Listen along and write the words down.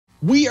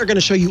We are going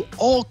to show you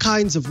all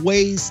kinds of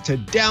ways to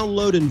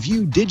download and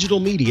view digital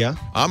media.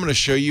 I'm going to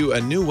show you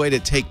a new way to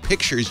take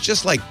pictures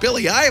just like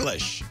Billie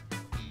Eilish.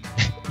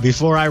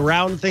 Before I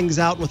round things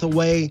out with a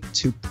way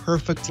to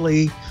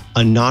perfectly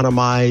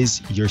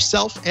anonymize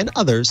yourself and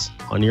others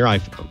on your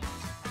iPhone.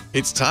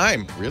 It's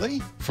time,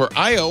 really, for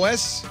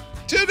iOS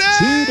Today!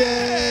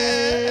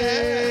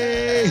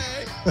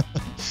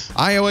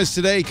 iOS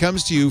Today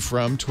comes to you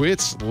from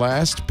Twit's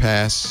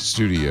LastPass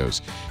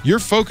Studios. You're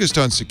focused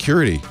on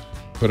security,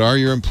 but are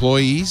your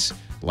employees?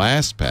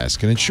 LastPass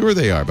can ensure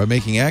they are by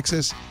making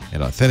access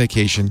and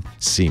authentication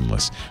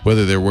seamless,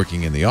 whether they're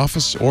working in the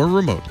office or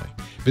remotely.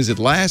 Visit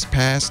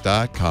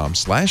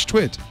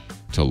lastpass.com/twit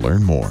to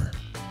learn more.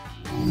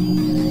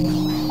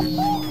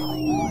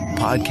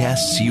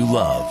 Podcasts you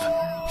love.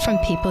 From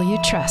people you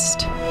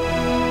trust.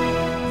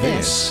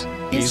 This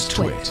is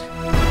Twit.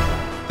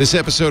 This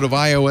episode of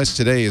iOS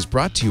Today is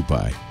brought to you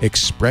by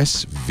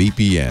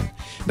ExpressVPN.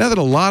 Now that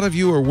a lot of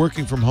you are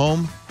working from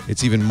home,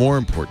 it's even more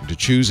important to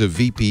choose a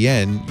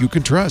VPN you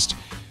can trust.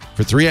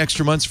 For 3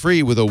 extra months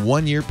free with a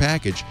 1-year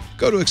package,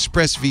 go to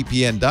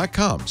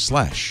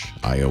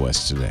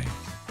expressvpn.com/iOS Today.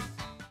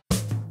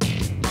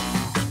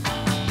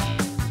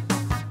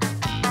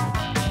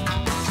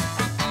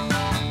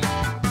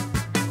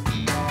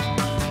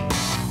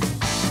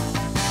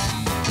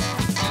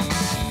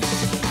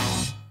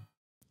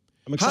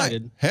 I'm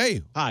excited. Hi.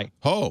 Hey. Hi.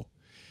 Ho.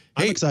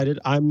 I'm excited.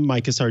 I'm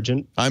Mikah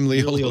Sargent. I'm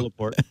Leo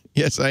Laporte.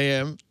 Yes, I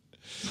am.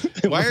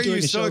 Why are you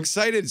so show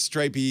excited,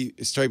 stripy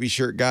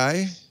shirt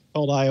guy?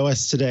 Called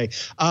iOS Today.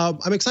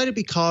 I'm excited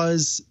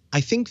because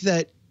I think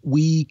that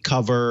we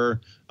cover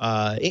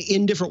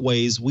in different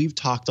ways. We've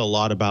talked a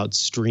lot about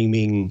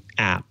streaming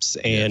apps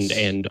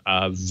and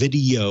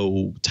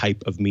video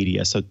type of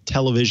media, so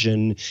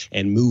television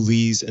and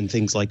movies and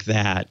things like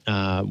that.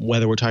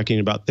 Whether we're talking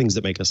about things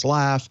that make us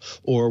laugh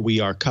or we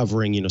are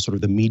covering, sort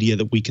of the media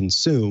that we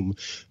consume.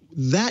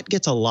 That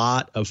gets a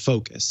lot of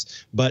focus.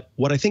 But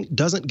what I think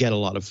doesn't get a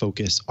lot of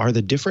focus are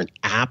the different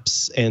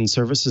apps and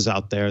services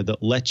out there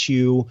that let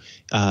you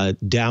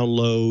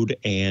download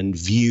and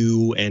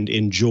view and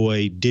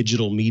enjoy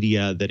digital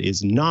media that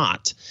is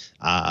not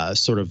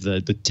sort of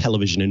the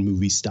television and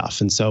movie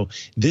stuff. And so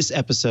this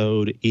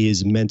episode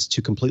is meant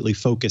to completely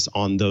focus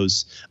on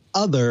those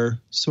other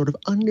sort of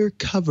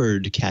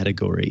undercovered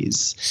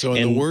categories. So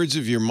in the words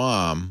of your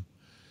mom,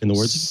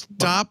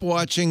 stop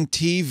watching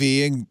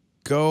TV and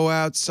go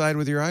outside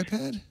with your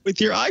iPad?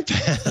 With your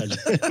iPad.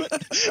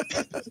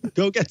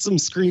 Go get some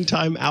screen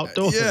time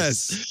outdoors. Yes.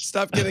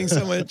 Stop getting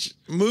so much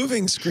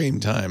moving screen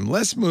time.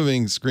 Less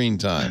moving screen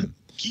time.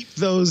 Keep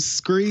those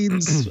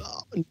screens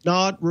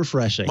not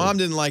refreshing. Mom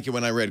didn't like it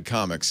when I read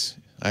comics,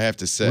 I have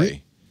to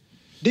say.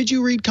 Did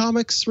you read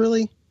comics,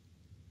 really?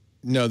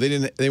 No, they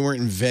didn't. They weren't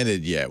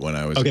invented yet when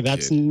I was a kid.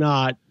 That's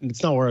not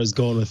where I was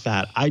going with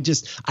that. I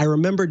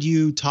remembered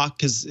you talk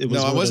because it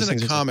was. No, I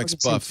wasn't a comics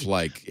buff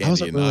like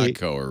Andy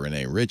Nako or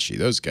Renee Ritchie.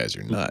 Those guys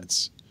are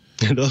nuts.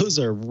 Those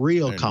are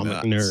real comic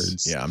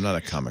nerds. Yeah, I'm not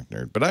a comic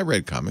nerd, but I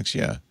read comics.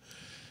 Yeah.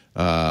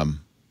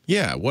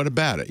 Yeah, what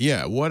about it?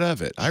 Yeah, what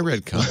of it? I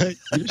read comics.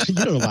 You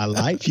don't know my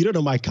life. You don't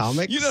know my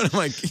comics. You don't know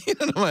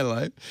my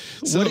life.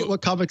 So,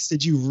 what comics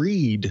did you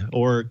read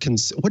or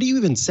what do you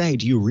even say?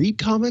 Do you read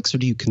comics or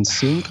do you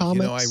consume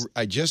comics?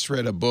 I just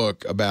read a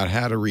book about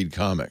how to read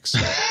comics.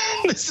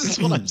 This is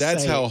what I'm saying.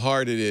 That's how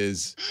hard it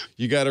is.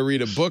 You got to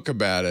read a book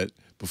about it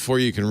before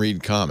you can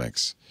read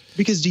comics.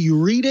 Because do you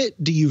read it?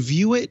 Do you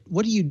view it?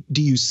 What do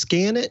you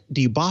scan it?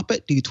 Do you bop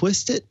it? Do you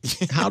twist it?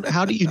 How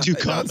do you do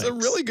comics? That's a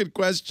really good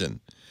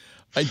question.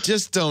 I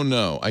just don't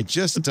know. But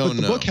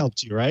the book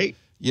helped you, right?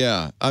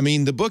 Yeah. I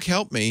mean, the book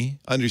helped me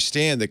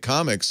understand that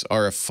comics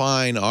are a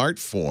fine art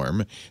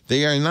form.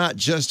 They are not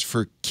just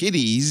for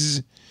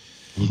kiddies.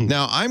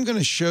 Now, I'm going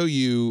to show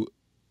you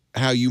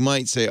how you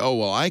might say, oh,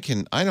 well, I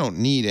don't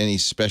need any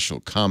special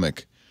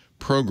comic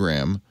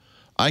program.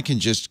 I can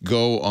just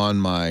go on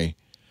my,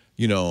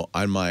 iBooks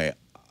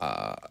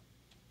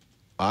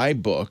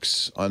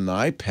on the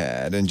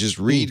iPad and just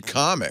read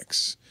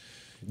comics.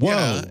 Whoa.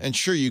 Yeah, and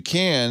sure you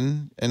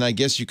can, and I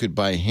guess you could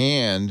by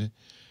hand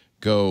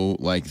go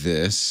like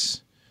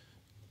this.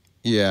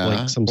 Yeah,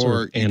 like some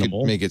sort of animal.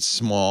 You could make it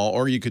small,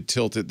 or you could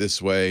tilt it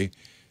this way,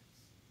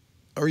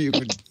 or you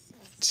could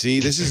see.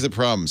 This is the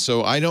problem.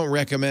 So I don't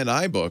recommend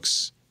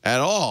iBooks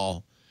at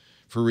all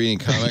for reading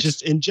comics.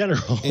 Just in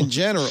general. In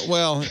general,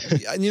 well,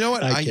 you know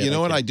what? I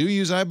do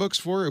use iBooks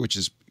for, which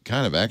is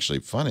kind of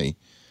actually funny.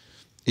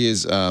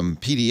 Is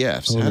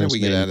PDFs. How do we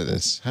get out of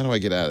this? How do I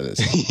get out of this?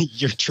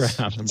 You're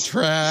trapped. I'm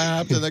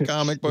trapped in the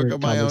comic book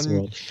of my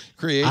own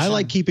creation. I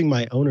like keeping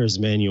my owner's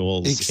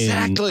manuals in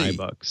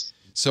iBooks.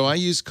 So I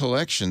use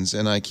collections,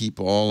 and I keep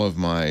all of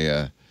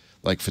my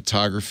like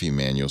photography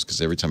manuals because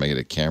every time I get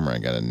a camera, I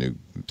got a new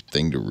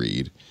thing to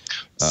read.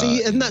 See,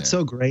 isn't that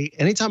so great?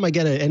 Anytime I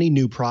get any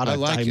new product,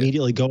 I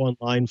immediately go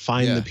online,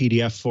 find the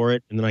PDF for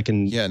it, and then I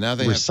can now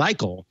they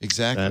recycle.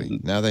 Exactly.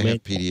 Now they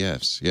have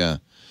PDFs. Yeah.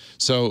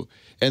 So.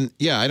 And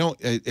yeah, I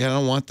don't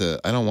want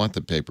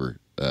the paper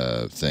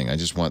thing. I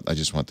just want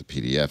the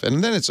PDF.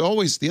 And then it's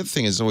always, the other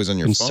thing is always on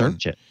your phone.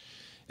 Search it.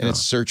 and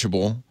it's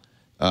searchable.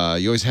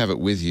 You always have it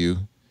with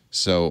you.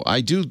 So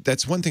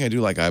that's one thing I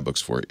do like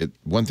iBooks for.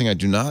 One thing I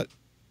do not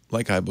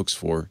like iBooks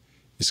for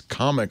is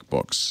comic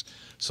books.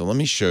 So let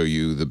me show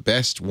you the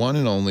best one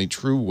and only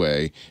true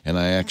way, and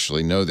I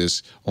actually know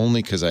this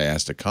only because I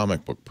asked a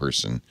comic book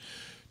person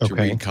to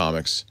read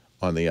comics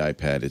on the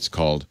iPad. It's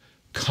called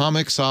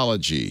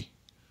comiXology.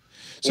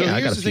 So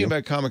here's the thing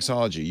about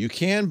comiXology. You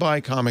can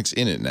buy comics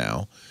in it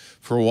now.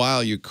 For a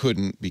while you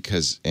couldn't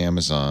because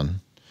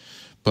Amazon.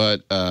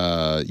 But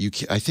I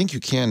think you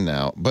can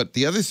now. But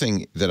the other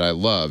thing that I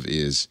love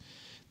is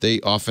they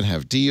often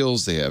have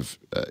deals. They have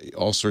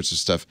all sorts of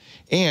stuff.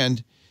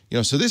 And,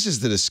 so this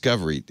is the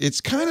discovery.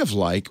 It's kind of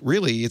like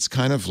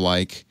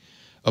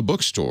a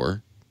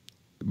bookstore,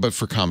 but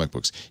for comic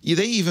books.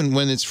 They even,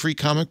 when it's free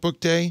comic book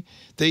day,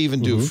 they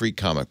even do free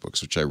comic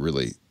books, which I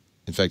really,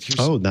 in fact, here's...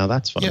 Oh, now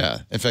that's fun. Yeah.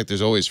 In fact,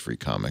 there's always free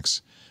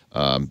comics.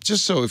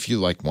 Just so if you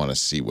want to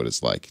see what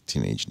it's like,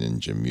 Teenage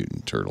Ninja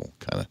Mutant Turtle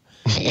kind of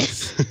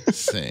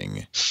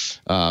thing.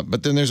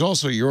 But then there's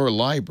also your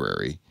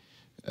library,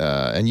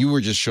 and you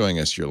were just showing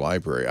us your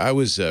library. I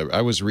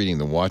was reading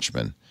The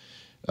Watchmen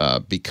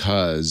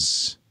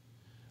because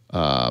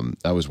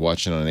I was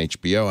watching on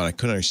HBO and I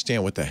couldn't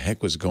understand what the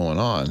heck was going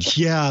on.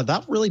 Yeah,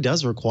 that really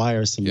does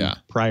require some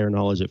prior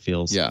knowledge, it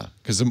feels. Yeah,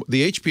 because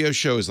the HBO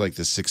show is like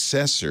the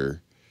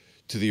successor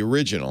to the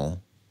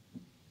original.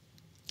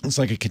 It's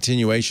like a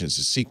continuation. It's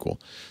a sequel.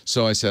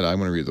 So I said, I'm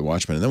going to read The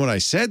Watchmen. And then when I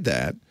said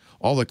that,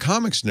 all the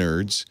comics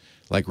nerds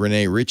like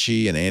Renee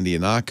Ritchie and Andy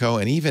Anako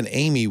and even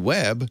Amy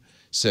Webb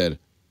said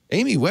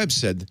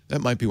that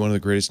might be one of the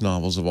greatest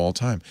novels of all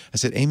time. I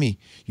said, Amy,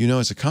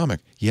 it's a comic.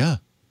 Yeah,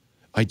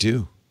 I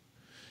do.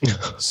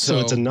 So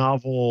it's a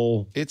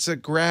novel. It's a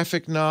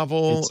graphic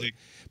novel.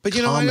 But,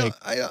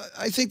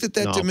 I think that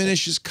novel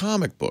diminishes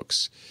comic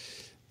books.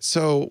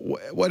 So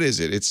what is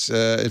it? It's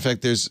in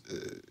fact, I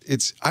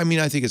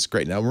think it's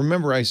great. Now,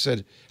 remember I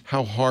said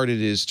how hard it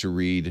is to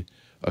read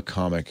a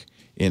comic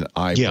in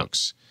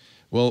iBooks. Yeah.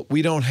 Well,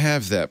 we don't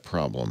have that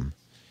problem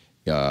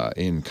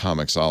in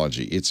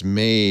comiXology. It's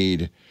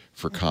made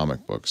for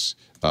comic books.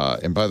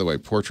 And by the way,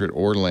 portrait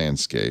or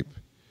landscape.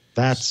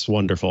 That's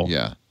wonderful.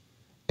 Yeah.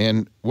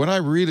 And what I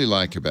really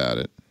like about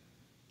it,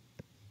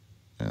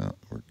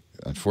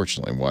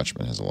 unfortunately,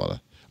 Watchmen has a lot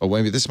of... Oh,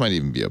 maybe this might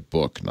even be a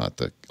book, not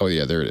the... Oh,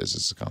 yeah, there it is.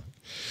 It's a comic.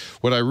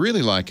 What I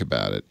really like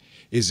about it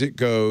is it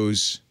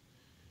goes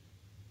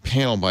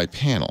panel by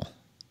panel.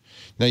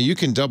 Now, you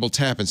can double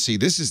tap and see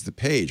this is the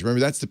page. Remember,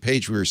 that's the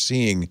page we were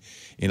seeing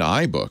in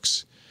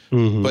iBooks.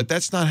 Mm-hmm. But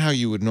that's not how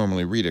you would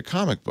normally read a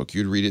comic book.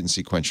 You'd read it in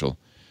sequential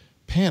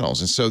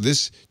panels. And so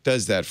this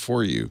does that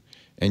for you.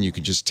 And you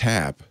can just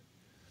tap,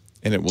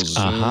 and it will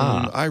zoom.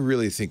 I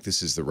really think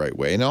this is the right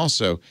way. And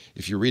also,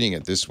 if you're reading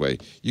it this way,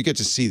 you get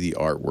to see the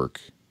artwork.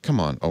 Come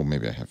on. Oh,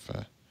 maybe I have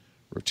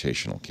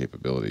rotational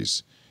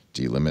capabilities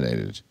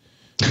delimited.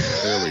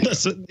 There we go.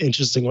 That's an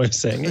interesting way of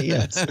saying it,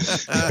 yes.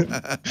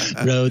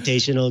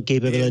 Rotational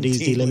capabilities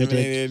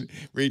delimited.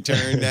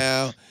 Return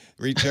now.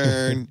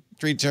 Return.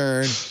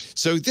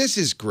 So this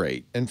is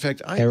great. In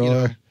fact,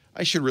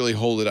 I should really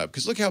hold it up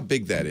because look how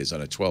big that is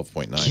on a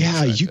 12.9.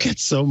 Yeah, you get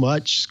so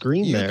much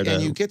screen there.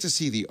 And you get to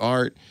see the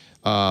art.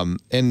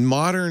 And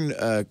modern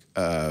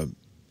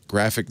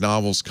graphic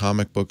novels,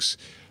 comic books,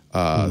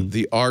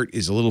 the art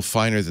is a little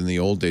finer than the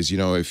old days.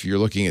 If you're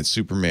looking at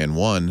Superman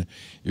 1,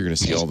 you're going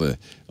to see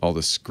all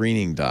the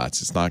screening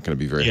dots. It's not going to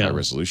be very high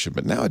resolution.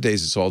 But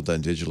nowadays, it's all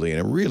done digitally, and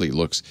it really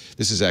looks...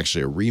 This is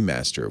actually a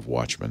remaster of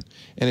Watchmen,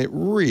 and it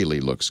really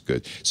looks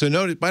good. So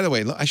note, by the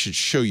way, I should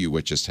show you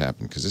what just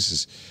happened, because this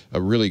is a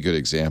really good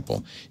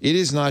example. It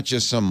is not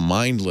just some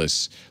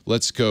mindless,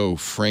 let's go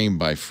frame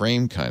by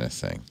frame kind of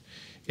thing.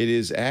 It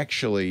is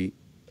actually...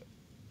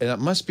 And it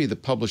must be the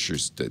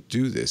publishers that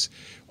do this,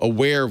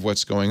 aware of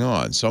what's going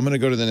on. So I'm going to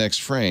go to the next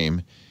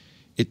frame.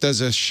 It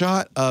does a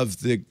shot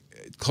of the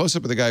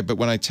close-up of the guy, but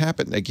when I tap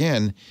it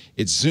again,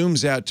 it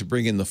zooms out to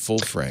bring in the full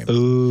frame.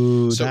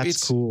 Ooh, so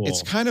that's cool.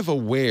 It's kind of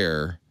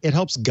aware. It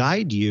helps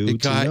guide you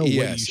to know what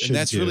you should do. And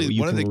that's really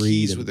one of the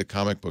keys with the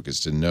comic book is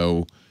to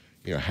know,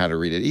 how to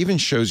read it. It even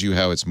shows you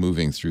how it's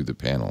moving through the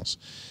panels.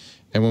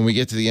 And when we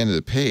get to the end of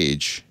the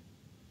page,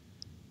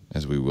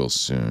 as we will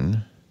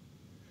soon...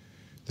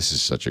 This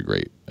is such a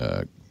great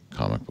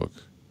comic book.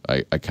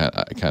 I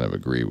kind of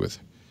agree with.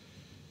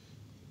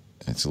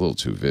 It's a little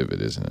too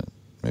vivid, isn't it?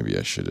 Maybe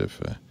I should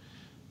have.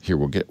 Here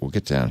we'll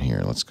get down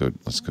here. Let's go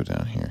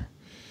down here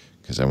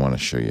because I want to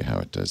show you how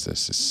it does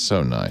this. It's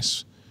so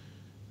nice.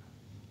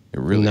 It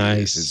really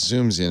is. It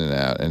zooms in and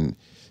out, and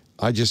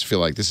I just feel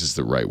like this is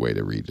the right way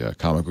to read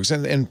comic books.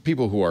 And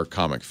people who are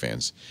comic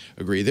fans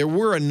agree. There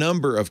were a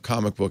number of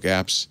comic book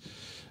apps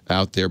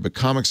out there, but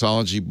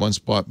comiXology, once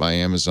bought by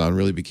Amazon,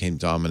 really became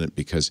dominant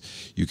because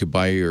you could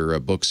buy your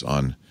books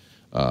on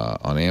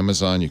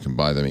Amazon. You can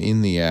buy them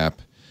in the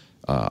app.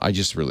 I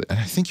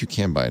think you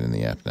can buy it in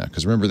the app now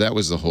because remember that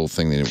was the whole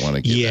thing. They didn't want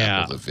to give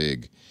Apple the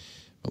VIG.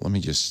 But let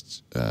me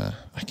just,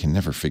 I can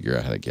never figure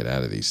out how to get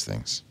out of these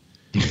things.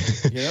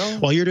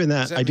 While you're doing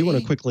that, I do want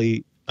to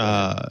quickly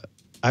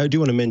I do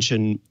want to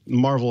mention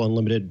Marvel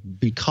Unlimited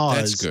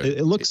because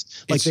it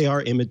looks like they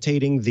are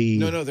imitating the.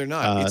 No, they're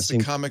not. It's the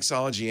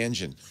comiXology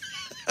engine.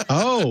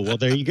 Oh, well,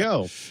 there you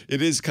go.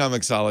 It is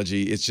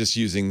comiXology. It's just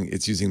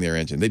using their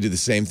engine. They do the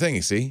same thing.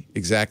 You see,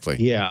 exactly.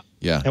 Yeah.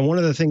 Yeah. And one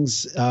of the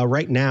things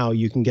right now,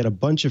 you can get a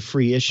bunch of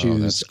free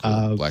issues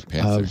of Black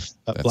Panther,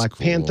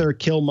 Panther,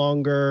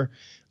 Killmonger,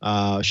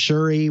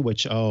 Shuri,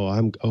 which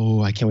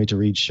I can't wait to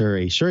read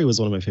Shuri. Shuri was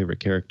one of my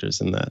favorite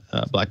characters in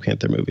the Black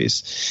Panther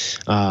movies.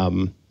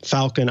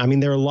 Falcon. I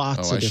mean, there are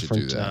lots of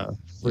different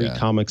free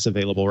comics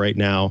available right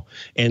now.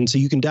 And so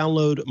you can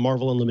download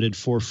Marvel Unlimited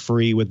for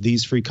free with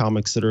these free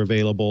comics that are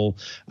available.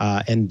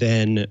 And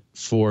then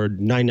for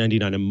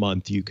 $9.99 a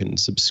month, you can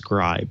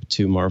subscribe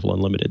to Marvel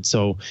Unlimited.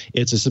 So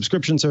it's a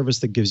subscription service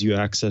that gives you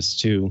access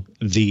to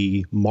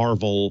the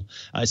Marvel.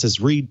 It says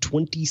read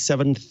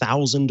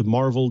 27,000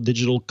 Marvel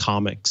digital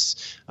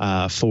comics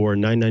for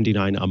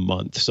 $9.99 a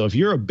month. So if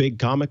you're a big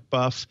comic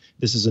buff,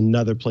 this is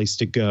another place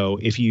to go.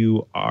 If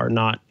you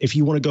want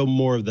to go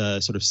more of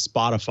the sort of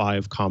Spotify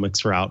of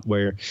comics route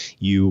where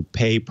you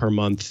pay per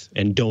month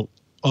and don't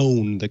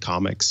own the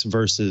comics,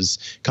 versus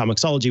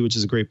comiXology, which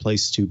is a great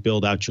place to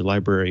build out your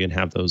library and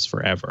have those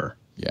forever.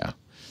 Yeah.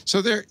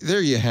 So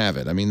there you have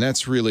it. I mean,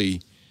 it's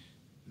the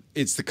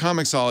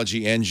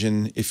comiXology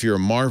engine. If you're a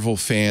Marvel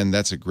fan,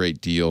 that's a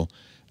great deal.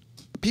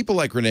 People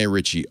like Renee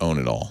Ritchie own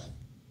it all.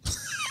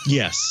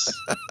 Yes.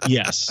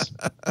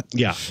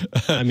 Yeah.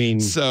 I mean,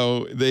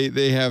 so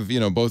they have,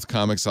 both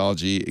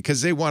comiXology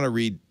because they want to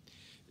read,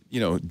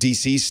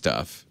 DC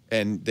stuff,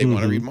 and they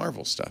want to read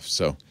Marvel stuff.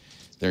 So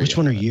which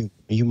one are you?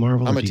 Are you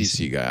Marvel? I'm or a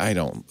DC guy.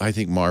 I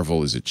think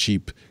Marvel is a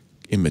cheap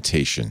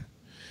imitation.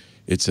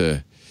 It's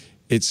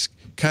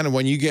kind of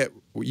when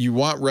you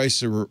want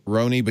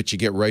rice-a-roni, but you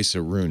get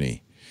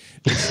rice-a-rooney.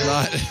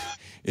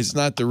 It's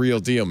not the real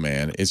deal,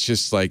 man. It's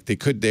just like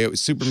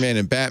Superman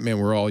and Batman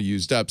were all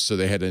used up, so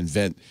they had to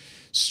invent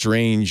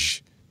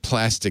strange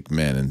plastic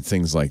men and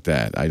things like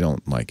that. I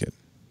don't like it.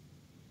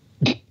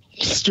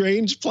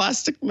 Strange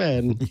plastic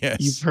men. Yes.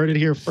 You've heard it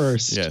here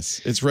first.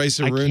 Yes. It's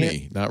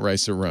rice-a-rooney, not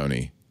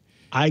rice-a-roni.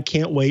 I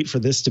can't wait for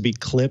this to be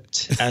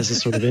clipped as a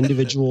sort of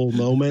individual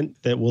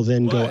moment that will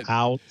then go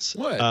out.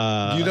 What?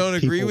 You don't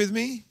agree with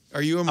me?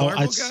 Are you a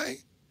Marvel guy?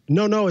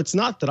 No, it's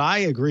not that I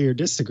agree or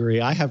disagree.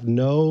 I have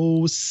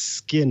no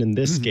skin in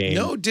this game.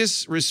 No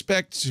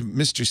disrespect to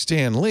Mr.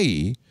 Stan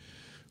Lee,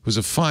 who's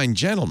a fine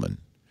gentleman.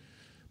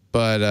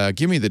 But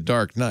give me the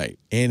Dark Knight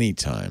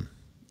anytime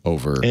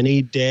over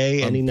any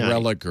day, any night.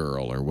 Umbrella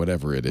Girl or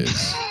whatever it is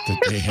that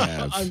they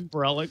have.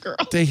 Umbrella Girl.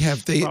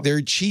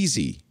 They're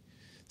cheesy.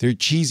 They're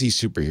cheesy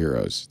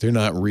superheroes. They're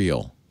not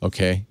real,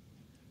 okay?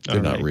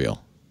 They're not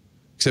real.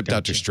 Except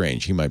Doctor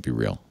Strange. He might be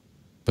real.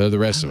 But the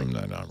rest of them,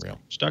 they're not real.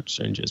 Doctor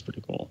Strange is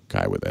pretty cool.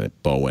 Guy with a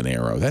bow and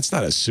arrow. That's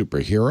not a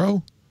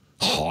superhero.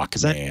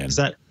 Hawkman. Is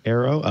that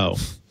Arrow? Oh.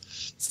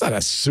 It's not a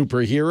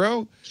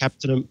superhero.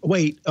 Captain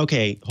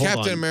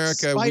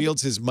America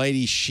wields his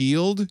mighty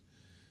shield.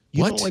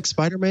 You don't like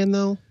Spider-Man,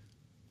 though?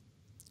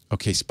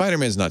 Okay,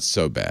 Spider-Man's not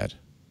so bad.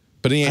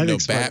 But he ain't no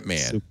Batman.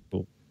 Super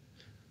cool.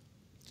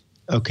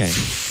 Okay.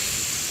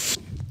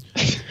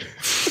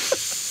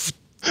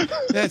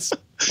 That's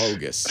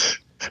bogus.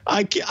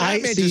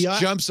 Batman just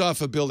jumps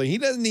off a building. He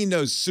doesn't need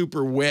no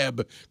super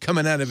web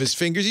coming out of his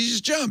fingers. He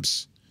just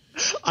jumps.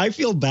 I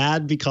feel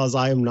bad because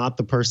I am not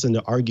the person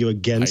to argue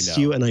against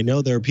you, and I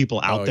know there are people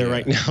out there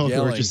right now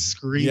who are just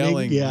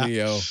screaming.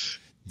 Leo.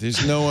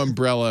 There's no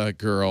Umbrella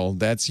Girl.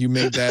 You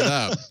made that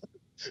up.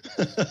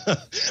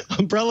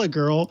 Umbrella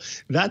Girl,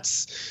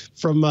 that's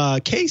from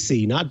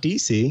Casey, not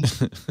DC.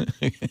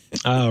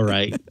 All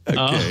right.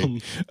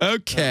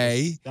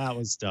 Okay. That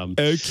was dumb.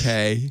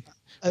 Okay.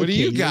 What do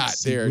you got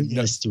there?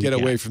 Get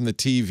away from the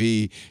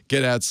TV.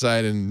 Get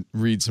outside and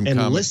read some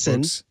comic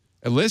books.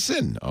 And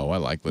listen. Oh, I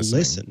like listening.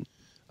 Listen.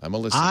 I'm a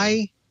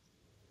listener.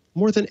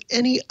 More than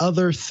any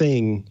other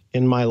thing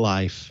in my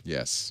life.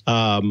 Yes.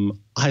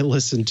 I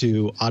listen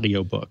to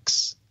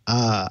audiobooks.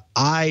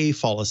 I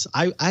fall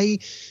asleep.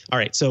 All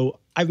right. So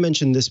I've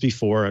mentioned this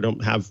before. I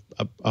don't have.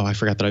 I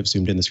forgot that I've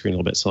zoomed in the screen a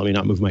little bit, so let me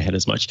not move my head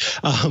as much.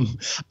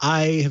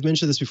 I have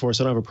mentioned this before,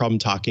 so I don't have a problem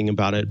talking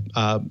about it.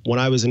 When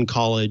I was in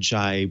college,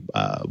 I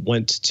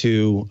went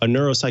to a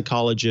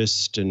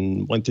neuropsychologist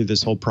and went through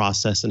this whole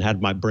process and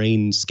had my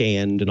brain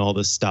scanned and all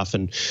this stuff,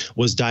 and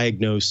was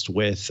diagnosed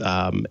with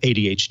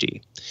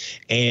ADHD.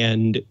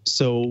 And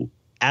so,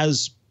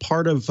 as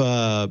part of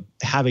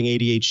having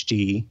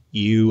ADHD,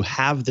 you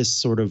have this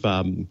sort of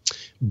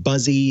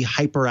buzzy,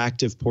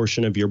 hyperactive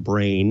portion of your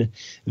brain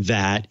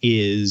that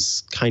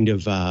is kind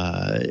of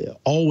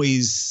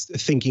always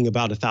thinking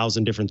about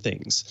 1,000 different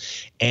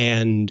things.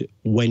 And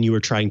when you are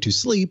trying to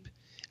sleep,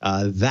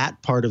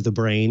 that part of the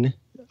brain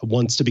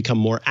wants to become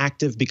more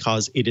active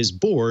because it is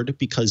bored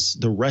because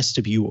the rest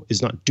of you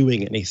is not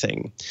doing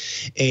anything.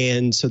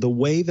 And so the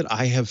way that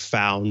I have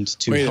found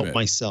to help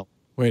myself.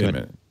 Wait a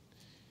minute.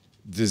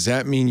 Does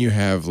that mean you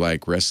have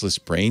like restless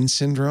brain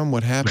syndrome?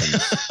 What happens?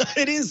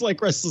 It is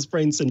like restless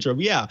brain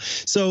syndrome. Yeah.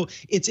 So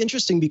it's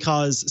interesting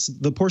because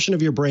the portion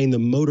of your brain, the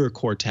motor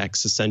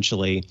cortex,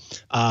 essentially,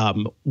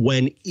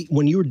 when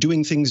you're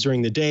doing things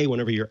during the day,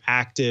 whenever you're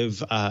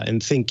active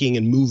and thinking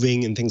and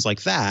moving and things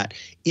like that,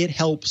 it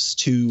helps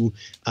to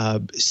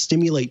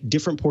stimulate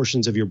different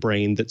portions of your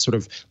brain that sort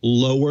of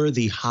lower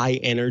the high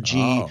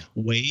energy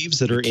waves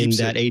that are in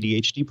that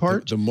ADHD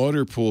part. The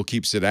motor pool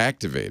keeps it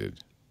activated.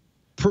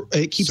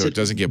 It keeps it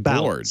doesn't get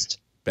balanced.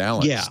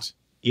 Balanced.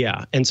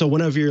 Yeah. And so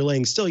whenever you're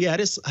laying still, it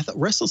is. I thought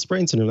restless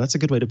brain syndrome. That's a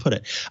good way to put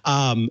it.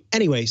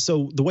 Anyway,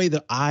 so the way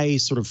that I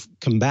sort of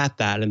combat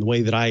that and the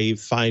way that I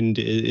find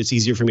it's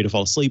easier for me to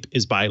fall asleep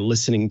is by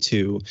listening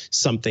to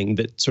something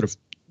that sort of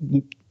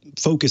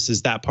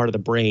focuses that part of the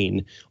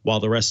brain while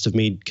the rest of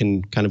me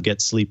can kind of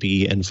get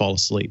sleepy and fall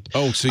asleep.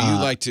 Oh, so you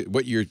like to,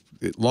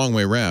 long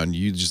way around,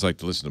 you just like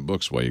to listen to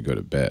books while you go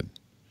to bed.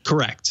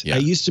 Correct. Yeah. I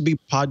used to be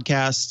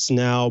podcasts.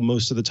 Now,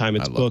 most of the time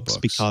it's books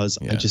because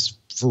I just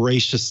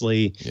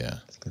voraciously, I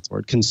think that's the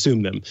word,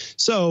 consume them.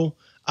 So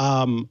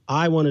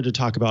I wanted to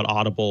talk about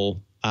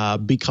Audible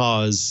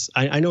because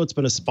I know it's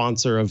been a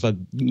sponsor of a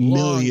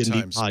million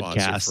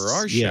podcasts for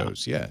our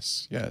shows.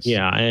 Yes.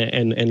 Yeah,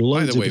 and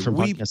loads of different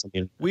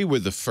podcasts. We were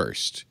the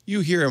first.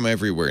 You hear them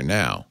everywhere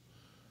now,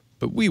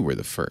 but we were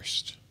the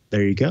first.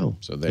 There you go.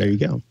 So there you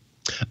go.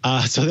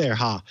 I've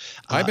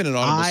been an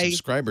Audible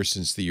subscriber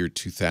since the year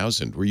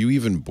 2000. Were you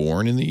even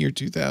born in the year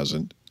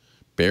 2000?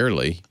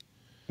 Barely.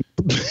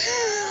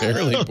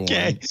 Barely born.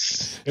 Okay.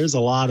 There's a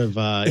lot of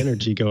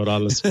energy going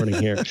on this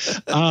morning here.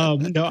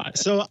 No,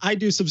 so I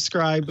do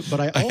subscribe,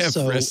 but I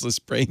also have restless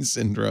brain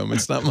syndrome.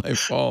 It's not my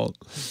fault.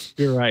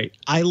 You're right.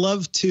 I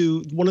love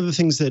to. One of the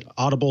things that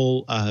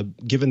Audible,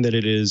 given that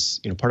it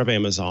is part of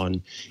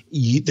Amazon,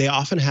 they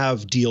often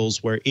have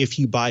deals where if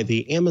you buy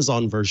the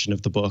Amazon version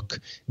of the book,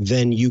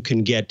 then you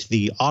can get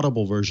the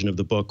Audible version of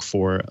the book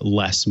for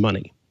less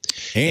money.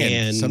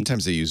 And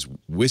sometimes they use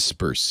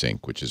Whisper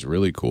Sync, which is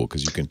really cool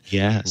because you can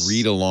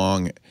read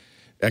along.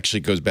 Actually,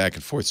 it goes back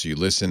and forth, so you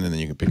listen, and then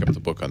you can pick up the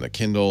book on the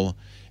Kindle,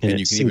 and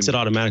you can syncs it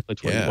automatically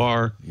to where you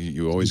are.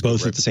 You always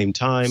both at the same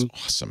time.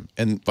 It's awesome,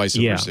 and vice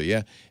versa.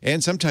 Yeah,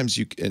 and sometimes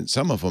and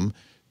some of them,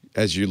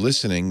 as you're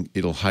listening,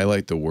 it'll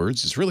highlight the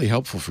words. It's really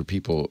helpful for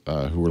people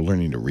who are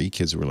learning to read,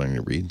 kids who are learning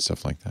to read, and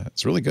stuff like that.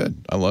 It's really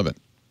good. I love it.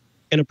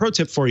 And a pro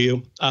tip for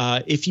you,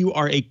 if you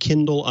are a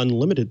Kindle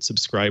Unlimited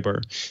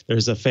subscriber,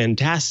 there's a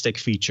fantastic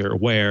feature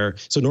where,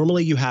 so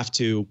normally you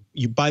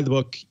buy the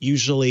book.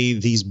 Usually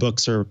these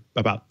books are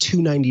about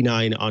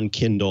 $2.99 on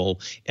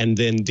Kindle. And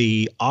then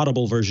the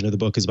Audible version of the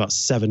book is about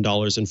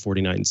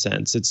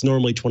 $7.49. It's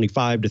normally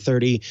 $25 to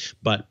 $30.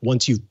 But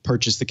once you've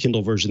purchased the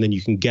Kindle version, then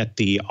you can get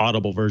the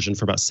Audible version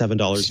for about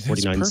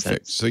 $7.49. That's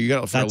perfect. So you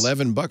got for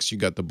 $11, you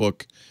got the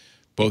book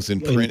both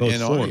in print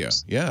and audio.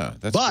 Yeah,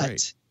 that's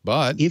great.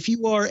 But if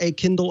you are a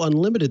Kindle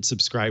Unlimited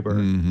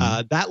subscriber,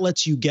 that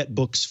lets you get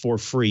books for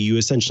free. You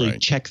essentially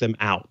check them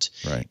out.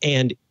 Right.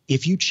 And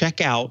if you check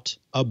out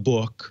a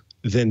book,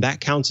 then that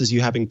counts as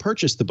you having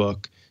purchased the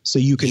book. So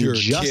you can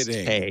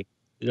pay.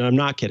 No, I'm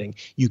not kidding.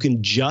 You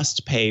can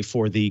just pay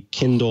for the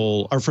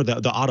Kindle or for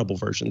the Audible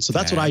version. So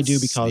that's what I do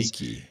because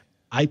sneaky.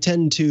 I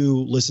tend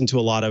to listen to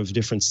a lot of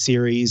different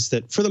series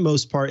that for the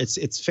most part,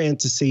 it's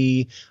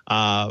fantasy.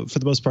 For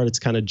the most part, it's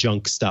kind of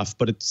junk stuff,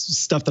 but it's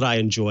stuff that I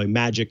enjoy,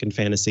 magic and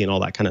fantasy and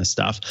all that kind of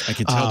stuff. I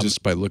can tell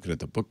just by looking at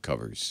the book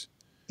covers.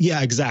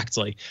 Yeah,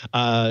 exactly.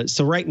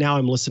 So right now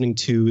I'm listening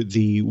to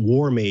the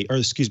the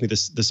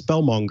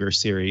Spellmonger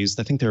series.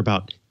 I think there are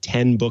about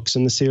 10 books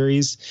in the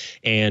series,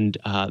 and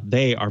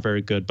they are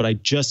very good. But I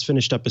just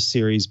finished up a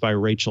series by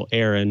Rachel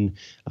Aaron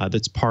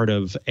that's part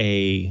of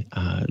a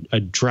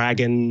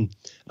dragon.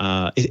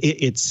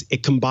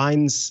 It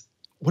combines,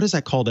 what is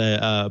that called?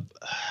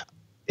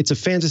 It's a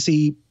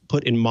fantasy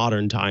put in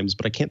modern times,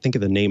 but I can't think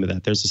of the name of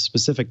that. There's a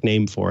specific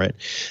name for it.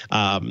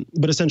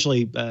 But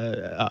essentially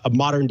a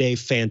modern day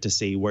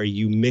fantasy where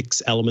you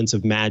mix elements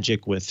of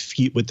magic with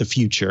the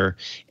future.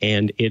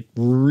 And it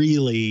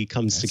really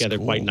comes together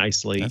quite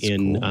nicely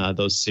in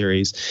those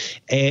series.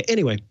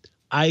 Anyway,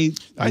 I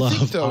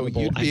think, though,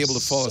 Audible. you'd be able to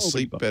fall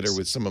asleep better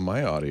with some of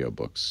my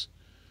audiobooks.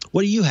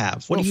 What do you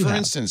have? For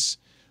instance,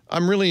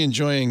 I'm really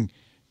enjoying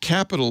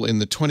Capital in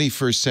the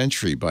 21st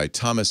Century by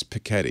Thomas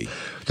Piketty.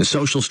 The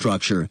social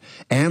structure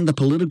and the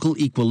political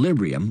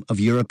equilibrium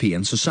of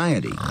European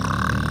society.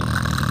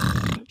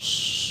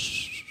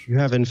 You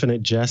have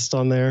Infinite Jest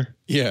on there?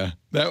 Yeah,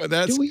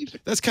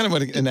 that's kind of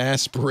an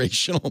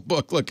aspirational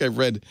book. Look, I've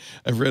read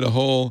a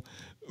whole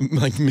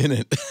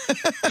minute.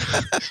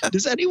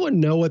 Does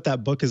anyone know what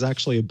that book is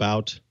actually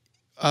about?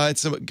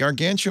 It's a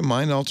gargantuan,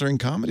 mind-altering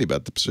comedy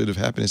about the pursuit of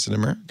happiness in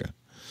America.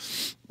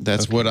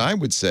 That's what I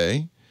would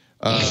say.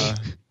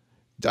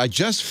 I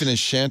just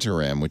finished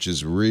Shantaram, which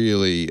is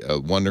really a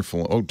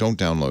wonderful. Oh, don't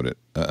download it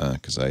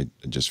because I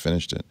just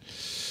finished it.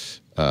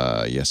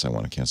 Yes, I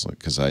want to cancel it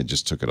because I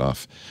just took it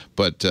off.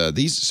 But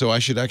so I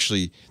should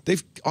actually.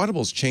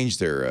 Audible's changed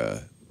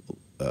their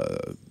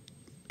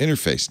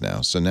interface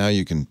now, so now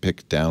you can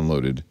pick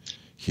downloaded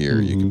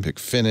here. You can pick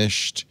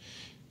finished.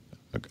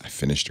 I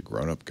finished A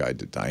Grown-Up Guide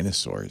to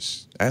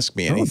Dinosaurs. Ask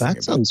me anything that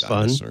about sounds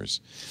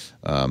dinosaurs.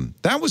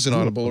 That was an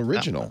Audible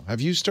original.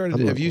 Have you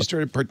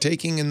started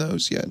partaking in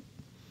those yet?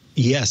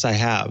 Yes, I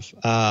have.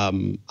 But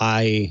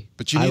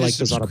you need like a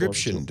those Audible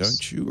subscription, originals.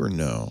 don't you, or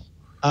no?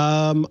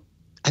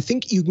 I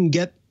think you can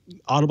get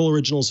Audible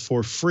originals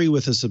for free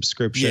with a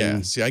subscription.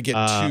 Yeah. See, I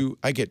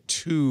get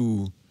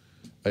two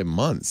a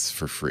month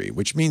for free,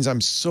 which means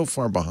I'm so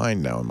far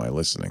behind now in my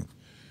listening.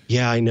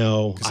 Yeah, I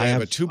know. Because I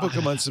have a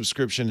 2-book-a-month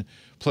subscription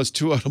plus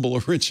 2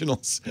 Audible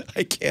originals.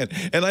 I can't.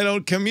 And I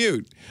don't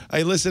commute.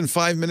 I listen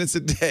 5 minutes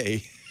a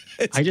day.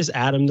 I just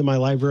add them to my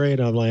library,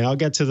 and I'm like, I'll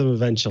get to them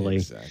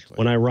eventually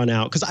when I run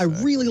out. Because I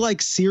really like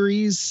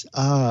series.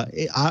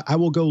 I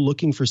will go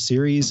looking for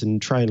series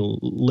and try and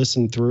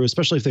listen through,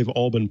 especially if they've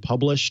all been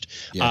published.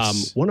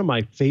 Yes. One of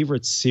my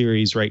favorite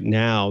series right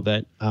now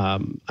that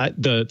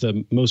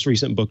the most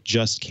recent book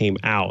just came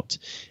out,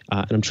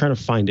 and I'm trying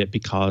to find it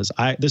because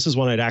this is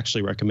one I'd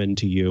actually recommend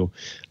to you.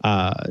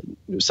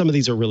 Some of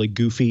these are really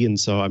goofy, and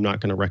so I'm not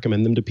going to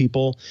recommend them to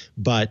people.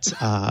 But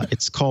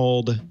it's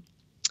called...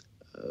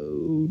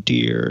 Oh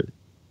dear.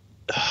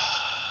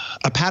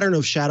 A Pattern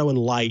of Shadow and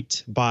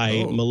Light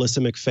by Melissa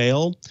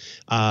McPhail.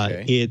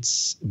 Okay.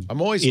 I'm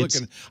always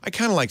looking. I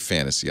kind of like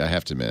fantasy, I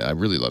have to admit. I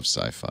really love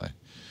sci-fi,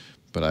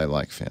 but I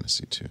like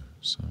fantasy too.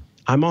 So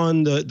I'm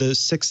on the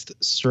 6th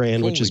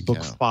strand, which is book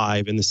cow.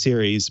 5 in the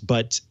series.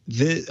 But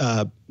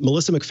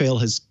Melissa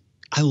McPhail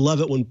I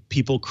love it when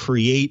people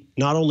create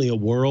not only a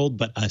world,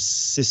 but a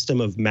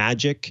system of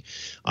magic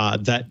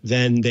that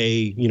then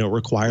they,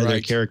 require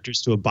their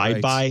characters to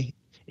abide by.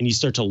 And you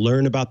start to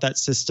learn about that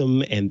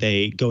system, and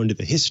they go into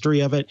the history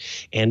of it.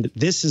 And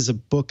this is a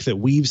book that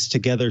weaves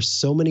together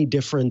so many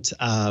different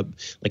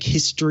like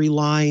history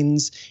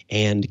lines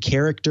and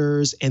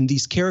characters. And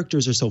these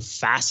characters are so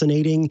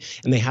fascinating,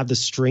 and they have the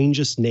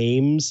strangest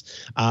names.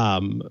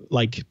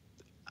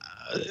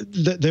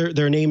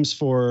 They're names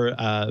for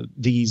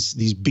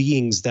these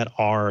beings that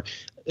are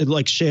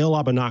like Sheol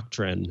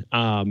Abanoctren,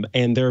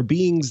 and there are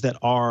beings that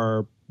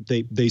are.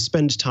 They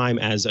spend time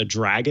as a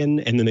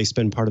dragon, and then they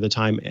spend part of the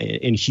time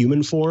in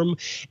human form,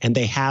 and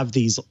they have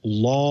these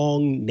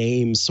long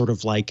names, sort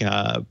of like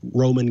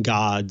Roman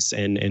gods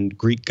and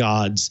Greek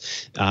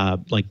gods,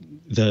 like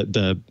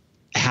the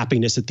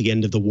happiness at the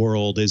end of the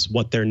world is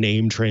what their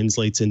name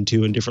translates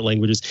into in different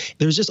languages.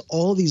 There's just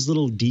all these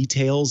little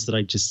details that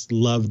I just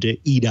love to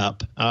eat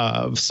up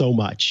so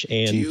much.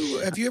 And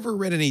have you ever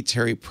read any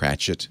Terry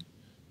Pratchett?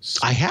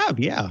 I have,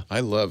 yeah. I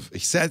love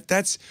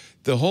that's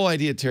the whole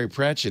idea of Terry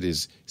Pratchett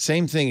is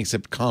same thing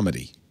except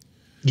comedy.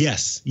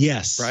 Yes,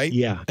 right?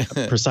 Yeah,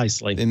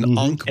 precisely. In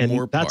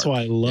Ankh-Morpork. That's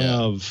why I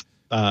love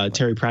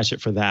Terry Pratchett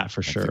for that,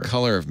 for sure. The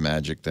Color of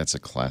Magic, that's a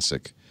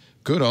classic.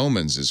 Good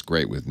Omens is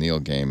great with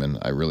Neil Gaiman.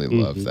 I really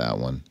love that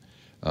one.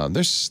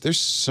 There's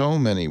so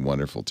many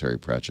wonderful Terry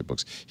Pratchett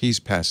books. He's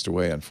passed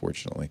away,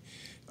 unfortunately.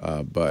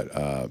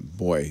 But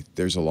boy,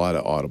 there's a lot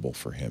of Audible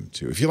for him,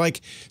 too. If you like,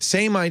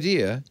 same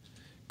idea,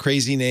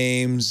 crazy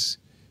names,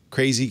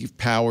 crazy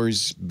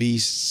powers,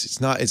 beasts. It's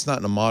not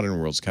in a modern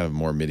world. It's kind of a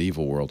more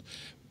medieval world.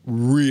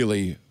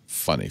 Really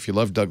funny. If you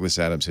love Douglas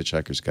Adams'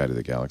 Hitchhiker's Guide to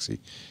the Galaxy,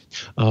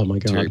 oh my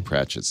God, Terry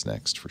Pratchett's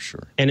next for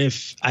sure. And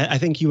if I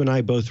think you and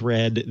I both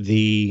read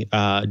the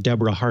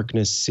Deborah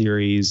Harkness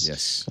series,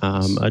 yes,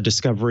 A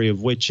Discovery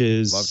of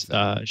Witches,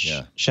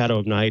 yeah. Shadow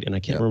of Night, and I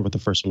can't remember what the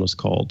first one was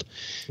called.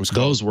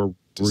 Those were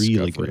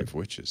really good. Of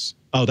Witches.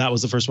 Oh, that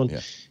was the first one?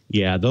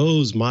 Yeah,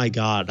 those, my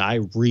God, I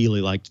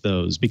really liked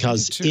those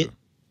because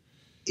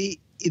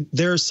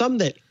there are some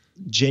that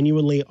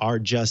genuinely are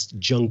just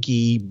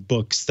junky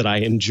books that I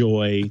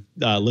enjoy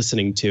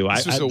listening to.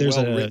 This is a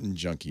well-written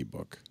junky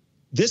book.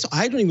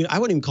 I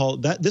wouldn't even call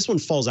it that. This one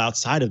falls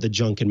outside of the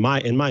junk in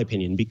my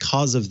opinion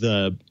because of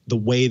the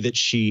way that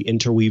she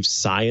interweaves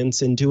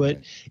science into it.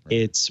 Right.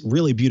 It's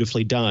really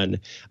beautifully done.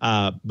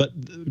 But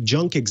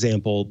junk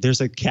example,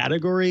 there's a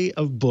category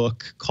of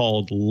book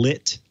called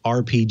Lit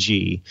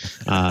RPG,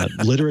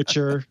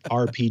 literature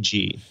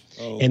RPG.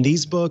 And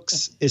these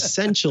books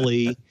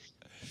essentially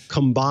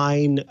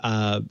combine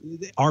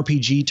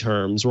RPG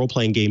terms,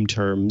 role-playing game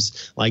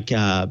terms, like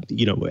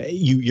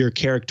your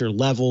character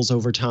levels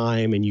over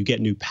time and you get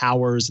new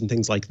powers and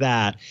things like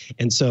that.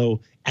 And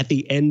so at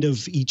the end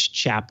of each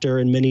chapter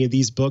in many of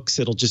these books,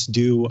 it'll just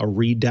do a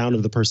read down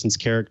of the person's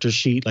character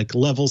sheet, like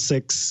level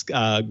 6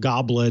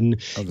 goblin,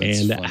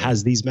 and funny.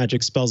 Has these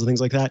magic spells and things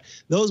like that.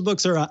 Those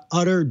books are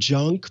utter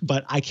junk,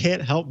 but I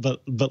can't help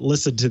but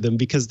listen to them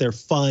because they're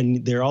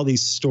fun. There are all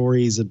these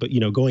stories about,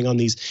 going on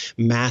these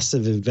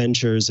massive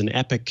adventures and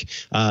epic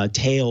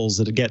tales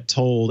that get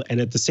told. And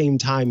at the same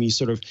time, you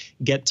sort of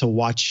get to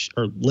watch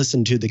or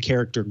listen to the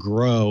character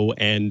grow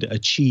and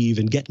achieve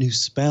and get new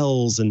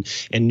spells and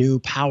new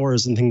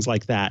powers and things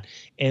like that.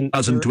 And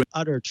they're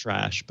utter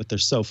trash, but they're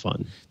so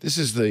fun. This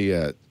is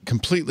the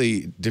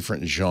completely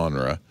different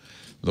genre.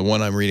 The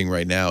one I'm reading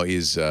right now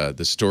is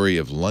the story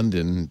of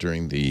London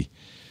during the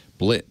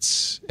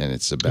Blitz, and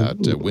it's about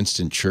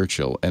Winston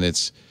Churchill. And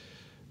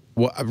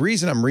the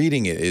reason I'm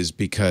reading it is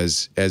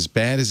because as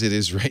bad as it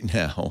is right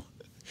now,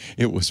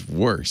 It was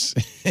worse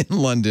in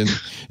London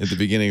at the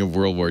beginning of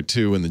World War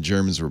II when the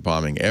Germans were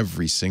bombing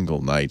every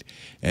single night.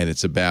 And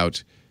it's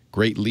about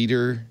great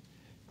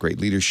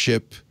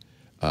leadership,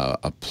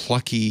 a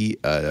plucky,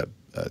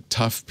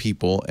 tough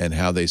people, and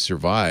how they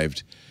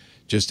survived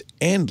just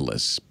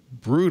endless,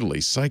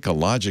 brutally,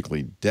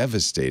 psychologically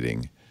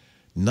devastating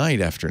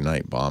night after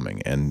night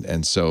bombing.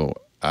 And so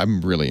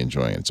I'm really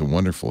enjoying it. It's a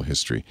wonderful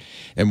history.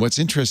 And what's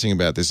interesting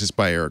about this is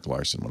by Eric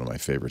Larson, one of my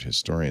favorite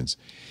historians,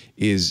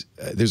 is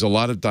there's a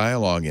lot of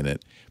dialogue in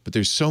it, but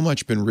there's so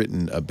much been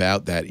written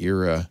about that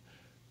era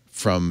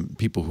from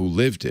people who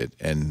lived it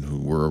and who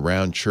were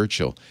around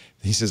Churchill.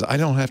 He says, I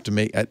don't have to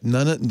make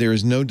there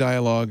is no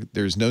dialogue,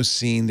 there's no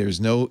scene, there's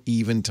no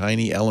even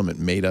tiny element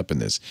made up in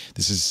this.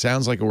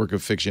 Sounds like a work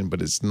of fiction,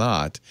 but it's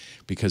not,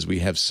 because we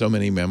have so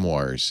many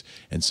memoirs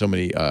and so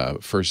many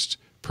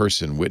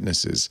first-person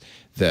witnesses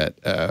that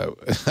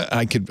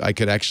I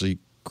could actually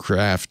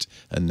craft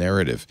a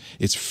narrative.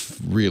 It's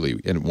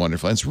really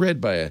wonderful. And it's read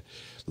by a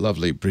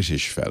lovely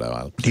British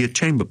fellow. A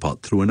chamber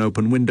pot through an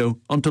open window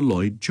onto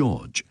Lloyd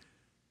George.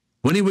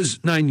 When he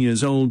was 9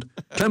 years old,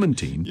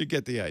 Clementine... You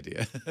get the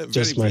idea.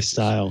 Just my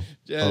style,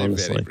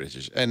 honestly. Very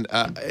British. And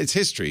it's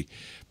history,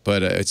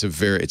 but it's a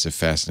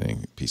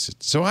fascinating piece.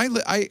 So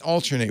I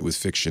alternate with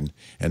fiction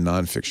and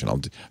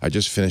nonfiction. I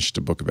just finished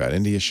a book about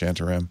India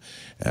Shantaram,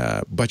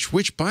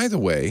 which, by the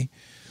way,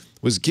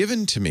 was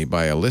given to me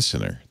by a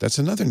listener. That's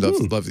another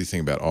lovely thing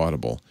about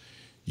Audible.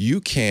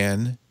 You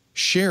can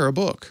share a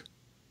book,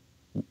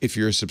 if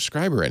you're a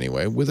subscriber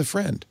anyway, with a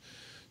friend.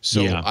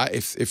 So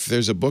if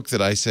there's a book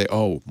that I say,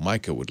 oh,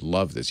 Mikah would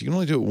love this, you can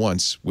only do it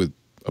once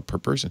per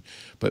person,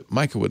 but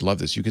Mikah would love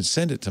this. You can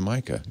send it to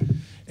Mikah.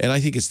 And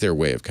I think it's their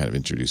way of kind of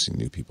introducing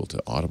new people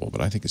to Audible,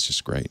 but I think it's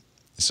just great.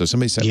 So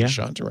somebody sent me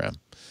Shantaram,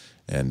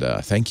 and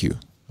thank you.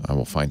 I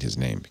will find his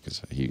name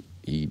because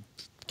he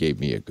gave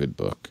me a good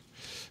book.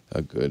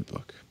 A good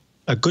book.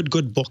 A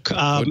good book.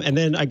 And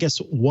then I guess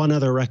one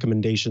other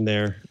recommendation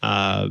there,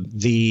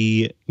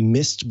 the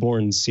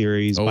Mistborn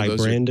series by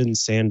Brandon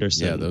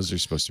Sanderson. Yeah, those are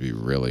supposed to be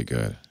really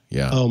good.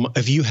 Yeah.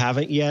 If you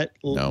haven't yet,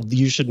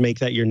 you should make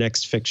that your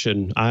next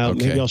fiction.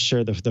 Maybe I'll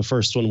share the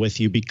first one with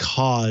you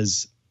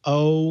because,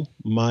 oh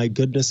my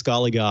goodness,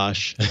 golly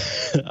gosh.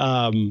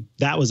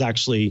 That was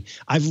actually,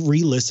 I've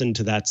re-listened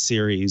to that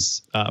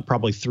series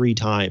probably 3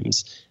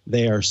 times.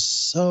 They are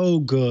so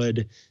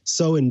good,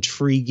 so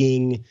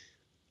intriguing.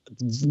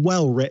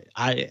 Well written.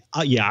 I'm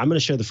going to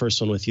share the first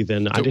one with you.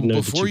 Then I didn't know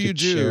before that you could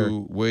share.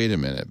 Wait a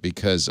minute,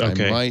 because I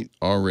might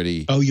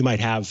already. Oh, you might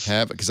have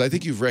because I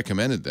think you've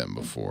recommended them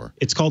before.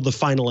 It's called The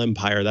Final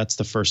Empire. That's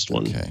the first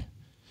one. Okay,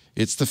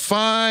 it's The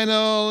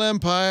Final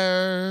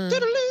Empire.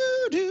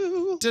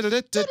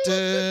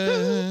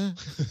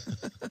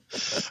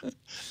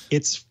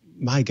 It's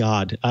my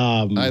God.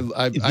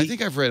 I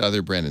think I've read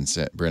other Brandon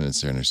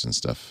Sanderson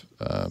stuff.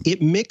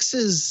 It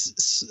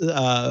mixes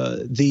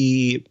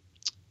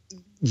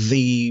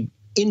the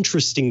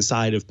interesting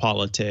side of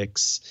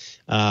politics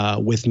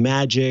with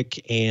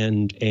magic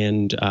and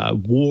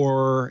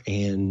war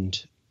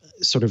and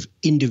sort of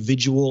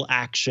individual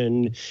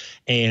action,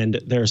 and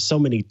there are so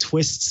many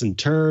twists and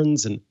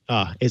turns, and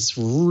it's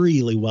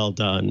really well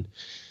done.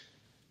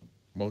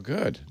 Well,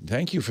 good.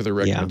 Thank you for the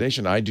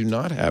recommendation. I do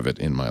not have it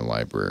in my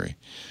library,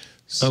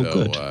 so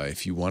good.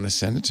 If you want to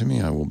send it to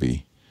me, I will.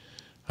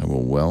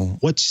 Welcome.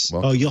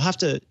 You'll have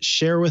to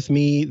share with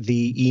me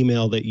the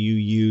email that you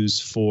use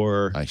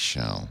for. I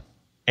shall.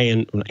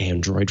 And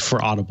Android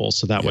for Audible,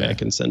 so that way I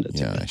can send it to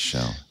you. Yeah, I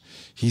shall.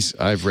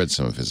 I've read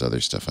some of his other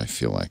stuff. I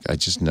feel like I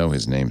just know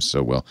his name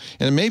so well,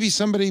 and maybe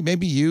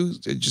you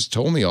just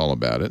told me all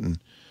about it. And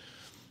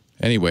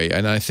anyway,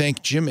 and I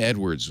think Jim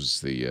Edwards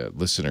was the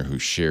listener who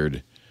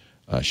shared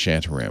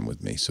Shantaram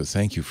with me. So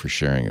thank you for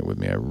sharing it with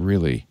me. I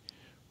really,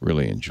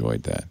 really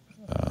enjoyed that.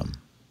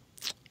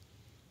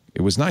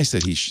 It was nice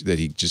that he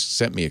just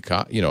sent me a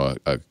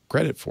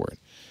credit for it.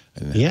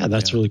 And then,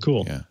 that's really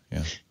cool. Yeah.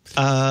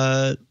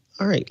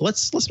 All right,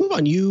 let's move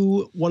on.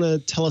 You want to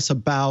tell us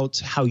about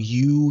how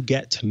you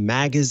get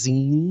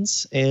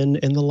magazines and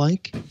the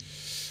like?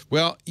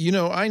 Well,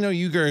 I know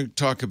you're going to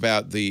talk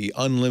about the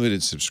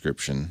unlimited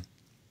subscription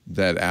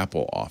that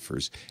Apple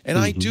offers, and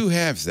I do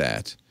have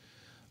that.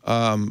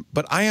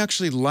 But I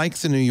actually like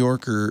the New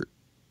Yorker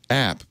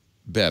app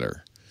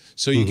better.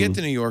 So you get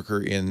the New Yorker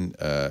in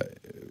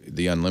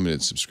the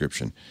unlimited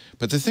subscription.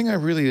 But the thing I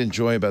really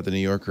enjoy about the New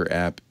Yorker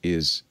app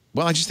is,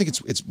 well, I just think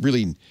it's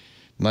really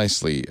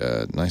nicely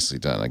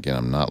done. Again,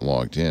 I'm not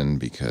logged in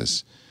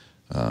because,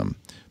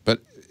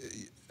 but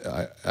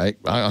I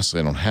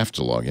honestly don't have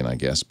to log in, I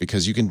guess,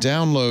 because you can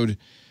download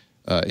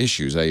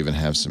issues. I even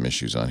have some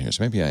issues on here,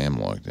 so maybe I am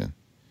logged in.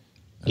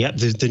 Yeah,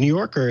 the New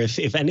Yorker,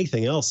 if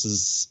anything else,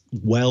 is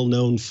well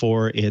known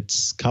for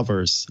its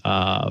covers.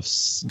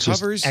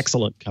 Covers,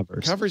 excellent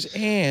covers. Covers,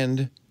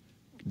 and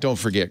don't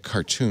forget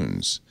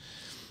cartoons.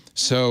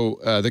 So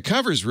the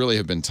covers really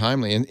have been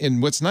timely.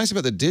 And what's nice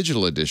about the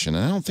digital edition,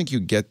 and I don't think you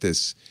get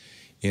this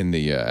in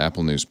the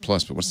Apple News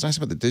Plus, but what's nice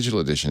about the digital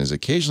edition is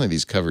occasionally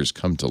these covers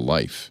come to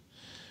life,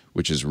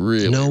 which is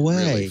really,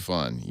 really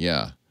fun.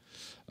 Yeah.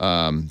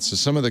 So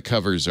some of the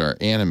covers are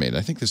animated.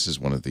 I think this is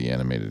one of the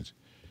animated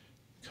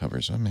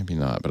covers. Well, maybe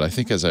not, but I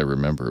think as I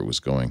remember it was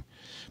going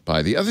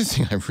by. The other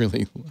thing I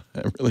really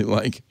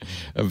like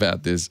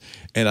about this,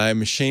 and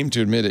I'm ashamed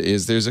to admit it,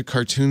 is there's a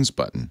cartoons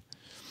button.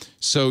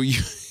 So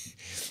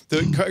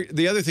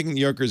the other thing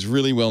New Yorker is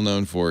really well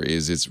known for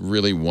is its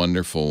really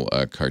wonderful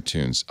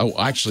cartoons. Oh,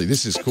 actually,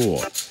 this is cool.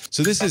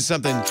 So this is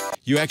something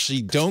you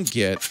actually don't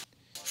get,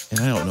 and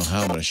I don't know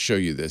how I'm going to show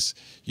you this.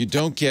 You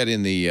don't get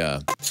in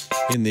the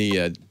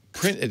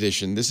print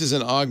edition. This is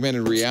an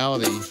augmented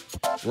reality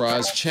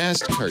Roz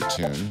Chast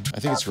cartoon. I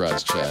think it's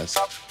Roz Chast,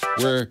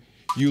 where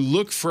you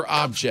look for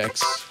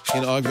objects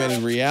in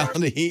augmented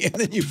reality, and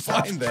then you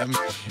find them,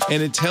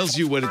 and it tells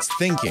you what it's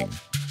thinking,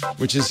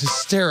 which is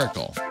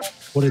hysterical.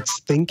 What it's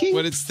thinking?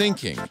 What it's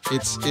thinking.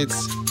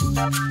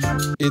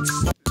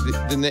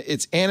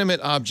 It's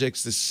animate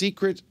objects. The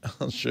secret.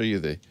 I'll show you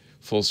the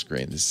full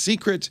screen. The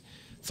secret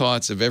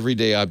thoughts of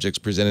everyday objects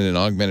presented in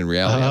augmented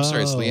reality. I'm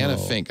sorry, it's Leanna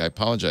Fink. I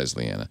apologize,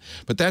 Leanna.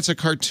 But that's a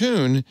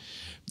cartoon.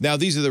 Now,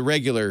 these are the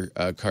regular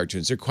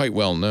cartoons. They're quite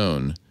well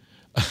known.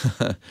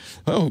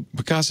 Oh,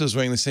 Picasso's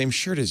wearing the same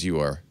shirt as you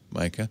are,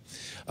 Mikah.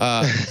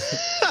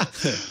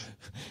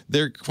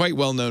 They're quite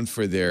well known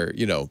for their,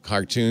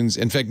 cartoons.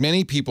 In fact,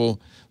 many people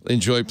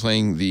enjoy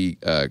playing the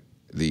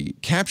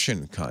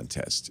caption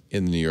contest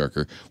in the New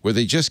Yorker, where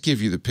they just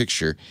give you the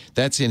picture.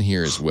 That's in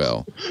here as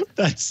well.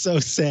 That's so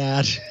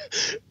sad.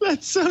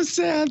 That's so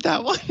sad,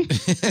 that one.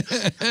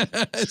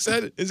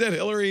 Is that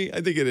Hillary?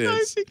 I think it is.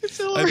 I think it's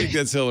Hillary. I think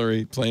that's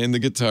Hillary playing the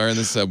guitar in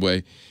the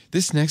subway.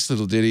 This next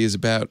little ditty is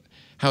about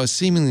how a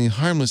seemingly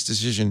harmless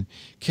decision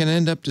can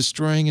end up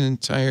destroying an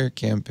entire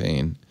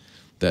campaign.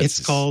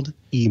 It's called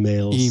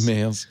emails.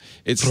 Emails.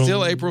 It's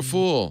still April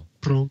Fool.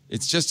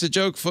 It's just a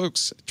joke,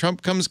 folks.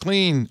 Trump comes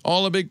clean.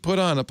 All a big put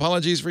on.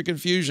 Apologies for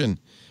confusion.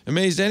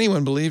 Amazed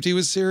anyone believed he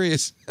was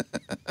serious.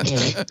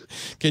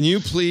 Can you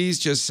please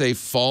just say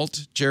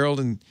fault, Gerald,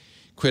 and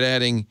quit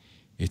adding,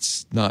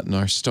 it's not in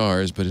our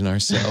stars, but in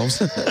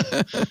ourselves?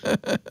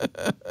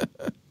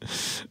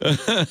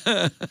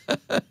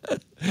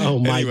 Oh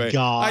my anyway,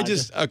 God.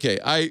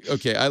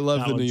 I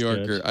love the New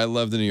Yorker. Good. I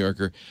love the New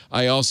Yorker.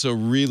 I also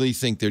really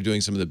think they're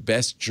doing some of the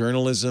best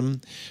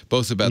journalism,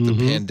 both about the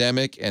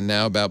pandemic and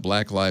now about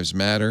Black Lives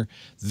Matter.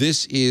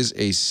 This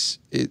is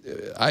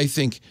I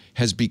think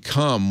has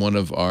become one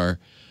of our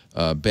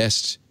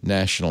best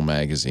national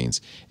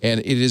magazines. And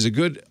it is a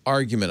good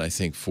argument, I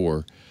think,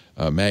 for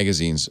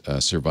magazines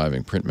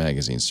surviving, print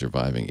magazines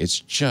surviving.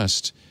 It's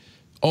just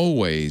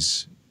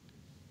always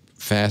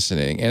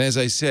fascinating. And as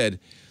I said,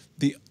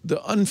 the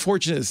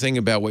unfortunate thing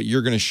about what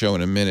you're going to show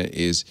in a minute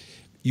is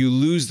you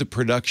lose the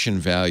production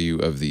value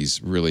of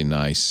these really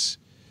nice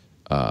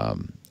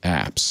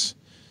apps.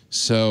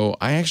 So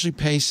I actually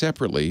pay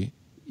separately,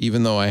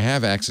 even though I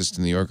have access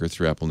to New Yorker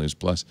through Apple News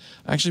Plus.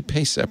 I actually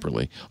pay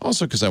separately,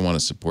 also because I want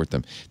to support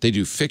them. They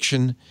do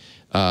fiction.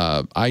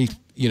 I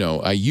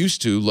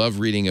used to love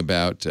reading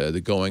about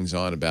the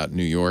goings-on about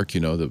New York,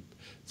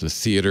 the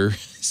theater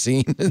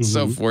scene and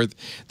so forth.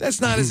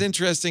 That's not as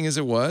interesting as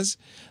it was,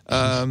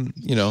 Yeah,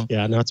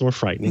 now it's more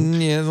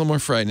frightening. Yeah, a little more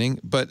frightening.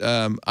 But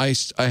I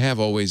have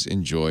always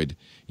enjoyed,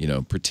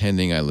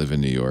 pretending I live in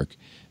New York,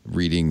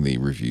 reading the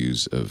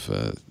reviews of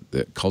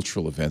the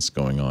cultural events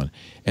going on.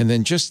 And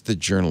then just the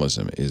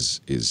journalism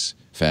is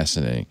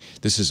fascinating.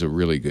 This is a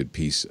really good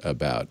piece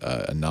about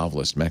a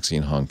novelist,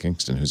 Maxine Hong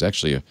Kingston, who's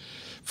actually a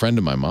friend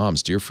of my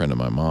mom's, dear friend of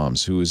my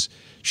mom's, who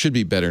should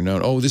be better known.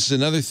 Oh, this is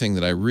another thing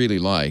that I really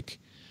like.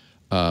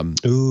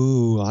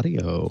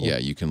 Audio. Yeah,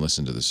 you can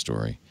listen to the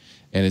story.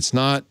 And it's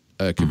not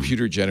a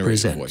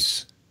computer-generated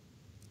voice.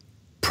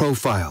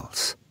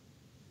 Profiles.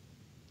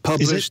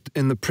 Published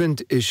in the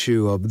print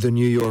issue of The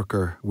New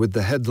Yorker with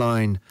the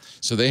headline...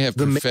 So they have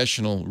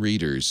professional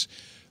readers,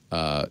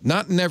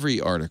 not in every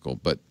article,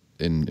 but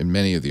in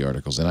many of the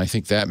articles. And I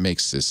think that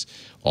makes this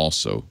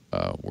also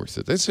worth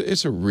it.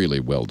 It's a really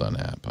well-done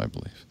app, I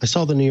believe. I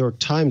saw the New York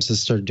Times has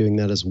started doing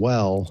that as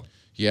well.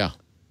 Yeah.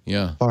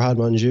 Yeah. Farhad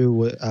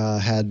Manjoo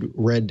had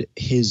read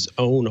his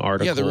own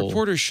article. Yeah, the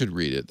reporter should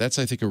read it. That's,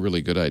 I think, a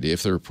really good idea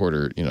if the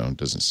reporter,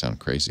 doesn't sound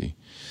crazy.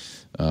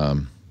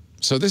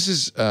 So this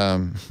is,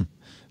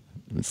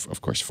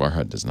 of course,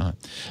 Farhad does not.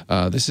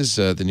 This is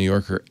the New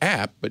Yorker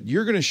app, but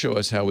you're going to show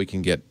us how we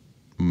can get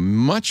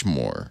much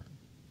more.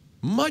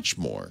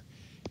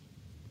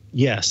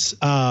 Yes.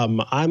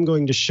 I'm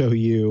going to show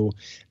you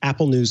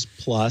Apple News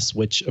Plus,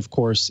 which, of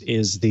course,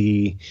 is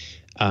the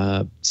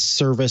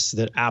service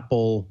that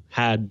Apple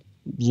had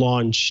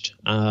launched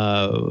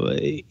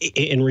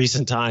in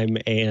recent time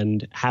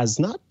and has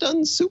not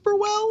done super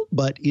well,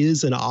 but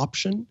is an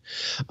option.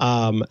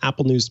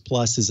 Apple News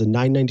Plus is a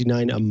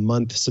 $9.99 a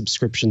month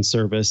subscription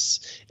service,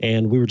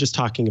 and we were just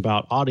talking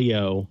about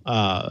audio.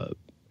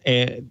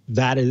 And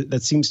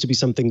that seems to be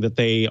something that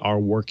they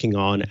are working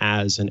on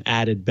as an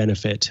added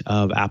benefit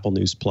of Apple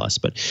News Plus.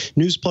 But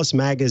News Plus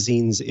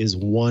magazines is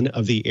one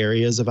of the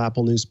areas of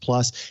Apple News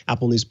Plus.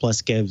 Apple News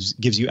Plus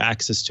gives you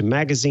access to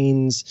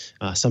magazines,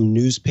 some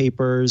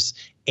newspapers,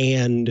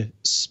 and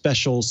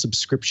special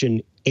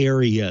subscription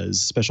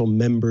areas, special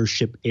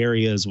membership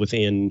areas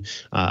within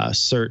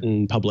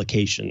certain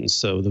publications.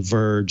 So The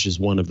Verge is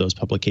one of those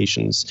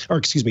publications, or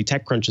excuse me,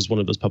 TechCrunch is one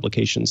of those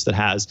publications that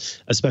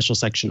has a special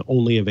section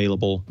only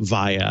available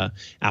via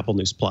Apple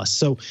News Plus.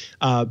 So,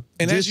 and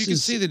as you can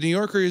see, the New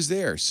Yorker is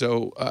there.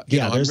 So,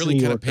 yeah, I'm really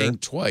kind of paying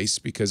twice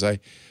because I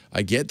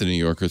get the New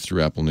Yorker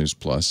through Apple News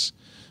Plus.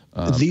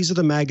 These are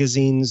the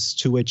magazines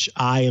to which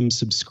I am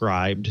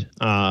subscribed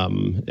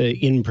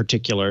in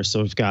particular.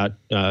 So I've got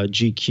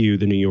GQ,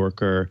 The New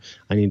Yorker.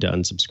 I need to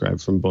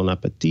unsubscribe from Bon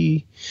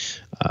Appetit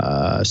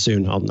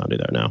soon. I'll not do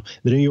that now.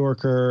 The New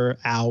Yorker,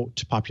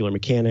 Out, Popular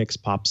Mechanics,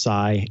 Pop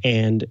Sci.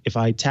 And if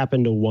I tap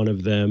into one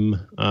of them,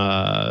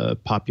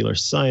 Popular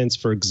Science,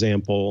 for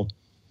example,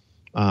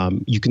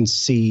 you can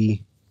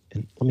see,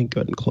 and let me go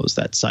ahead and close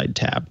that side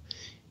tab.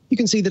 You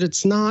can see that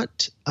it's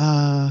not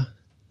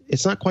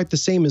quite the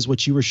same as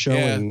what you were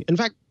showing. Yeah. In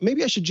fact,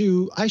 maybe I should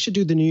do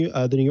the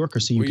New Yorker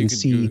so you can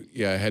see.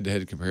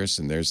 Head-to-head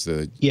comparison. There's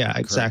the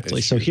exactly.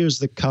 So here's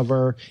the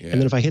cover, and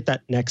then if I hit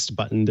that next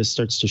button, this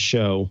starts to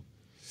show.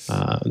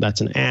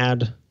 That's an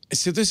ad.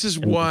 So this is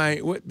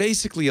why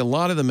basically a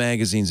lot of the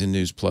magazines in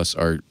News Plus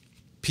are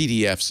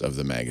PDFs of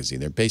the magazine.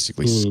 They're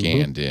basically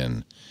scanned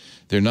in.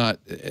 They're not.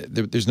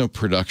 There's no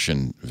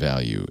production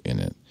value in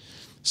it.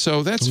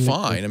 So that's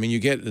fine. I mean, you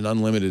get an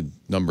unlimited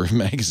number of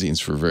magazines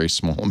for a very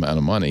small amount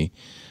of money.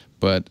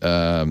 But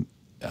I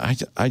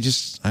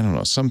don't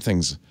know. Some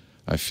things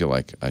I feel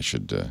like I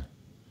should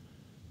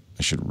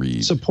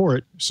read.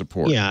 Support.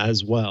 Yeah,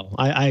 as well.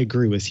 I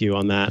agree with you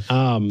on that.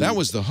 That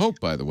was the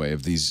hope, by the way,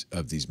 of these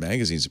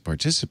magazines that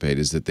participate,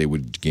 is that they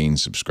would gain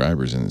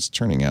subscribers. And it's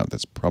turning out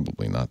that's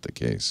probably not the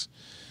case.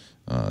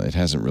 It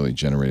hasn't really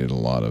generated a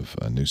lot of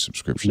new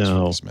subscriptions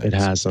for these magazines.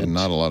 It hasn't. And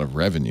not a lot of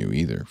revenue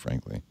either,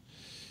 frankly.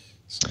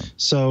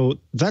 So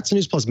that's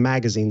News Plus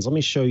magazines. Let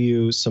me show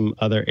you some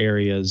other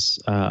areas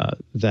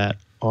that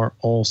are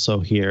also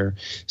here.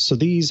 So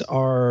these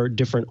are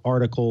different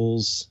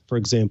articles. For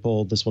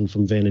example, this one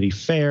from Vanity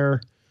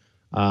Fair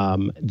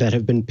that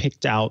have been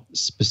picked out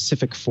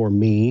specific for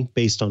me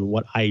based on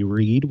what I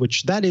read,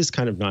 which that is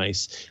kind of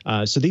nice.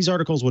 So these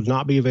articles would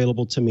not be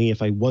available to me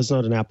if I was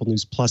not an Apple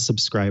News Plus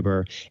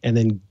subscriber. And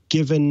then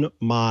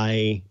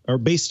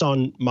based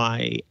on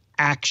my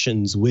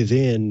actions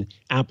within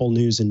Apple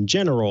News in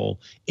general,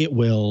 it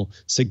will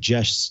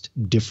suggest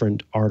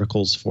different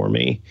articles for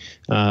me.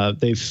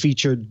 They've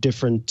featured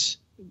different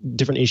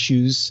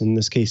issues. In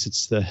this case,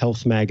 it's the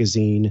health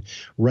magazine.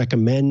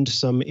 Recommend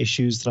some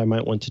issues that I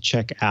might want to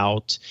check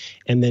out.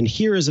 And then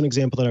here is an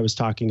example that I was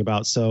talking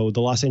about. So the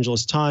Los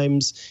Angeles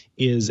Times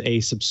is a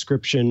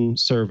subscription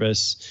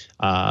service,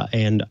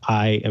 and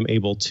I am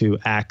able to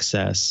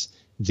access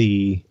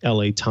the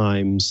LA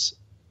Times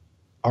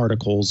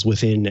articles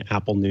within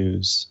Apple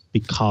News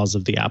because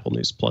of the Apple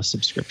News Plus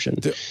subscription.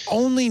 The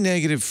only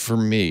negative for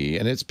me,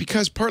 and it's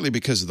partly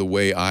because of the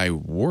way I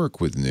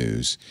work with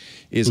news,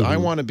 is I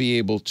want to be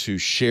able to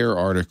share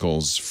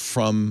articles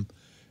from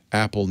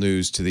Apple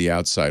News to the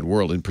outside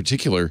world, in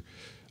particular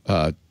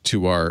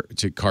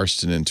to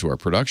Karsten and to our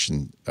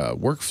production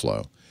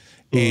workflow.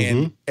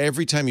 And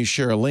every time you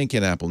share a link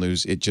in Apple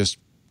News, it just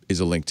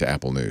is a link to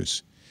Apple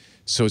News.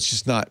 So it's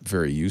just not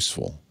very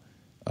useful.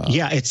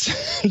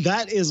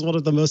 That is one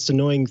of the most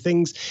annoying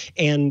things.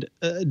 And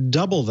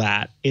double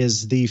that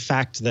is the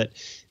fact that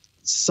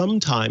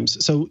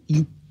sometimes, so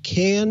you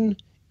can,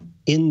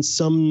 in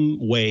some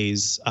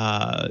ways,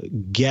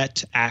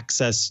 get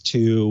access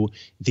to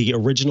the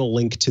original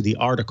link to the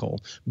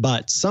article.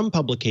 But some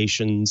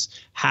publications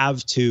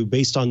have to,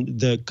 based on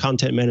the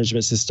content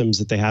management systems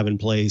that they have in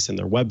place and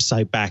their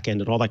website backend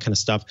and all that kind of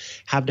stuff,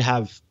 have to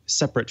have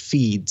separate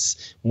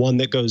feeds, one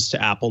that goes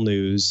to Apple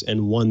News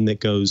and one that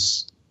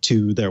goes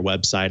to their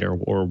website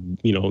or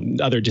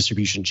other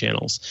distribution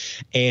channels.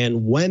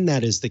 And when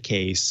that is the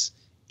case,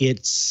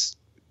 it's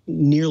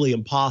nearly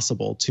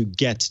impossible to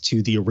get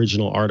to the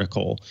original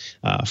article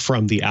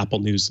from the Apple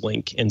News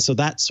link. And so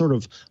that sort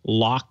of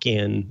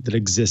lock-in that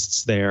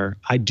exists there,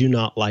 I do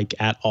not like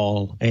at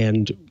all.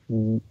 And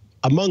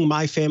among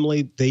my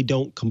family, they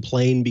don't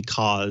complain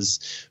because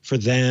for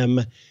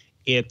them,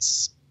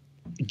 it's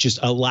just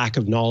a lack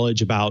of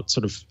knowledge about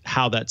sort of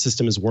how that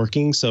system is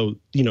working. So,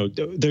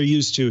 they're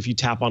used to, if you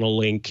tap on a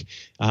link,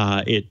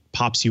 it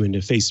pops you into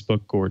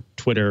Facebook or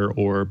Twitter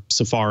or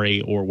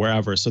Safari or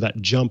wherever. So that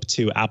jump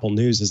to Apple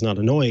News is not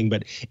annoying,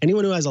 but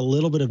anyone who has a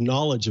little bit of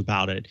knowledge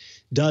about it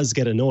does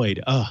get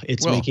annoyed.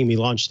 It's making me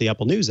launch the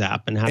Apple News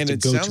app and have to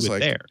go to it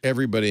there.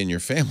 Everybody in your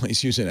family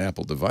is using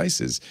Apple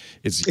devices.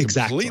 It's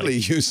completely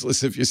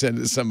useless if you send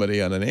it to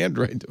somebody on an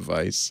Android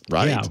device,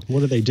 right? Yeah.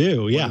 What do they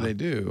do? What do they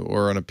do?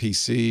 Or on a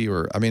PC?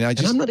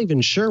 And I'm not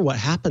even sure what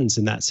happens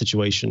in that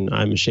situation.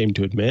 I'm ashamed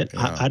to admit.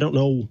 Yeah. I don't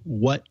know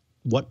what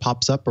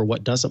pops up or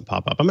what doesn't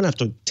pop up. I'm gonna have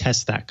to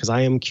test that because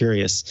I am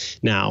curious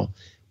now.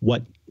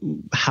 What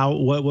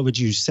would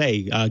you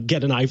say?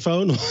 Get an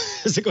iPhone?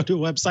 Does it go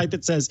to a website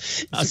that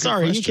says,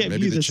 sorry, you can't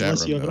view this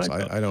unless you have an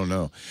iPhone? I don't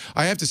know.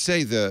 I have to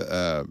say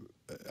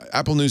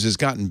Apple News has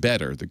gotten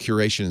better. The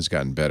curation has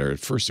gotten better. At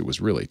first, it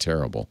was really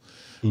terrible.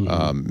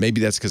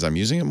 Maybe that's because I'm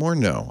using it more.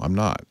 No, I'm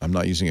not. I'm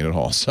not using it at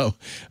all. So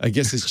I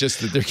guess it's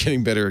just that they're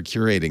getting better at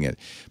curating it.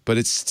 But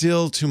it's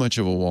still too much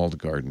of a walled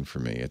garden for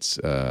me. It's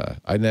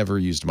I never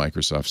used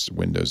Microsoft's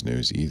Windows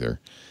News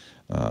either.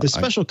 The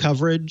special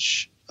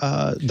coverage, in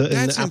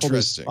the Apple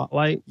News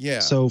Spotlight. Yeah.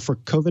 So for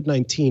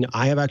COVID-19,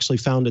 I have actually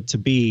found it to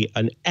be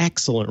an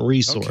excellent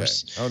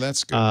resource. Okay. Oh,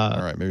 that's good.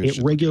 All right, maybe it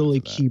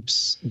regularly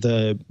keeps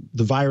the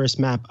virus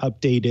map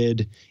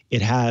updated.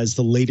 It has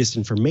the latest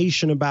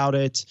information about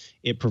it.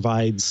 It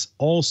provides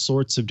all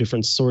sorts of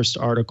different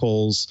sourced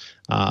articles,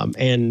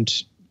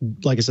 and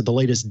like I said, the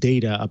latest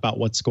data about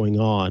what's going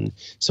on.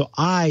 So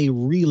I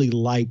really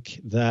like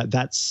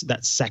that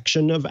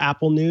section of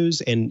Apple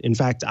News. And in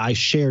fact, I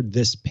shared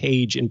this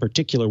page in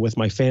particular with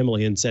my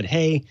family and said,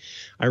 hey,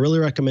 I really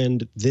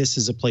recommend this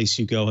is a place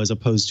you go as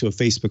opposed to a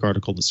Facebook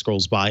article that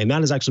scrolls by. And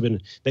that has actually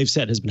been, they've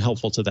said, has been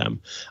helpful to them.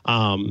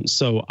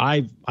 So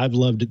I've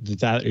loved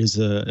that is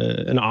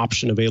an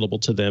option available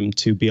to them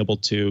to be able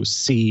to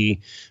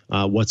see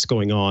what's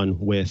going on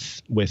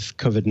with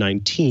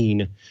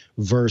COVID-19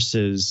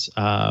 versus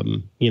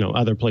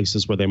other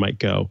places where they might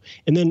go.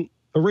 And then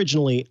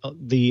originally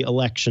the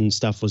election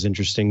stuff was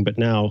interesting, but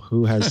now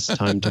who has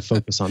time to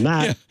focus on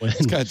that?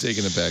 It's kind of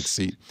taking a back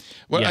seat.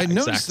 Well, I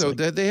noticed though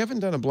that they haven't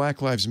done a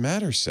Black Lives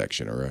Matter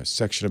section or a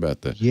section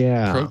about the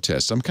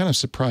protests. I'm kind of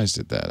surprised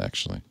at that,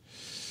 actually.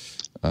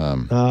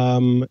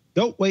 Oh,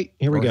 wait,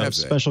 here we go.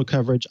 Special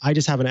coverage. I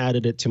just haven't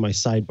added it to my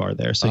sidebar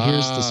there. So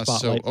here's the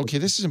spotlight. So, okay,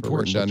 this is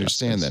important to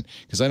understand then,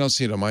 because I don't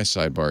see it on my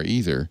sidebar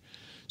either.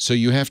 So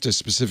you have to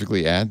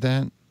specifically add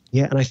that?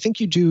 Yeah, and I think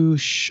you do.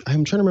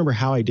 I'm trying to remember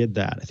how I did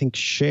that. I think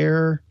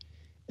share,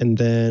 and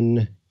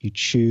then you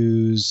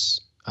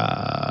choose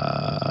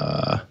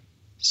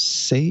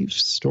save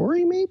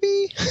story,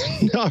 maybe?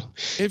 No,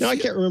 I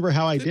can't remember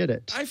how I did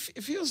it.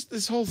 It feels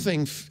this whole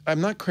thing,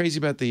 I'm not crazy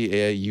about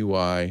the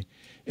UI.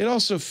 It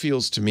also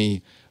feels to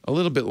me a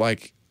little bit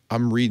like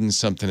I'm reading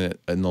something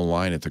in the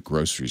line at the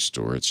grocery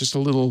store. It's just a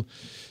little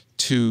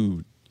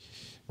too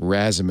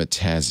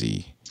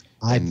razzmatazzy.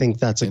 I think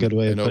that's a good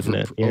way of putting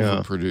it.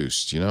 Yeah.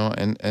 Overproduced,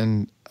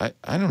 and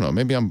I don't know.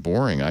 Maybe I'm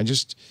boring. I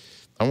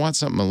want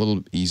something a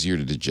little easier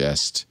to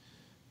digest,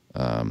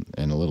 and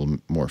a little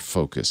more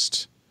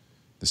focused.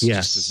 This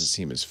just doesn't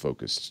seem as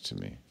focused to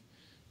me.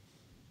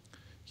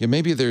 Yeah,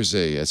 maybe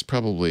it's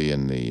probably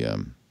in the,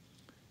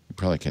 you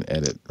probably can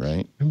edit,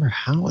 right? Remember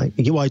how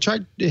I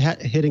tried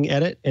hitting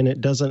edit and it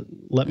doesn't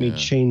let me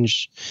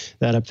change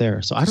that up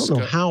there. So I don't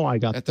know how I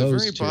got those. At the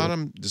very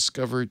bottom,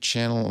 discover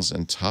channels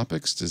and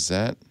topics. Does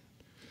that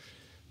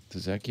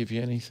give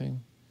you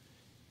anything?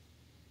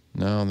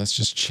 No, that's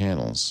just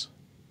channels.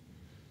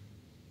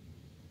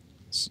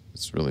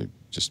 It's really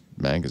just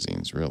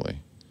magazines, really.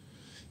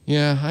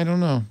 Yeah, I don't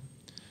know.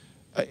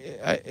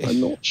 I'm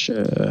not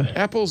sure.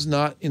 Apple's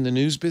not in the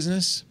news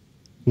business.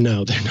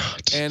 No, they're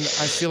not. And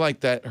I feel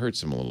like that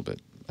hurts them a little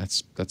bit.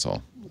 That's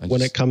all.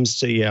 When it comes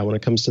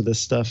to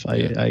this stuff,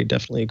 I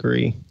definitely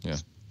agree. Yeah.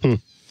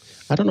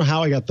 I don't know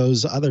how I got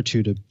those other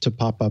two to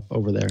pop up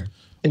over there.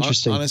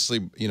 Interesting. Honestly,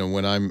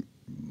 when I'm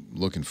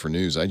looking for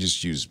news, I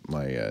just use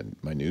my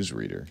my news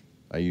reader.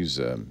 I use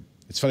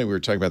it's funny, we were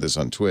talking about this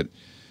on Twit.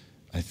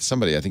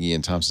 Somebody, I think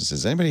Ian Thompson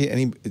says,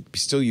 anybody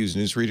still use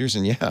news readers?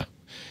 And yeah,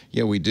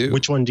 we do.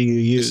 Which one do you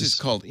use? This is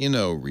called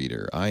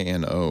Inoreader,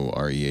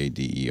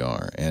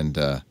 Inoreader.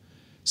 And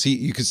see,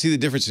 you can see the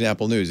difference in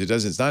Apple News.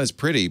 It's not as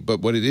pretty, but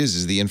what it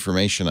is the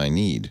information I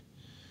need,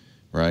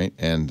 right?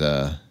 And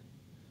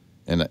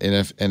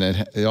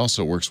it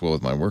also works well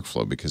with my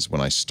workflow, because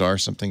when I star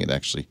something, it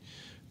actually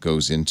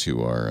goes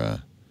into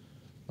our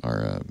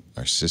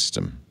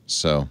system.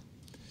 So,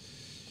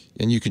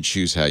 and you can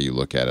choose how you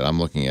look at it. I'm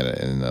looking at it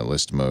in the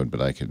list mode,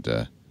 but I could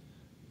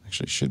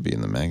actually should be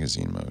in the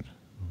magazine mode.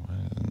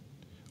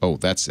 Oh,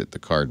 that's it, the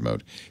card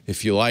mode.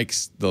 If you like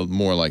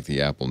more like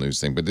the Apple News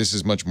thing, but this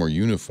is much more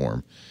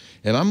uniform.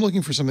 And I'm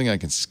looking for something I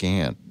can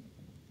scan.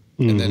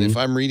 And then if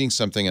I'm reading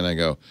something and I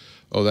go,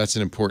 oh, that's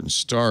an important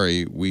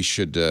story, we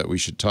should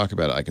talk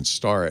about it, I can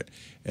star it,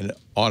 and it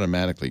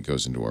automatically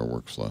goes into our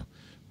workflow,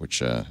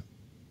 which I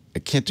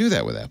can't do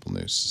that with Apple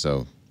News.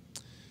 So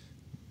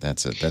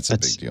that's a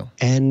big deal.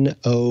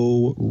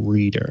 Inoreader.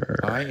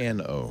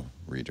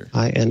 Inoreader.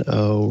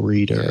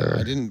 Inoreader. Yeah,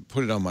 I didn't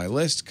put it on my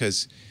list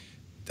because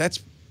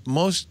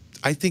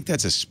I think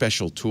that's a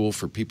special tool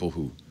for people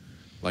who,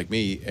 like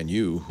me and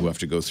you, who have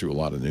to go through a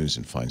lot of news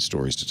and find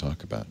stories to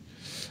talk about.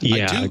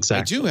 Yeah,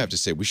 exactly. I do have to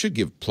say, we should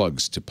give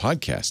plugs to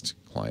podcast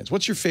clients.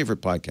 What's your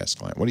favorite podcast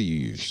client? What do you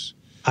use?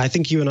 I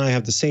think you and I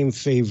have the same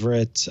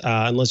favorite,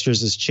 unless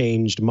yours has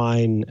changed.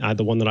 Mine,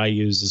 the one that I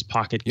use is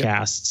Pocket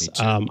Casts.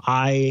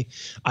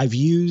 I've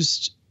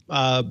used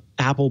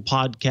Apple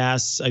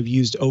Podcasts. I've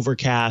used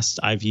Overcast.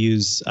 I've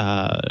used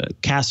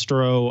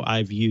Castro.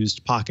 I've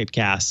used Pocket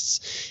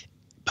Casts.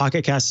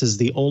 Pocket Casts is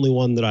the only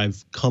one that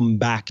I've come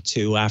back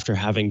to after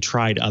having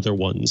tried other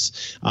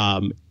ones.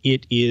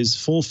 It is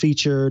full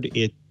featured.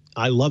 It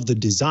I love the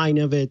design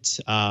of it.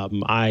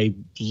 I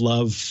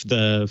love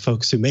the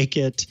folks who make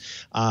it.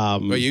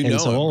 Well, you know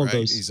so him, all right? of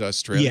those, He's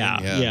Australian.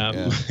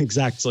 Yeah,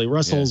 exactly.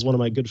 Russell's one of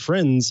my good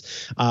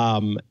friends.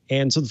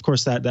 And so, of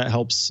course, that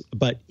helps.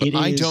 But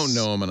I don't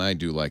know him, and I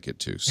do like it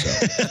too. So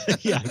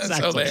yeah,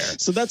 exactly.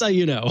 So that's how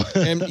you know.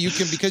 And you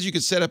can, because you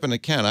could set up an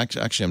account.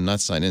 Actually, I'm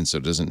not signed in, so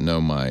it doesn't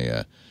know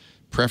my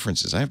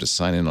preferences. I have to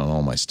sign in on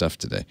all my stuff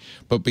today.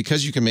 But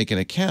because you can make an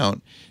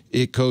account,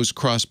 it goes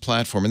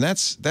cross-platform, and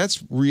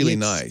that's really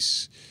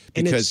nice.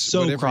 And it's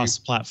so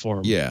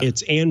cross-platform. Yeah.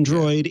 It's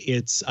Android. Yeah.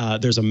 It's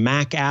there's a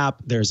Mac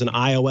app. There's an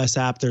iOS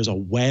app. There's a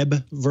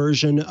web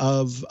version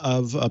of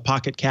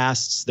Pocket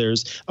Casts.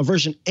 There's a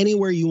version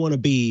anywhere you want to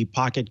be.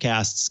 Pocket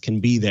Casts can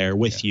be there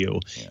with you.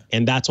 Yeah.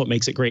 And that's what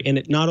makes it great. And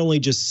it not only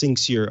just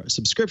syncs your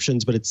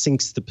subscriptions, but it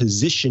syncs the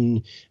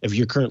position of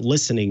your current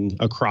listening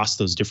across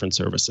those different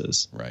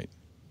services. Right.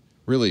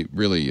 Really,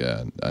 really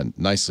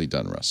nicely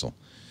done, Russell.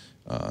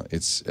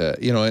 It's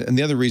and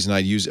the other reason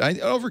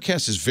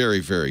Overcast is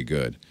very, very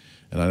good.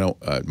 And I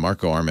don't.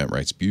 Marco Arment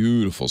writes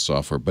beautiful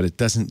software, but it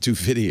doesn't do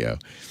video.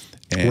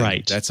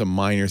 And that's a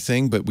minor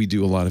thing, but we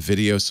do a lot of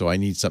video, so I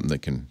need something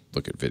that can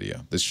look at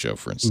video. This show,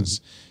 for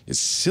instance, is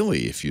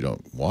silly if you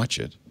don't watch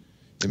it.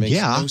 It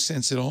makes no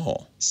sense at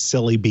all.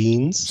 Silly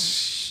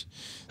beans.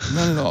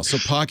 Not at all. So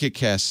Pocket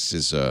Casts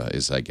is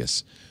I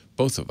guess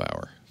both of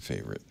our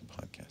favorite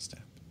podcast apps.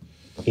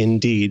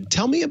 Indeed.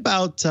 Tell me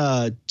about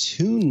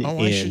TuneIn. Oh,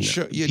 I should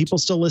show you. People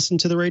still listen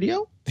to the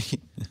radio?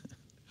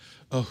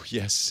 Oh,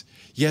 yes.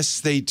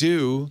 Yes, they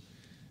do.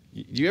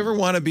 Do you ever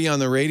want to be on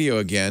the radio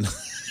again?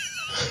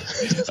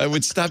 I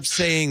would stop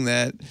saying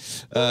that.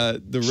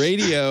 The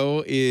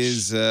radio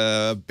is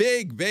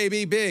big,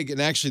 baby, big.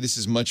 And actually, this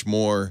is much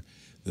more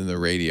than the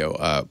radio.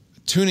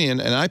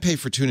 TuneIn, and I pay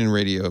for TuneIn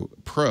Radio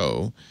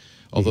Pro,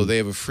 although they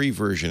have a free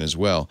version as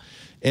well.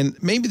 And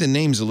maybe the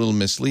name's a little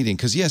misleading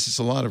because, yes, it's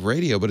a lot of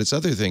radio, but it's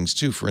other things,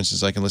 too. For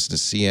instance, I can listen to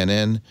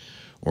CNN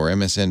or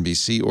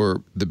MSNBC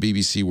or the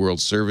BBC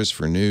World Service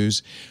for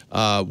news.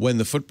 When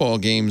the football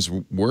games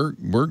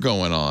were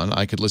going on,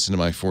 I could listen to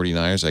my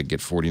 49ers. I'd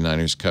get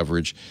 49ers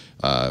coverage,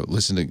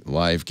 listen to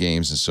live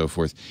games and so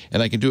forth.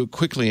 And I can do it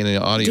quickly in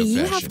an audio fashion.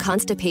 Do you have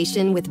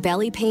constipation with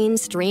belly pain,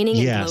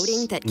 straining, and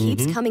bloating that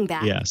keeps coming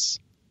back? Yes,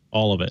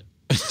 all of it.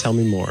 Tell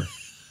me more.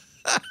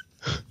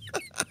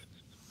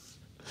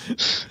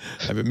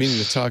 I've been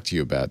meaning to talk to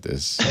you about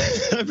this.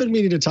 I've been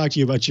meaning to talk to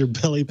you about your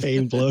belly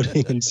pain,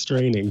 bloating, and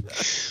straining.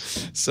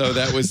 So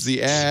that was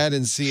the ad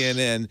in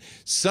CNN.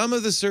 Some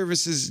of the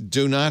services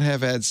do not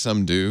have ads.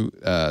 Some do.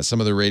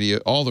 Some of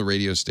the all the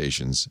radio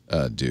stations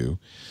do.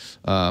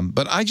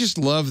 But I just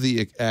love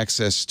the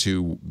access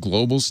to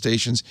global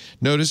stations.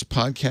 Notice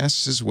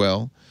podcasts as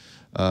well.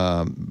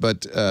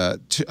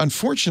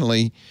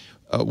 Unfortunately,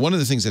 one of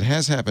the things that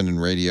has happened in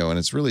radio, and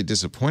it's really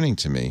disappointing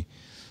to me,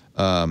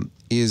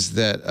 is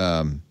that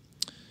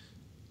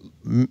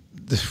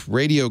the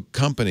radio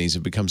companies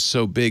have become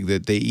so big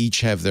that they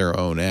each have their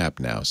own app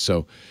now.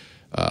 So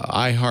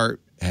iHeart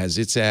has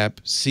its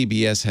app,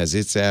 CBS has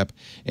its app,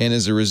 and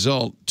as a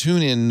result,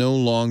 TuneIn no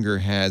longer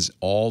has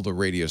all the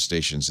radio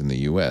stations in the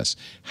U.S.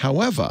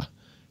 However,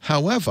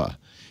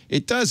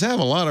 it does have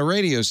a lot of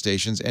radio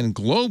stations, and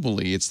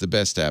globally, it's the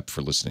best app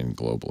for listening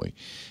globally.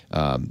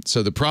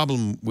 So the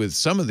problem with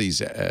some of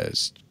these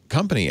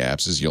company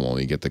apps is you'll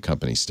only get the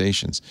company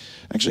stations.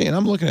 Actually, and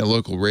I'm looking at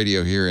local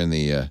radio here in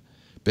the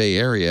Bay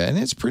Area, and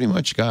it's pretty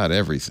much got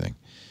everything.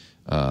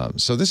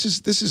 So this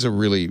is a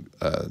really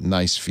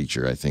nice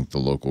feature, I think, the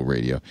local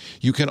radio.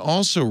 You can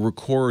also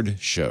record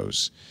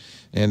shows,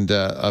 and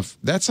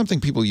that's something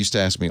people used to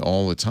ask me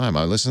all the time.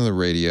 I listen to the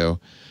radio.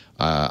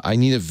 I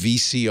need a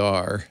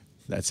VCR.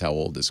 That's how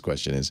old this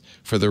question is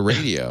for the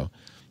radio.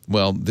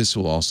 Well, this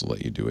will also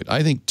let you do it.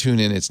 I think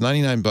TuneIn. It's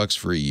 $99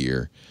 for a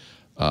year.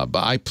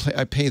 But I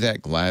pay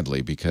that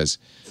gladly because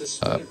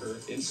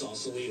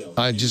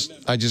I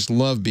just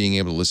love being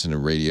able to listen to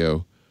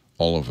radio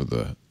all over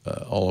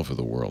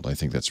the world. I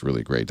think that's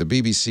really great. The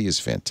BBC is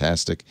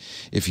fantastic.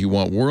 If you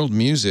want world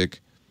music,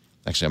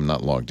 actually I'm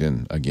not logged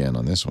in again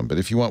on this one, but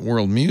if you want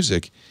world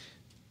music,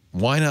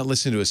 why not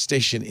listen to a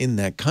station in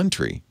that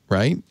country,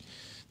 right?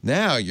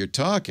 Now you're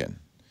talking.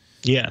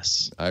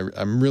 Yes.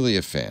 I'm really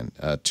a fan.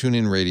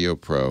 TuneIn Radio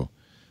Pro.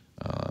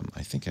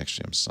 I think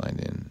actually I'm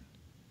signed in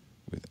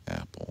with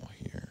Apple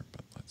here,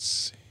 but let's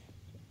see.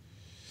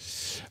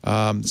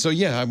 So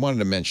yeah, I wanted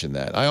to mention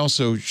that. I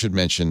also should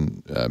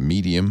mention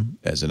Medium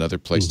as another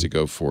place to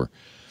go for,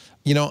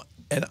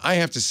 and I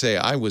have to say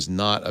I was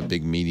not a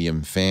big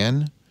Medium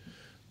fan.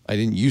 I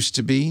didn't used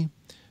to be,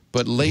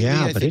 but lately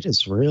I think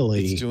it's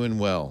doing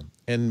well.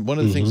 And one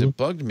of the things that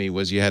bugged me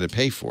was you had to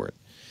pay for it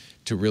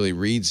to really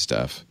read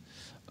stuff.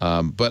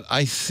 But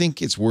I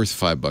think it's worth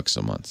 $5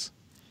 a month.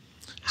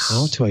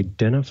 How to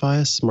identify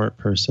a smart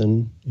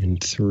person in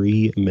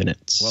 3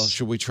 minutes. Well,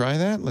 should we try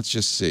that? Let's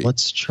just see.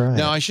 Let's try.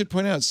 Now, I should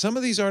point out, some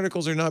of these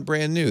articles are not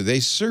brand new. They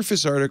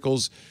surface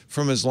articles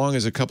from as long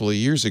as a couple of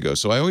years ago.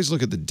 So I always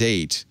look at the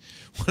date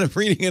when I'm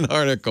reading an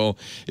article,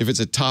 if it's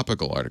a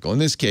topical article. In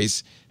this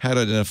case, how to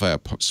identify a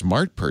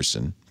smart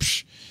person.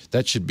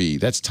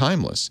 That's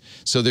timeless.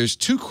 So there's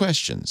 2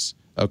 questions,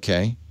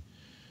 okay?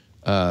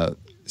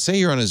 Say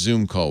you're on a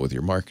Zoom call with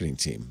your marketing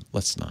team.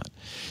 Let's not.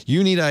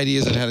 You need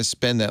ideas on how to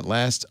spend that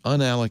last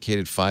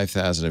unallocated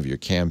 $5,000 of your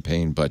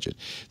campaign budget.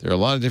 There are a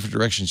lot of different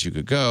directions you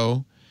could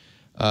go.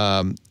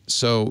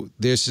 So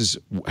this is,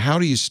 how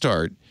do you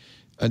start?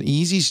 An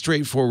easy,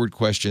 straightforward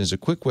question is a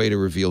quick way to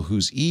reveal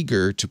who's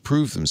eager to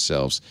prove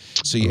themselves.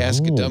 So you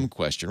ask a dumb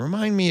question.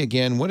 Remind me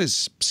again, what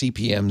does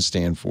CPM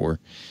stand for?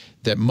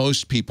 That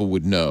most people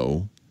would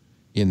know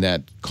in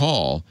that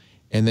call.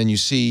 And then you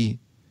see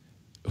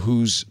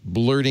who's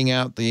blurting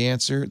out the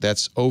answer.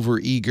 That's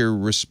overeager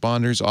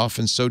responders,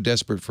 often so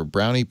desperate for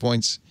brownie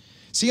points.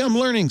 See, I'm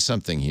learning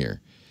something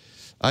here.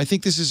 I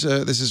think this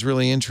is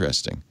really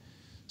interesting.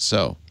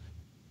 So,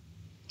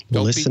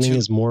 listening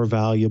is more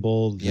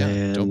valuable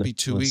than... don't be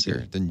too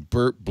eager than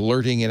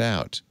blurting it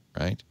out,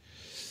 right?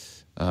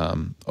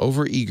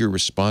 Overeager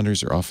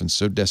responders are often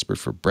so desperate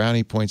for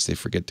brownie points they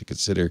forget to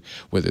consider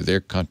whether their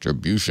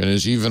contribution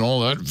is even all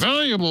that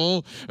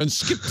valuable and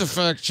skip the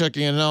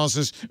fact-checking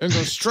analysis and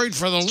go straight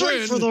for the win.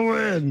 Straight for the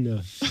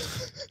win.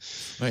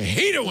 I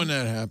hate it when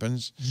that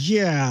happens.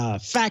 Yeah,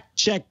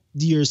 fact-check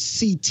your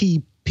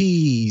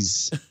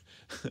CTPs.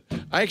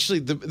 Actually,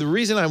 the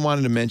reason I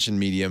wanted to mention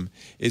Medium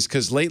is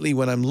because lately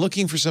when I'm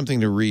looking for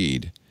something to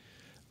read,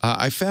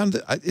 I found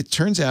that it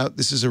turns out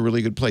this is a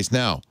really good place.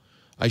 Now,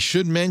 I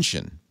should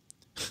mention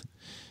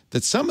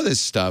that some of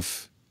this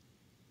stuff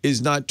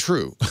is not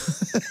true.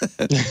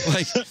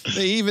 Like,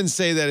 they even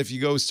say that if you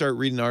go start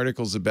reading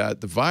articles about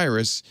the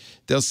virus,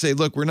 they'll say,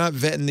 look, we're not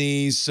vetting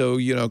these, so,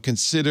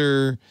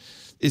 consider,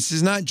 this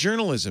is not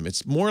journalism.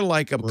 It's more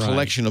like a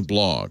collection of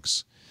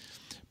blogs.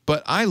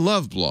 But I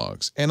love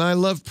blogs, and I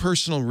love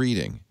personal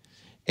reading.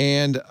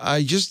 And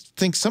I just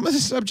think some of the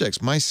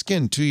subjects, my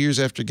skin 2 years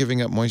after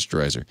giving up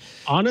moisturizer.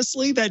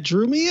 Honestly, that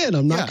drew me in.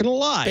 I'm not going to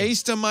lie.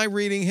 Based on my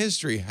reading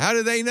history. How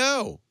do they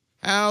know?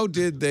 How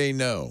did they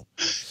know?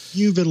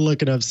 You've been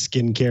looking up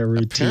skincare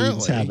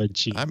routines,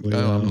 haven't you?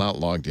 I'm not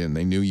logged in.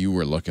 They knew you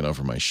were looking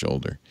over my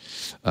shoulder.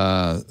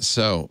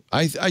 So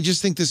I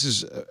just think this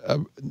is...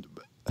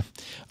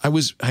 I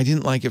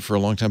didn't like it for a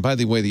long time. By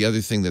the way, the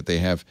other thing that they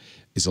have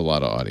is a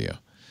lot of audio.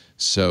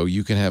 So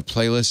you can have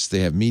playlists. They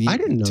have Medium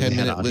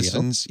 10-minute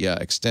listens. Yeah,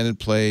 extended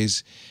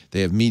plays.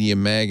 They have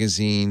Medium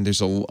Magazine.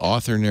 There's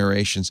author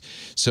narrations.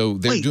 So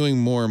they're doing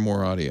more and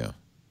more audio.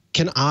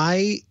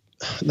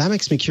 That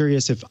makes me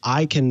curious if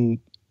I can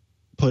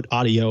put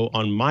audio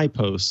on my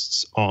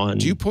posts on...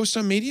 Do you post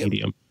on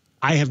Medium?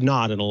 I have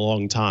not in a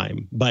long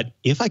time. But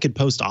if I could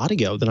post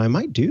audio, then I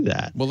might do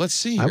that. Well, let's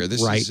see here.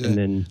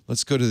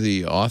 Let's go to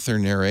the author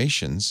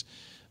narrations.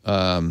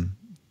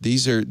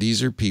 These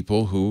are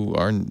people who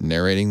are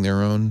narrating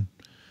their own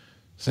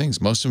things.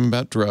 Most of them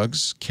about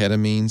drugs,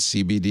 ketamine,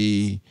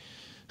 CBD,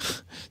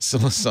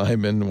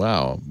 psilocybin.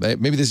 Wow.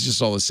 Maybe this is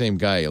just all the same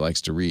guy who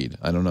likes to read.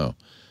 I don't know.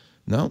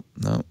 No.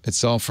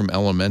 It's all from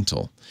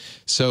Elemental.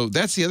 So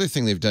that's the other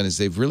thing they've done is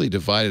they've really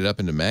divided up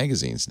into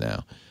magazines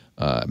now.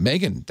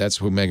 Megan, that's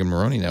who Megan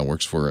Maroney now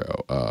works for,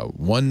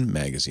 One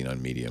Magazine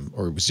on Medium,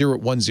 or 10,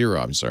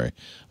 I'm sorry,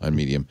 on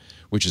Medium,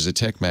 which is a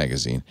tech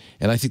magazine.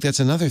 And I think that's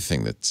another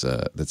thing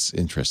that's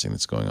interesting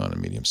that's going on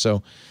in Medium.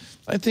 So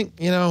I think,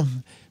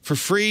 for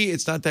free,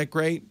 it's not that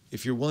great.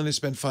 If you're willing to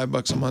spend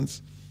 $5 a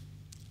month,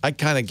 I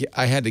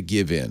had to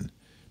give in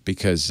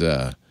because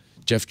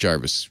Jeff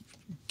Jarvis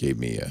read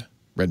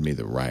me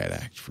the riot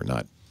act for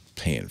not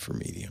paying for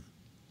Medium.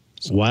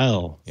 So,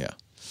 wow. Yeah.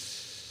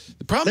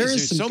 The problem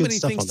is there's so many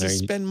things to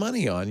spend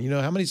money on.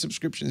 How many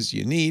subscriptions do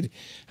you need?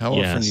 How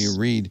often do you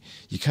read?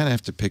 You kind of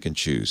have to pick and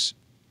choose.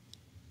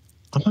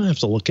 I'm going to have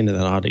to look into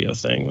that audio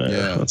thing.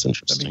 Yeah, that's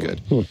interesting.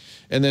 That'd be good.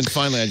 And then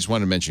finally, I just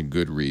want to mention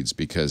Goodreads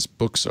because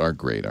books are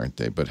great, aren't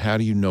they? But how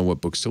do you know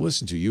what books to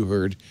listen to? You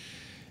heard,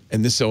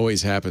 and this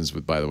always happens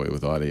with, by the way,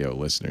 with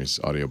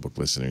audiobook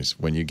listeners,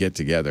 when you get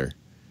together,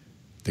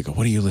 they go,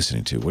 what are you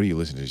listening to? What are you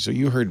listening to? So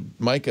you heard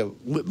Mikah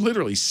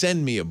literally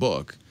send me a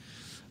book.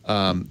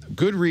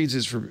 Goodreads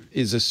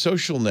is a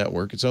social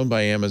network. It's owned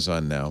by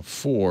Amazon now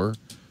for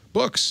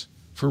books,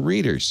 for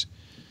readers.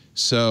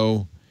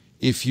 So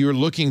if you're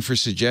looking for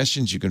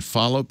suggestions, you can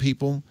follow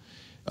people.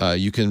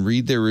 You can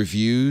read their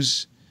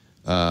reviews.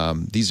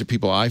 These are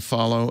people I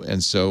follow,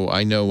 and so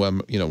I know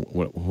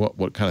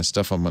what kind of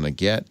stuff I'm going to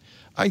get.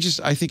 I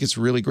think it's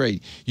really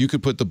great. You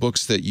could put the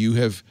books that you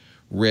have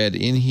read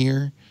in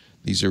here.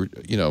 These are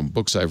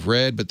books I've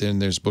read, but then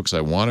there's books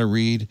I want to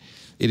read.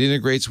 It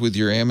integrates with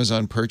your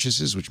Amazon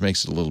purchases, which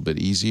makes it a little bit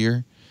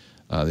easier.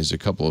 There's a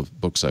couple of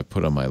books I've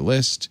put on my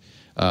list.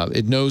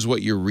 It knows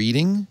what you're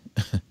reading,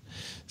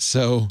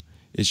 so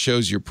it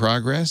shows your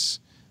progress.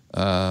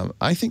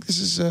 I think this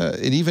is,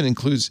 it even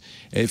includes,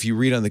 if you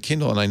read on the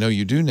Kindle, and I know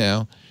you do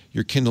now,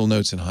 your Kindle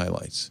notes and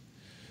highlights.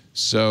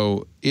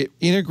 So it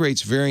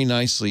integrates very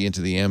nicely into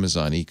the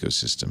Amazon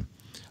ecosystem.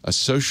 A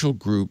social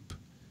group.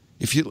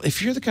 If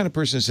you're the kind of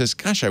person who says,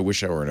 gosh, I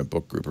wish I were in a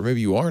book group, or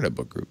maybe you are in a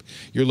book group,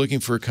 you're looking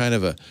for kind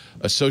of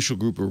a social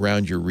group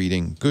around your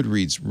reading,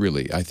 Goodreads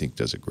really, I think,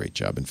 does a great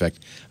job. In fact,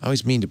 I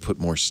always mean to put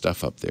more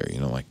stuff up there,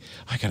 like,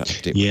 I got to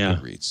update my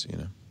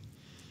Goodreads,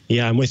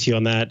 Yeah, I'm with you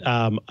on that.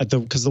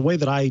 Because the way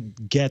that I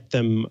get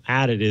them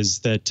added is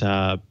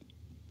that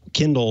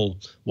Kindle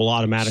will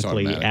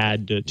automatically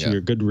add to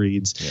your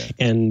Goodreads.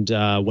 Yeah.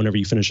 And whenever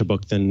you finish a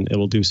book, then it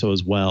will do so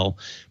as well.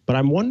 But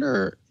I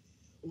wonder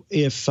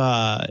if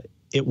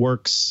it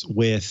works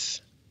with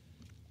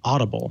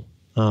Audible.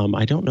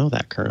 I don't know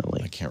that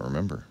currently. I can't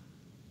remember.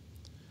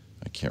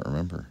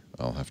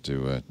 I'll have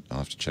to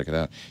check it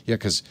out. Yeah,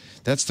 because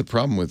that's the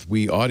problem with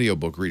we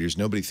audiobook readers.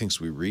 Nobody thinks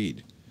we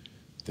read.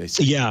 They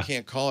say you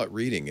can't call it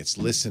reading; it's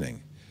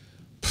listening.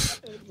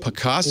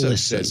 Picasso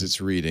says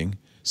it's reading.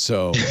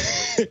 So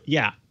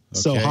yeah.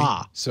 Okay.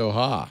 So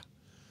ha.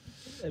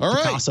 All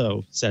right.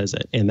 Picasso says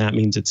it, and that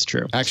means it's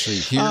true. Actually,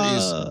 here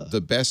is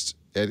the best,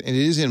 and it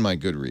is in my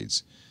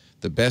Goodreads,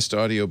 the best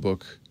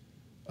audiobook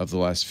of the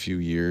last few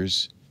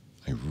years.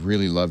 I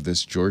really love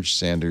this. George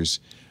Sanders,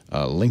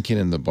 Lincoln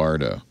in the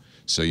Bardo.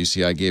 So you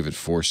see, I gave it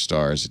 4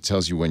 stars. It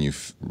tells you when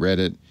you've read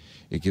it.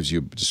 It gives you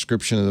a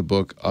description of the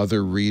book,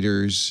 other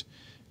readers,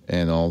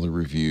 and all the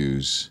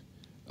reviews.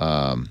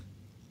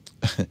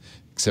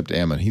 Except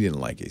Ammon, he didn't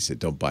like it. He said,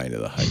 don't buy into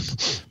the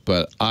hype.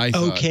 But I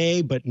thought...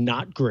 Okay, but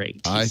not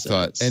great, I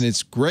thought, and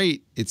it's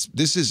great.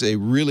 This is a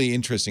really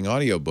interesting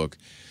audiobook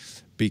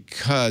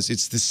because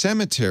it's the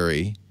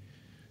cemetery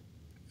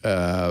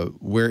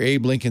where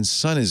Abe Lincoln's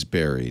son is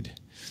buried.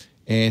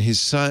 And his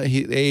son,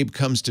 Abe,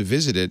 comes to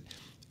visit it,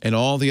 and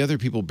all the other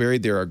people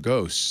buried there are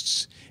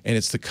ghosts. And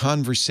it's the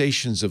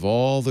conversations of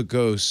all the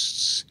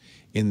ghosts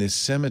in this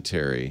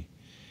cemetery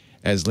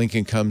as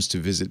Lincoln comes to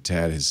visit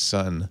Tad, his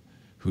son,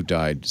 who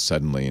died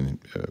suddenly and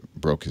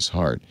broke his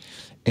heart.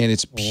 And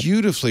it's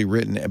beautifully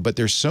written, but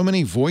there's so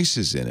many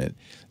voices in it.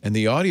 And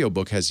the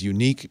audiobook has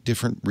unique,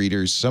 different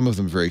readers, some of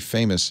them very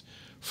famous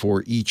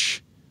for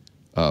each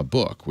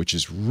book, which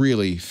is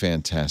really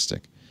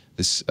fantastic.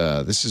 This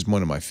is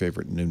one of my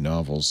favorite new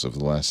novels of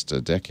the last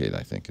decade,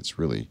 I think. It's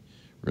really,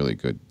 really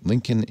good.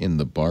 Lincoln in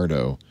the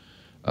Bardo.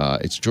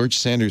 It's George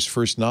Sanders'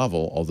 first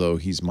novel, although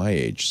he's my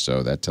age,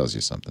 so that tells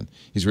you something.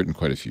 He's written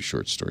quite a few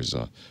short stories.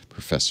 A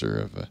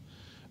professor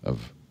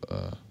of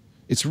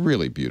it's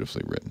really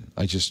beautifully written.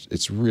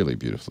 It's really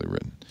beautifully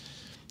written.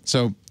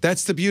 So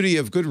that's the beauty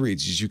of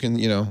Goodreads. Is you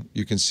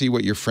can see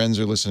what your friends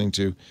are listening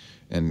to,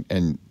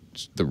 and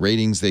the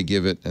ratings they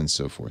give it, and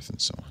so forth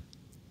and so on.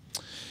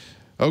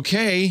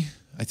 Okay,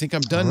 I think I'm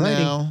done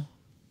now.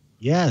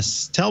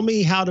 Yes, tell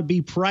me how to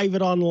be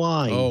private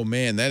online. Oh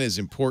man, that is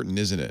important,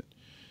 isn't it?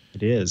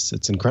 It is.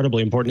 It's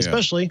incredibly important,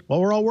 especially while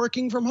we're all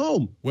working from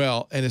home.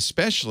 Well, and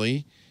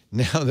especially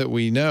now that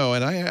we know,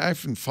 and I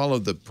haven't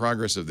followed the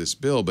progress of this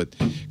bill, but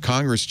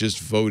Congress just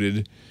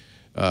voted,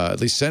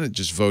 at least Senate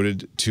just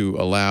voted to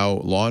allow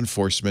law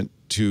enforcement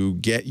to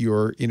get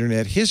your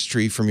internet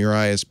history from your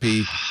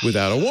ISP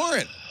without a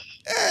warrant.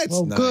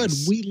 That's nice. Good.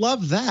 We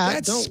love that.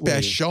 That's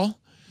special.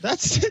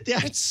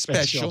 That's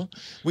special.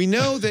 We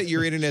know that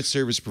your internet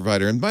service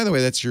provider, and by the way,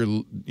 that's your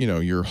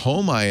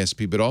home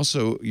ISP, but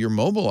also your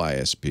mobile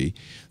ISP.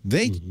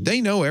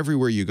 They know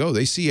everywhere you go.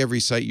 They see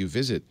every site you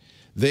visit.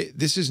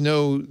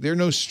 They're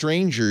no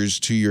strangers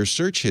to your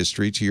search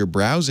history, to your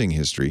browsing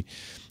history.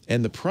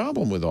 And the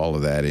problem with all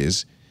of that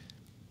is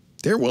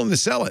they're willing to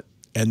sell it,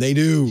 and they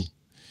do.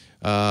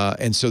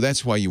 And so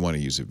that's why you want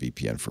to use a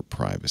VPN for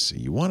privacy.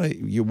 You want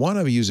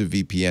to use a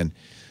VPN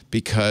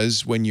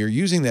because when you're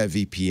using that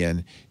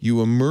VPN,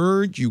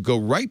 you go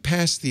right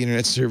past the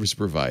internet service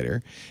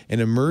provider and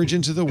emerge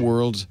into the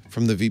world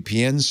from the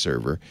VPN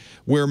server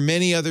where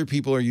many other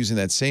people are using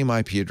that same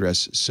IP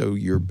address, so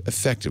you're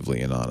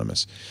effectively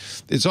anonymous.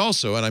 It's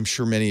also, and I'm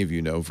sure many of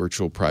you know,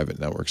 virtual private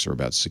networks are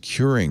about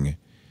securing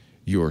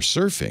your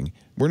surfing.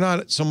 We're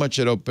not so much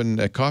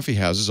at coffee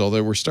houses,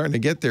 although we're starting to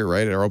get there,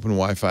 right, at our open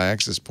Wi-Fi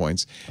access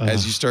points.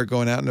 As you start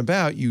going out and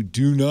about, you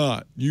do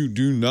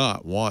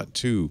not want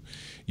to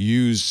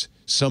use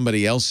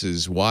somebody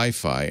else's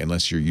Wi-Fi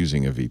unless you're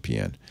using a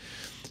VPN.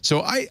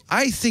 So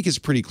I think it's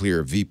pretty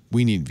clear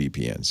we need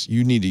VPNs.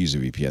 You need to use a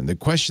VPN. The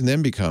question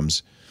then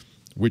becomes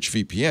which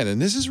VPN?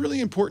 And this is a really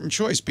important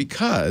choice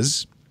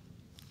because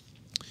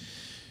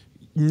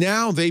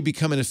now they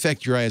become, in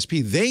effect, your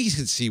ISP. They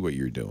can see what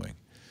you're doing.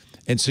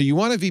 And so you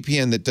want a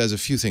VPN that does a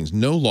few things.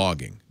 No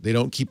logging. They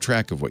don't keep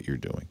track of what you're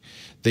doing.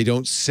 They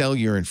don't sell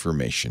your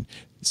information.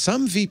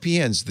 Some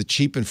VPNs, the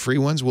cheap and free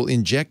ones, will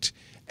inject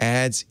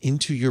ads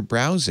into your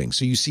browsing.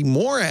 So you see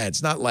more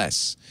ads, not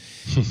less.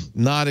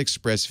 Not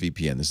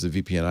ExpressVPN. This is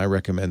the VPN I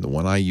recommend, the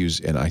one I use,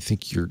 and I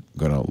think you're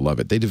going to love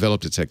it. They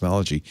developed a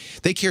technology.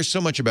 They care so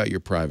much about your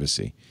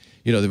privacy.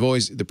 You know,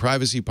 the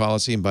privacy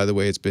policy, and by the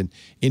way, it's been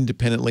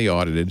independently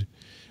audited,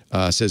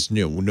 says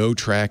no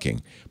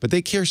tracking. But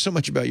they care so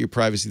much about your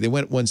privacy, they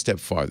went one step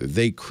farther.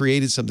 They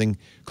created something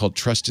called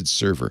Trusted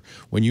Server.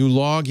 When you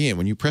log in,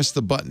 when you press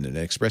the button, and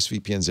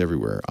ExpressVPN's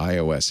everywhere,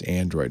 iOS,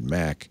 Android,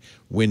 Mac,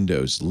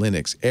 Windows,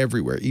 Linux,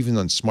 everywhere, even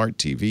on smart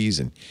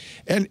TVs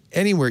and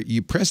anywhere,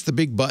 you press the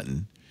big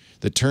button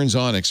that turns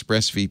on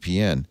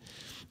ExpressVPN,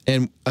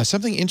 and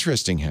something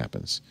interesting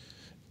happens.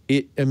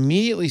 It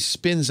immediately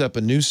spins up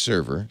a new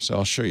server, so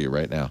I'll show you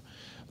right now.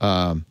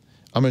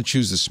 I'm going to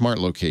choose the smart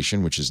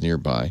location, which is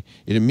nearby.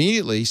 It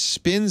immediately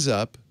spins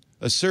up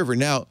a server.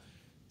 Now,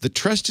 the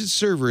trusted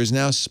server is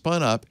now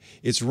spun up.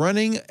 It's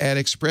running at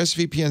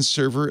ExpressVPN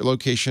server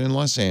location in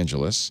Los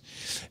Angeles,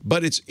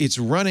 but it's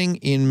running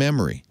in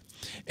memory,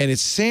 and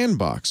it's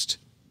sandboxed.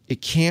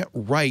 It can't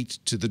write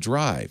to the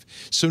drive.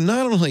 So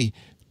not only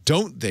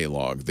don't they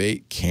log, they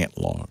can't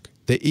log.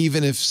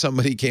 Even if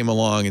somebody came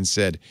along and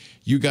said,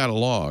 you got to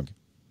log,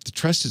 the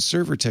trusted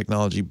server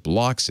technology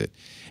blocks it.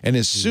 And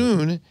as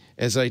soon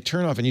as I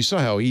turn off, and you saw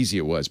how easy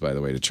it was, by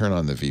the way, to turn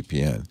on the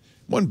VPN,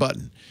 one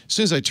button. As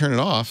soon as I turn it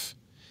off,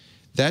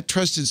 that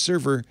trusted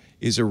server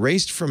is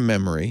erased from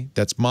memory.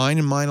 That's mine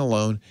and mine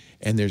alone,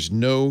 and there's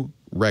no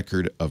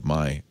record of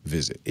my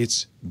visit.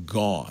 It's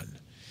gone.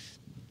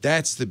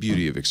 That's the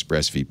beauty of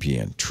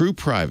ExpressVPN. True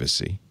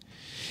privacy.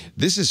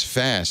 This is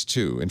fast,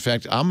 too. In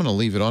fact, I'm going to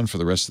leave it on for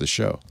the rest of the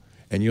show,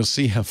 and you'll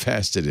see how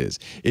fast it is.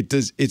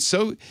 It's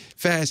so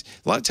fast.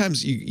 A lot of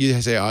times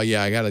you say, oh,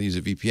 yeah, I got to use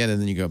a VPN,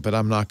 and then you go, but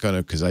I'm not going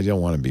to because I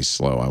don't want to be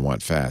slow. I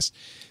want fast.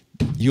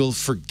 You'll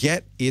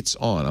forget it's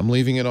on. I'm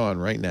leaving it on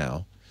right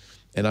now,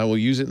 and I will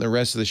use it in the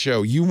rest of the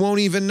show. You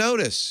won't even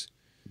notice.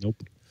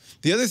 Nope.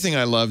 The other thing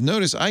I love,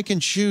 notice I can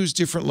choose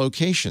different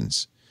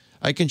locations.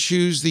 I can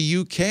choose the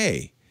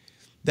UK.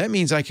 That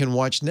means I can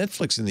watch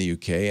Netflix in the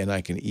UK and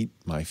I can eat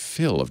my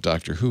fill of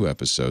Doctor Who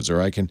episodes,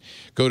 or I can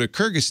go to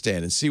Kyrgyzstan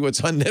and see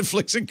what's on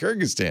Netflix in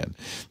Kyrgyzstan.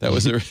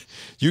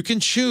 You can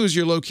choose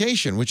your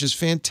location, which is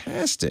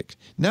fantastic.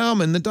 Now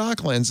I'm in the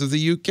Docklands of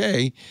the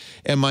UK,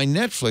 and my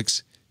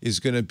Netflix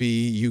is going to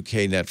be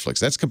UK Netflix.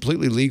 That's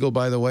completely legal,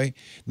 by the way.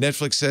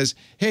 Netflix says,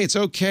 hey, it's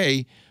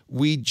okay.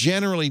 We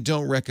generally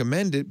don't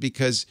recommend it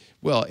because,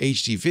 well,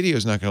 HD video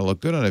is not going to look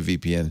good on a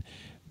VPN.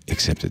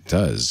 Except it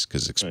does,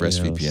 because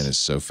ExpressVPN is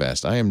so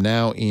fast. I am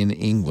now in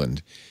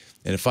England,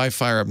 and if I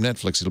fire up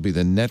Netflix, it'll be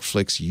the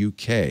Netflix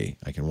UK.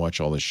 I can watch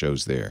all the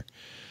shows there.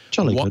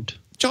 Jolly good.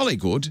 Jolly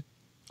good.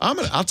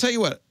 I'll tell you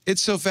what,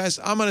 it's so fast,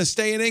 I'm going to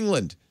stay in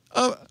England.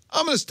 I'm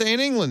going to stay in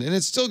England, and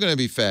it's still going to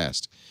be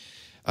fast.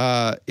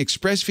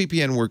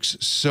 ExpressVPN works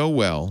so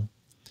well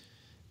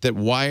that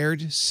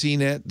Wired,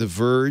 CNET, The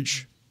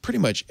Verge, pretty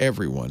much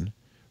everyone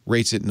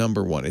rates it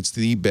 #1. It's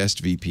the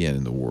best VPN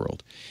in the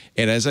world.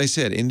 And as I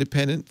said,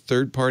 independent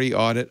third-party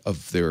audit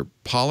of their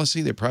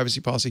policy, their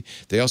privacy policy.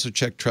 They also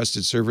checked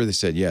trusted server. They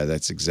said, yeah,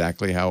 that's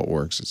exactly how it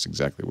works. It's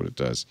exactly what it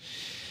does.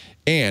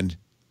 And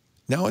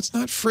now it's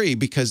not free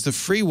because the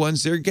free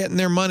ones, they're getting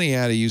their money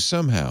out of you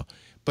somehow.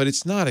 But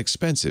it's not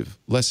expensive.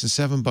 Less than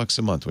 $7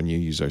 a month when you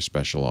use our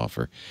special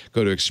offer.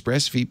 Go to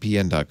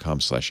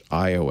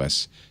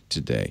expressvpn.com/iOS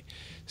today.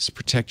 Just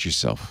protect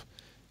yourself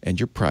and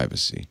your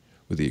privacy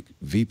with the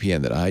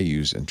VPN that I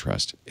use and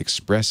trust.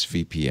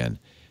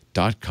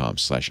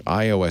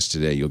 expressvpn.com/iOS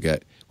today. You'll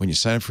get, when you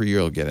sign up for a year,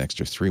 you'll get an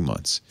extra 3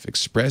 months.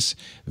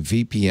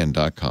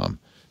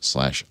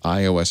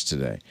 expressvpn.com/iOS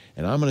today.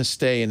 And I'm going to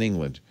stay in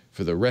England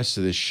for the rest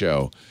of this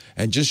show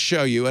and just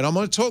show you, and I'm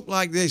going to talk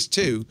like this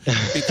too,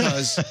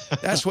 because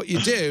that's what you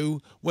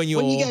do when you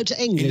go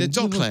to England, in the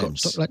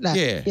Docklands. Like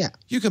that. Yeah.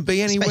 You can be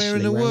anywhere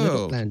in the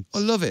world. I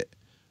love it.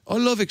 I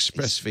love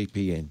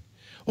ExpressVPN.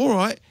 All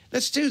right,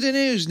 let's do the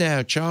news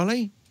now,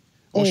 Charlie.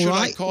 Or should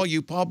I call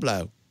you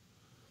Pablo?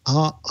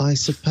 I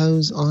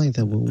suppose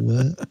either will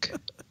work.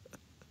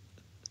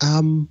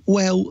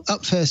 Well,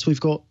 up first, we've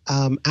got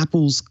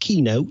Apple's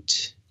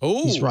keynote.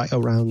 Oh, is right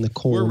around the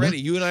corner. We're ready.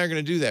 You and I are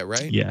going to do that,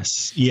 right?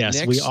 Yes,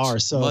 Next we are.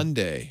 So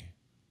Monday.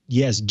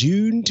 Yes,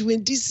 June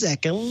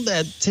 22nd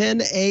at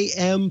 10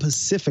 a.m.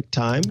 Pacific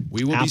time.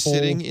 We will be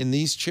sitting in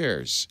these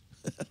chairs.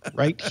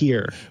 Right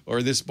here.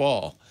 Or this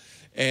ball.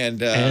 And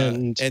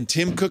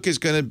Tim Cook is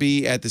going to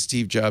be at the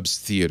Steve Jobs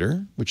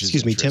Theater, which is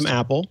Tim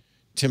Apple.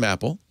 Tim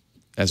Apple,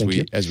 as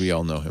we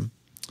all know him.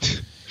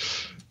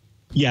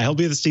 Yeah, he'll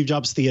be at the Steve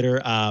Jobs Theater.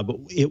 But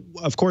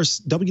of course,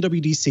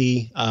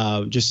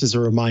 WWDC, just as a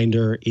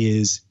reminder,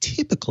 is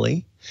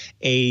typically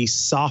a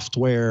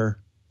software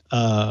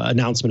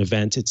announcement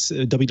event. It's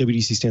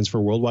WWDC stands for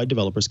Worldwide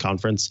Developers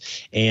Conference.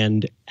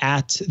 And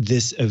at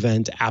this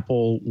event,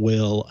 Apple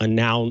will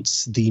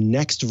announce the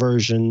next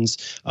versions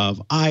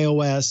of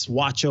iOS,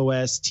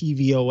 watchOS,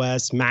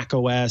 tvOS,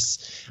 macOS.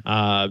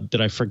 Did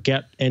I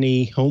forget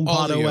any?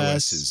 HomePod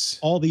OS?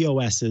 All the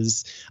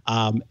OSs.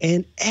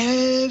 And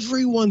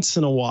every once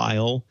in a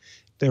while,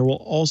 there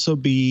will also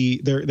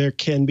be there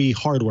can be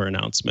hardware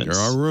announcements.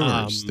 There are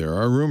rumors. There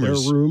are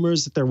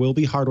rumors that there will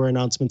be hardware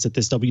announcements at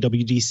this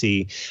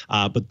WWDC.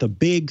 But the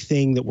big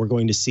thing that we're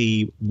going to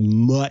see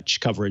much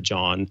coverage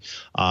on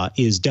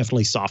is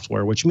definitely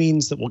software, which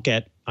means that we'll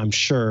get, I'm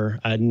sure,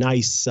 a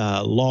nice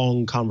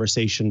long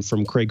conversation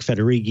from Craig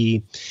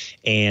Federighi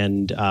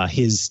and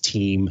his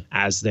team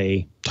as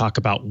they talk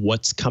about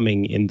what's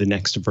coming in the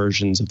next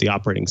versions of the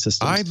operating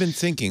system. I've been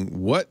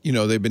thinking,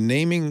 they've been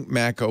naming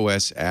Mac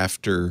OS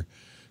after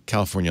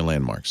California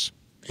landmarks.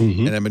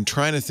 And I've been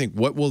trying to think,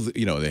 what will,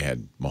 they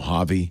had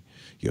Mojave,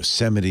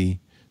 Yosemite,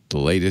 the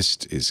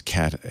latest is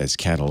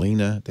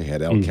Catalina, they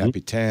had El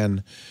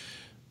Capitan.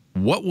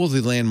 What will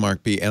the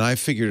landmark be? And I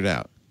figured it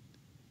out.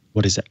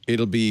 What is it?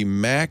 It'll be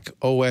Mac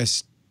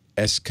OS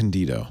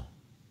Escondido.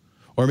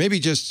 Or maybe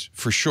just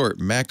for short,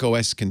 Mac OS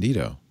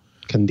Escondido.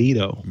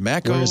 Candido.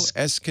 macOS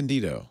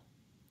Escondido.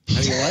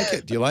 How do you like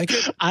it? Do you like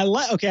it? I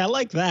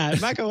like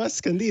that.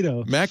 macOS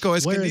Candido.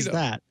 macOS Where Candido. is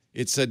that?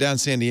 It's down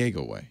San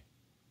Diego way.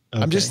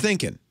 Okay. I'm just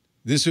thinking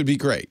this would be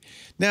great.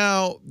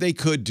 Now, they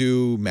could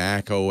do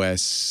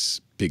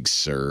macOS Big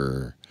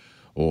Sur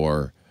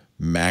or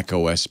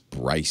macOS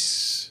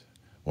Bryce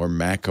or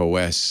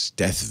macOS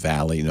Death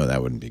Valley. No,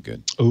 that wouldn't be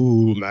good.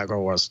 Ooh,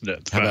 macOS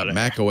Death Valley. How about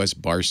macOS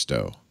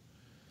Barstow?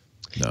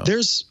 No.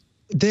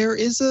 There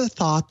is a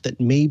thought that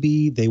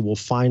maybe they will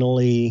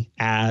finally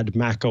add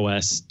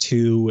macOS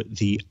to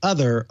the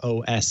other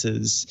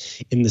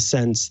OSs in the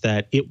sense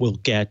that it will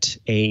get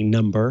a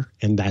number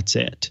and that's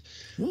it.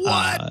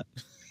 What?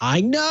 I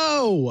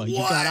know. You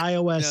got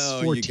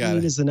iOS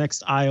 14 is the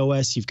next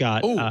iOS. You've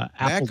got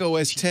Apple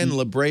macOS 10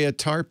 La Brea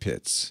Tar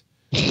Pits.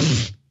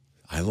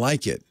 I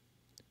like it.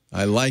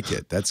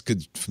 That's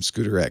good from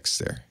Scooter X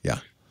there. Yeah.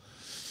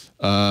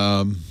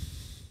 I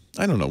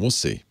don't know. We'll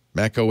see.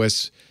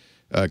 macOS.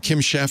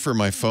 Kim Schaffer,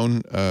 my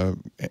phone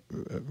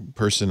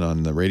person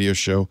on the radio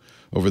show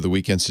over the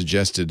weekend,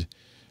 suggested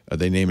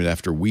they name it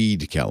after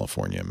Weed,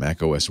 California.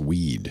 macOS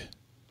Weed.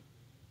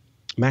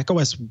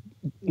 macOS.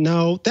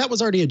 No, that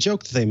was already a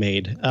joke that they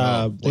made.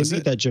 They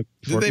made that joke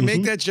before. Did they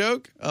make that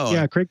joke? Oh,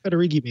 yeah. Craig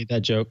Federighi made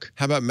that joke.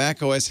 How about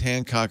macOS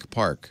Hancock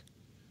Park?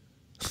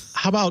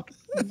 How about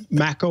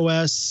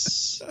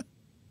macOS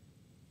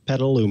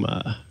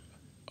Petaluma?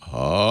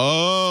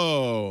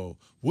 Oh,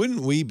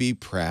 wouldn't we be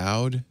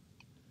proud?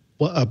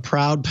 Well, a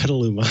proud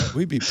Petaluma.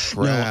 We'd be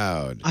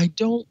proud.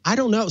 No, I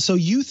don't know. So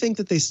you think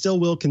that they still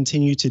will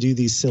continue to do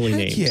these silly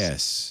names?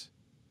 Yes.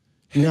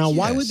 Now,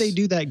 why would they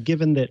do that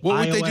given that What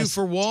would iOS, they do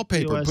for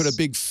wallpaper? Put a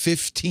big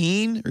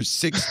 15 or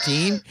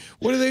 16?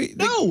 What do they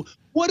No.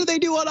 What do they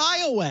do on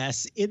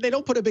iOS? They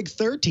don't put a big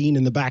 13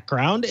 in the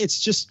background. It's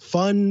just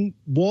fun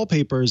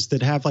wallpapers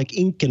that have like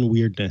ink and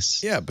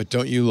weirdness. Yeah, but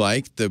don't you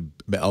like the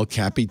El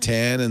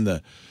Capitan and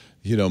the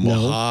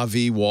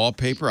Mojave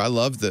wallpaper? I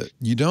love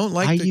you don't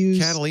like the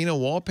Catalina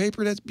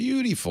wallpaper? That's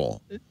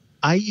beautiful.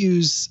 I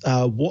use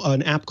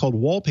an app called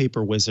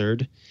Wallpaper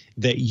Wizard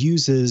that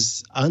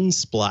uses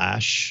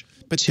Unsplash.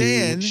 But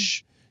then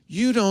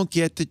you don't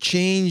get the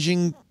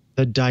changing.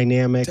 The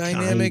dynamic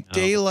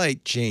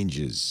daylight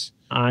changes.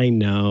 I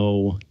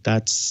know.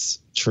 That's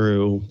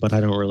true, but I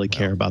don't really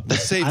care about that.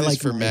 Let's save this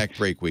for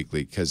MacBreak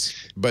Weekly,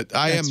 but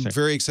I am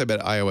very excited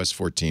about iOS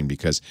 14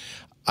 because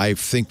I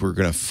think we're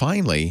going to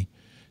finally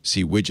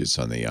see widgets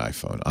on the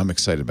iPhone. I'm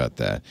excited about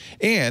that.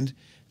 And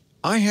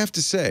I have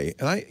to say,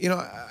 and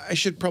I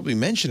should probably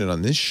mention it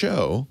on this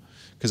show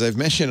because I've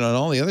mentioned it on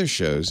all the other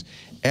shows,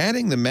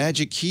 adding the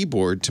Magic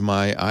Keyboard to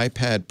my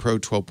iPad Pro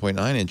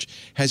 12.9 inch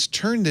has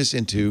turned this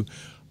into,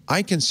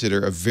 I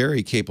consider, a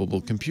very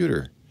capable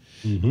computer.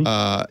 Mm-hmm.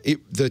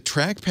 The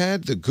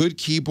trackpad, the good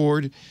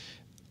keyboard,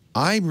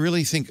 I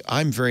really think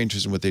I'm very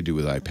interested in what they do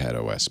with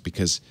iPad OS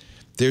because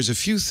there's a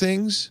few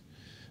things.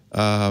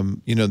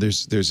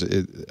 There's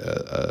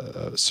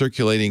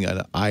circulating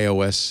an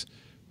iOS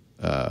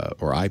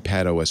or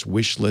iPad OS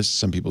wish list.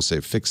 Some people say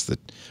fix the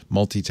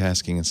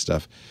multitasking and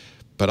stuff.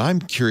 But I'm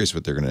curious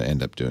what they're going to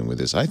end up doing with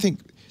this. I think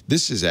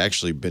this has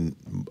actually been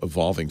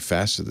evolving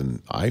faster than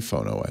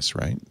iPhone OS,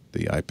 right?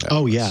 The iPad.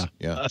 Oh, OS. yeah.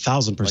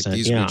 1,000%. Like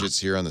these widgets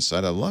here on the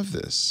side. I love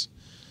this.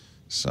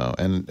 So,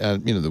 and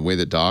the way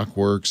the dock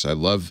works, I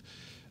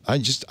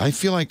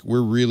feel like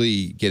we're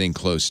really getting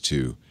close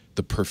to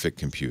the perfect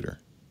computer,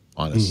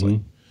 honestly.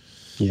 Mm-hmm.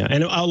 Yeah,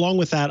 and along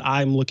with that,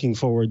 I'm looking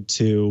forward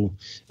to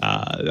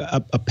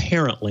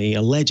allegedly,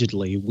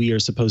 we are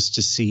supposed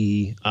to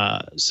see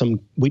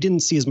we didn't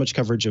see as much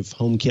coverage of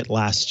HomeKit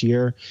last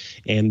year,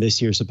 and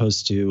this year is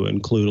supposed to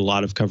include a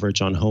lot of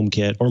coverage on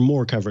HomeKit, or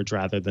more coverage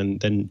rather than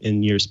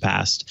in years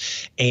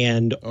past.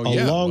 And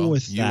along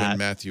with that, you and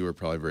Matthew are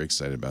probably very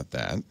excited about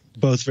that.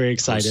 Both very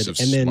excited.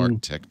 Hosts of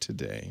Smart Tech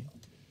Today.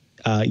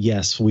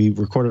 Yes, we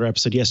recorded our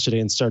episode yesterday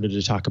and started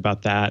to talk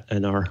about that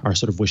and our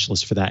sort of wish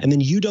list for that. And then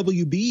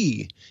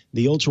UWB,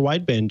 the ultra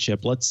wideband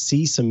chip, let's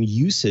see some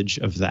usage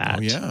of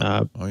that.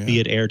 Be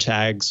it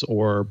AirTags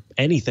or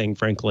anything,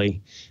 frankly.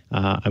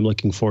 I'm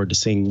looking forward to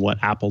seeing what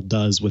Apple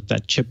does with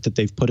that chip that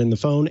they've put in the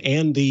phone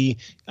and the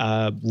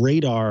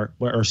LiDAR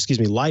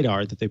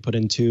that they put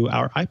into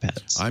our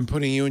iPads. I'm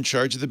putting you in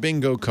charge of the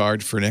bingo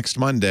card for next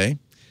Monday.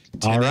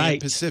 10 a.m.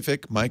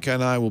 Pacific. Micah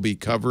and I will be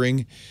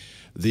covering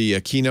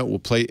the keynote. We'll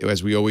play,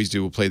 as we always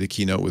do, we'll play the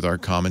keynote with our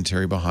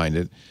commentary behind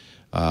it.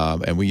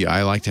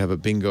 I like to have a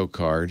bingo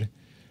card.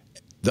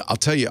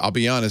 I'll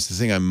be honest, the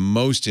thing I'm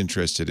most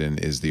interested in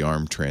is the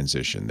ARM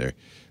transition. There,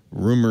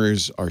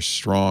 rumors are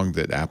strong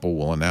that Apple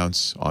will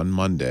announce on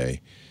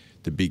Monday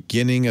the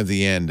beginning of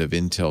the end of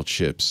Intel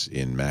chips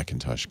in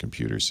Macintosh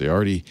computers. They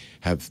already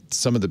have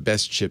some of the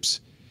best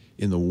chips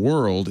in the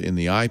world in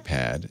the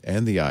iPad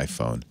and the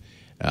iPhone.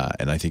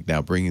 And I think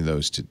now bringing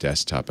those to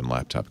desktop and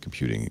laptop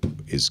computing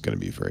is going to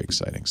be very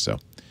exciting. So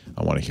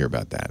I want to hear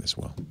about that as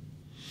well.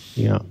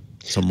 Yeah.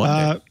 So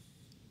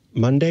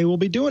Monday we'll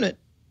be doing it.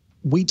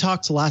 We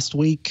talked last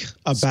week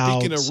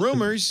about... Speaking of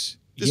rumors,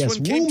 This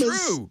one came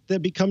rumors true.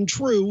 that become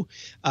true.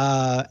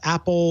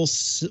 Apple,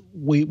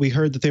 we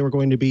heard that they were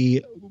going to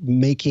be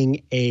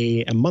making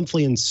a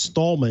monthly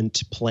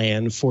installment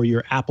plan for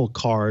your Apple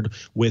Card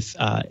with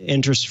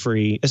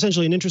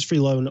essentially an interest-free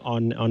loan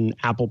on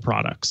Apple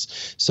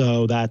products.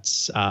 So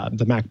that's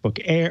the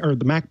MacBook Air or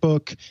the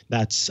MacBook.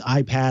 That's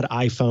iPad,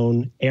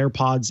 iPhone,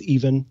 AirPods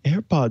even.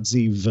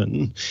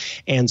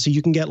 And so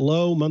you can get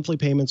low monthly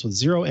payments with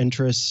zero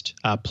interest,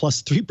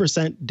 plus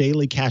 3%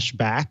 daily cash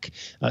back,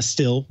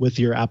 still with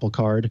your Apple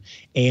Card.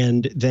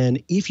 And then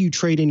if you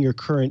trade in your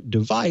current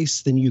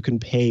device, then you can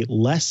pay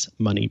less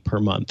money per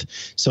month.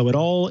 So it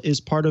all is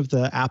part of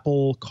the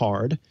Apple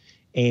Card.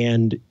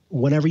 And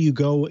whenever you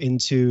go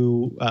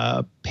into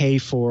pay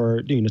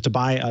for, to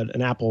buy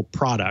an Apple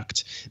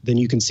product, then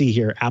you can see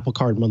here Apple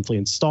Card monthly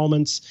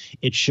installments.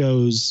 It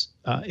shows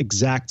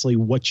exactly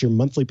what your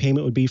monthly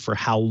payment would be for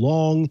how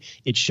long.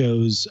 It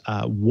shows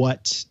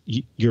what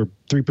your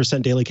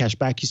 3% daily cash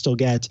back you still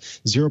get,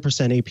 0%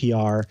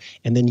 APR.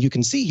 And then you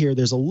can see here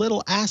there's a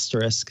little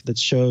asterisk that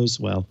shows,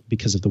 well,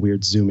 because of the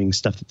weird zooming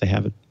stuff that they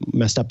have it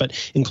messed up,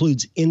 but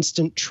includes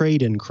instant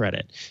trade-in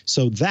credit.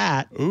 So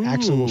that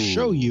actually will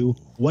show you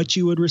what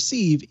you would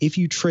receive if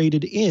you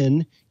traded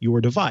in your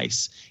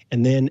device.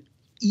 And then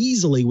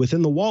easily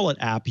within the Wallet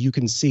app, you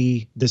can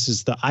see this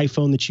is the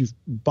iPhone that you've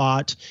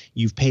bought.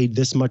 You've paid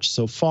this much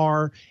so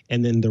far,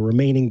 and then the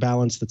remaining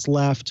balance that's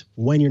left,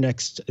 when your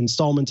next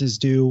installment is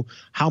due,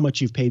 how much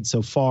you've paid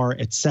so far,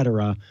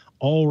 etc.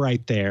 All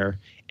right there.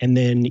 And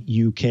then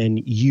you can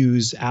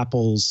use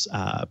Apple's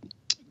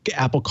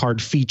Apple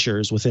Card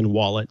features within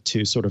Wallet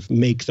to sort of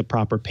make the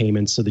proper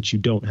payments so that you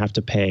don't have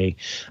to pay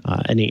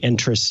any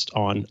interest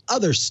on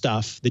other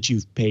stuff that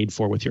you've paid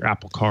for with your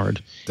Apple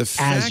Card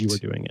as you were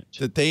doing it.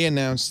 That they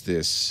announced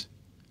this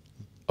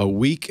a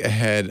week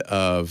ahead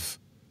of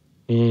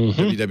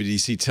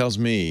WWDC tells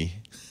me,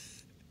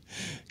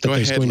 go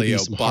ahead, Leo,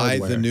 buy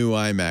the new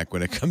iMac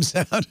when it comes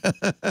out.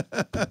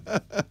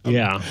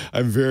 Yeah.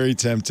 I'm very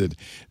tempted.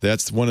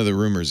 That's one of the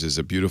rumors, is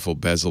a beautiful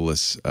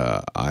bezel-less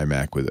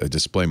iMac with a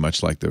display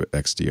much like the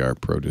XDR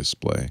Pro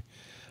display.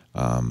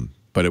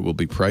 But it will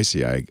be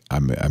pricey.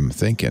 I'm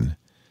thinking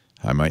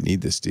I might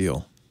need this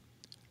deal.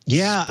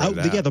 Yeah.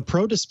 The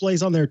Pro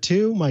display's on there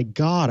too. My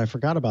God, I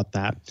forgot about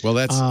that. Well,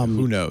 that's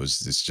who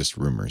knows? It's just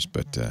rumors,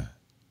 but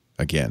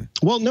again.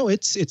 Well, no,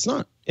 it's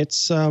not.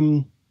 It's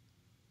not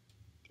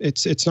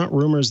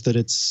rumors that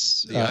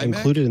it's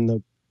included in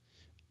the.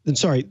 And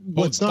sorry,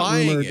 what's not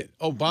buying rumored? It.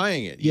 Oh,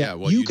 buying it. Yeah.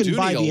 Well, you can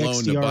buy need the a loan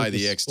XDR to buy the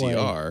display.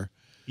 XDR.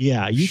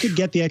 Yeah, you could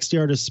get the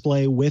XDR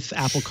display with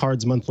Apple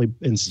Card's monthly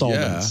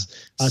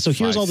installments. Yeah. So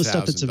here's all the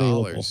stuff that's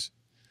available: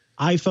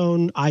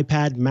 iPhone,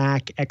 iPad,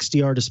 Mac,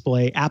 XDR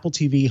display, Apple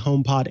TV,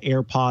 HomePod,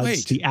 AirPods.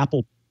 Wait,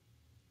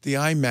 the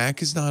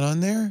iMac is not on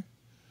there?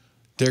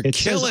 They're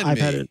killing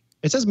me.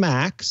 It says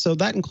Mac, so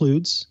that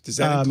includes Does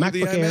that include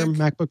MacBook the Air,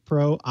 iMac? MacBook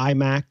Pro,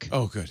 iMac,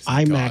 oh, good.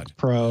 iMac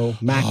Pro,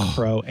 Mac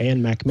Pro,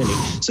 and Mac Mini.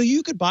 So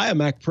you could buy a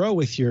Mac Pro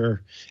with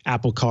your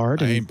Apple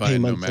Card and pay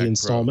monthly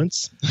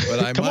installments. But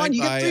I Come on,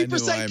 you buy get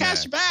 3%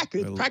 cash back.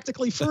 It's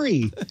practically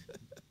free.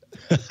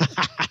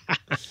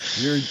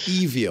 You're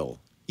evil.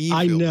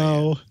 I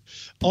know. Man.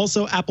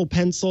 Also, Apple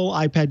Pencil,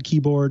 iPad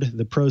keyboard,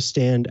 the Pro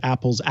Stand,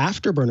 Apple's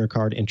Afterburner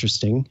card,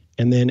 interesting.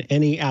 And then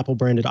any Apple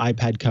branded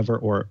iPad cover,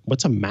 or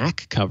what's a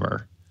Mac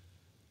cover?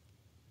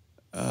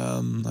 I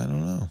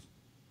don't know.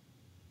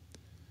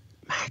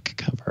 Mac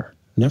cover.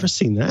 Never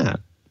seen that.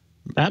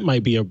 That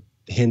might be a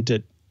hint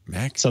at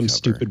Mac some cover.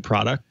 stupid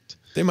product.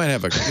 They probably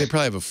have a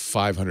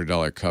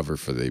 $500 cover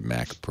for the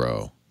Mac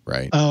Pro,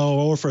 right?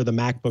 Oh, or for the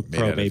MacBook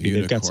Pro, maybe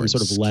they've got some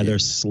sort of leather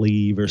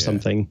sleeve or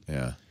something.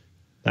 Yeah.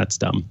 That's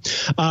dumb.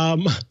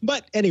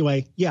 But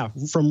anyway, yeah,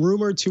 from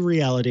rumor to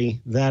reality,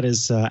 that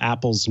is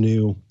Apple's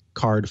new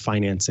card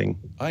financing.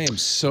 I am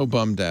so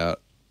bummed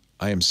out.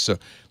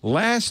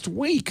 Last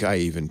week, I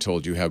even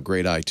told you how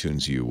great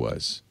iTunes U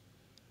was.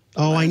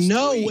 Oh, I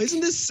know.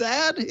 Isn't this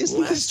sad?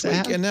 Isn't this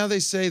sad? And now they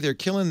say they're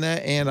killing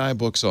that and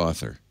iBooks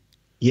Author.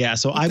 Yeah,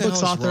 so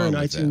iBooks Author and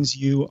iTunes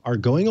U are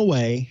going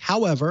away.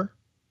 However,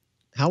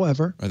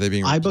 are they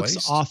being replaced?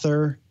 iBooks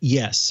Author,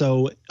 yes.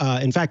 So,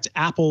 in fact,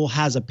 Apple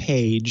has a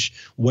page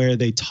where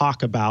it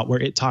talks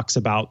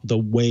about the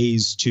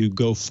ways to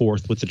go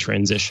forth with the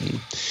transition.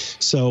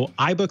 So,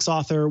 iBooks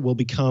Author will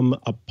become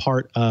a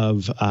part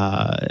of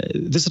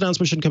this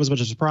announcement. Shouldn't come as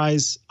much of a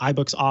surprise.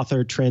 iBooks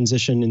Author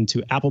transition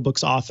into Apple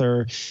Books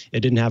Author.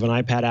 It didn't have an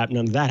iPad app.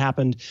 None of that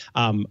happened.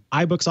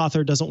 iBooks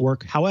Author doesn't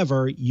work.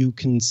 However, you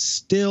can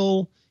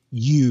still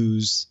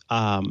use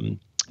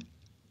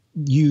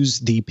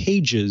the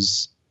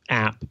Pages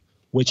app,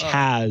 which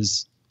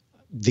has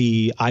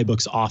the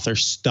iBooks Author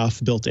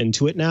stuff built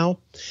into it now.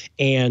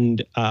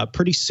 And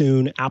pretty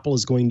soon, Apple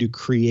is going to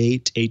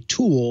create a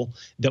tool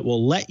that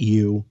will let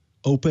you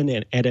open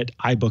and edit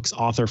iBooks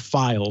Author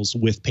files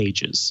with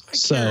Pages. I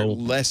care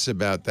less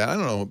about that. I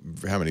don't know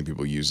how many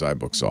people use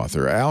iBooks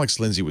Author. Alex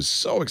Lindsay was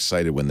so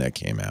excited when that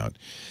came out.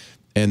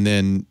 And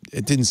then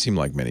it didn't seem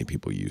like many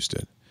people used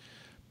it.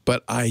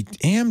 But I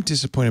am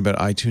disappointed about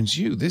iTunes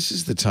U. This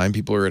is the time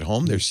people are at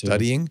home. They're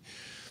studying.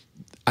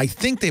 I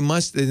think they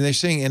must, and they're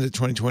saying end of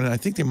 2020. I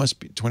think they must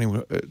be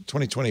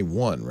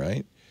 2021,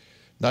 right?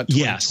 Not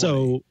 2020. Yeah,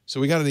 so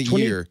we got it a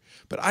year,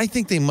 but I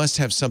think they must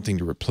have something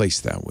to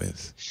replace that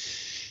with.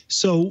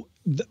 So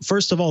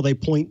first of all,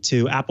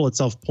 Apple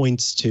itself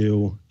points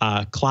to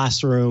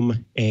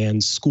Classroom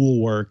and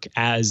Schoolwork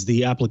as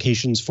the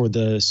applications for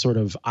the sort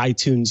of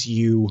iTunes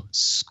U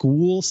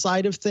school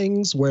side of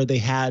things, where they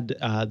had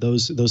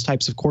those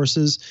types of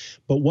courses.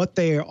 But what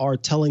they are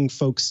telling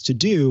folks to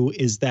do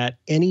is that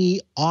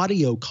any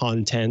audio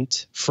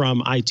content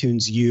from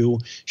iTunes U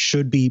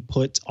should be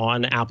put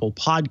on Apple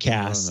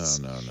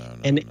Podcasts.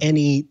 No.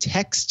 Any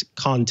text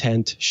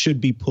content should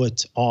be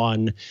put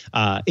on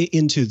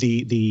into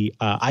the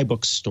iBooks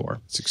store.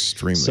 It's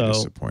extremely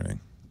disappointing.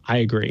 I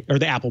agree. Or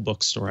the Apple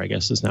Bookstore, I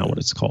guess, is now what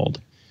it's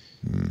called.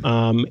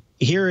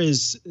 Here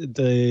is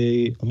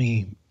let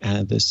me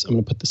add this. I'm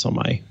going to put this on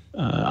my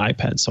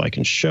iPad so I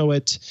can show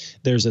it.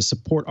 There's a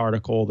support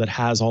article that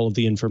has all of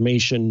the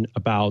information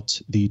about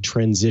the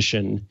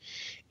transition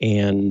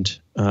and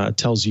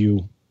tells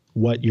you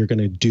what you're going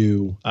to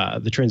do.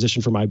 The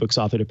transition from iBooks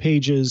Author to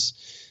Pages.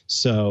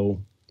 So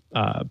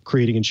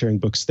creating and sharing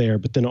books there,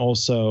 but then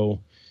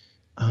also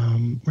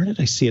where did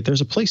I see it?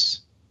 There's a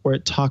place where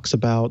it talks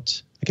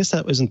about, I guess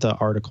that isn't the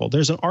article.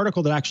 There's an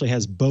article that actually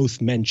has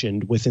both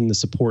mentioned within the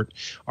support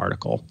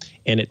article,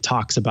 and it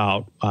talks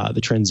about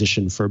the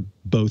transition for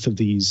both of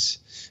these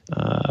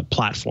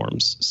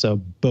platforms. So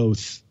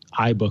both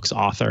iBooks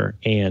Author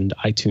and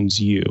iTunes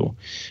U.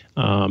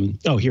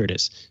 Here it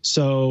is.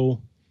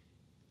 So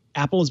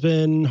Apple has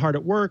been hard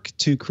at work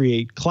to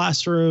create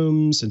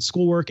classrooms and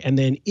schoolwork. And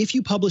then if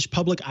you publish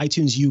public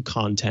iTunes U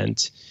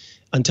content,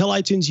 until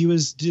iTunes U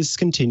is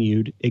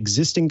discontinued,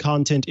 existing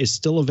content is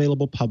still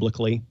available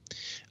publicly.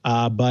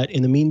 But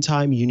in the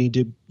meantime, you need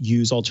to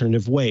use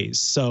alternative ways.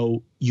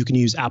 So you can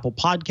use Apple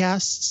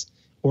Podcasts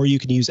or you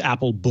can use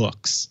Apple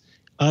Books.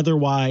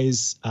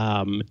 Otherwise,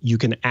 you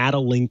can add a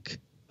link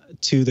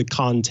to the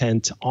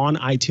content on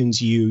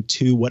iTunes U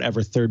to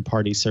whatever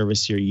third-party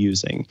service you're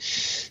using.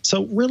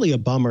 So really a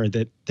bummer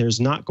that there's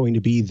not going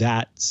to be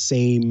that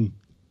same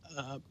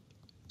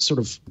sort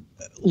of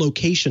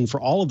location for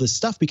all of this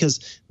stuff,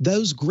 because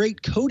those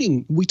great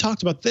coding, we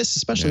talked about this,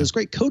 especially those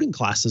great coding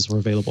classes were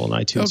available on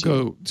iTunes.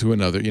 They'll go to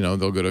another,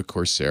 they'll go to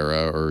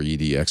Coursera or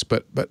EDX,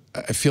 but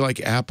I feel like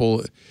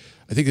Apple,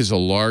 I think there's a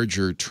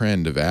larger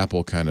trend of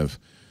Apple kind of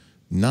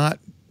not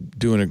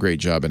doing a great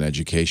job in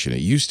education.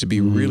 It used to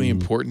be really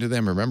important to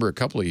them. Remember a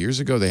couple of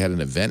years ago, they had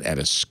an event at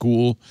a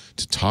school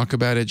to talk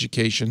about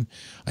education.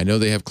 I know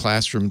they have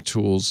classroom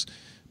tools,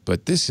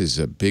 but this is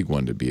a big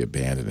one to be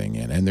abandoning,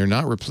 and they're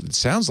not. It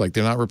sounds like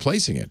they're not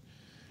replacing it.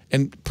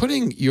 And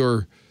putting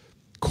your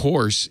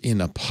course in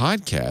a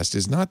podcast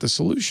is not the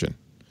solution.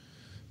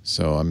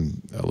 So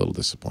I'm a little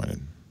disappointed,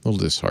 a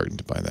little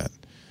disheartened by that.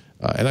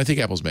 And I think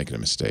Apple's making a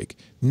mistake.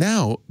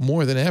 Now,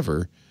 more than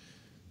ever,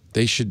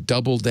 they should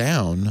double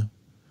down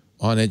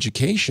on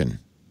education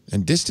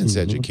and distance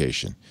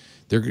education.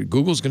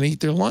 Google's going to eat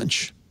their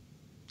lunch.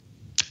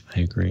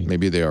 I agree.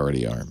 Maybe they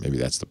already are. Maybe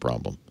that's the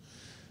problem.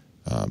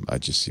 It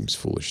just seems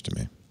foolish to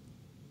me.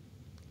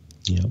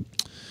 Yep.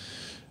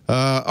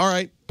 All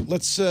right.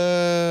 Let's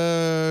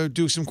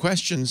do some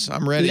questions.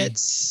 I'm ready.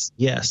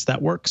 Yes,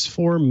 that works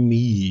for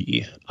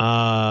me.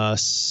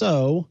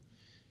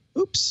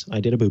 Oops, I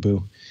did a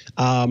boo-boo.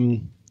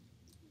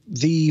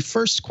 The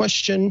first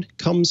question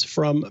comes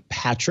from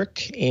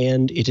Patrick,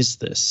 and it is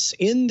this.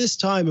 In this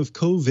time of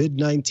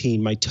COVID-19,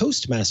 my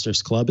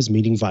Toastmasters Club is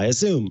meeting via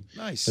Zoom.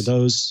 Nice. For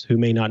those who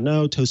may not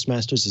know,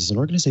 Toastmasters is an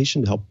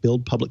organization to help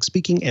build public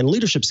speaking and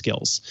leadership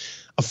skills.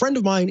 A friend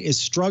of mine is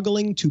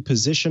struggling to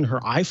position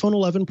her iPhone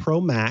 11 Pro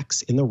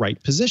Max in the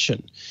right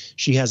position.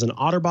 She has an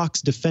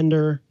OtterBox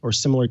Defender or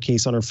similar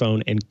case on her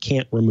phone and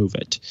can't remove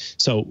it.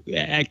 So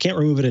I can't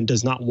remove it and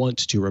does not want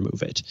to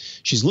remove it.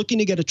 She's looking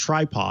to get a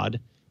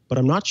tripod, but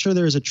I'm not sure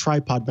there is a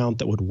tripod mount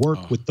that would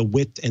work with the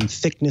width and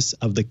thickness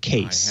of the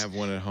case. I have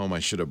one at home.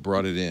 I should have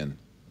brought it in.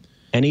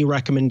 Any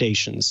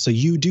recommendations? So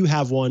you do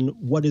have one.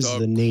 What is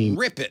the name?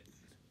 Grip it.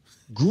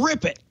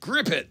 Grip it.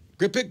 Grip it.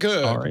 Grip it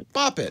good. All right.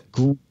 Pop it.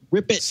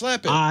 Grip it.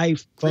 Slap it.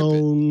 iPhone.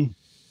 Grip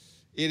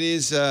it. It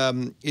is,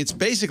 it's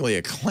basically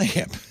a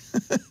clamp.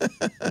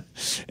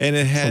 And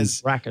it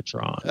has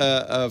Brackatron.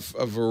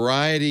 A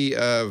variety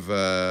of,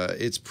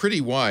 it's pretty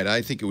wide.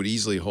 I think it would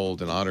easily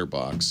hold an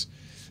OtterBox.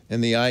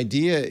 And the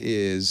idea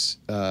is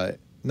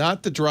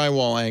not the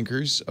drywall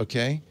anchors,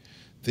 okay?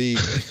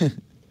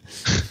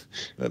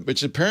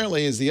 Which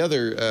apparently is the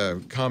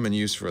other common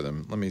use for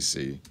them. Let me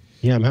see.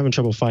 Yeah, I'm having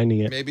trouble finding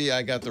it. Maybe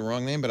I got the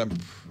wrong name, but I'm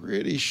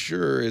pretty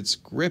sure it's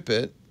Grip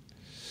It.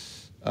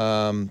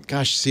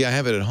 Gosh, see, I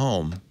have it at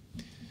home.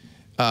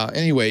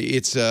 Anyway,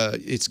 it's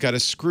got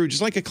a screw,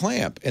 just like a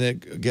clamp, and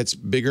it gets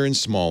bigger and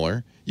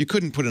smaller. You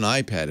couldn't put an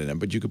iPad in it,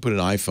 but you could put an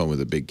iPhone with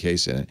a big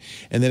case in it.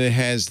 And then it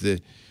has the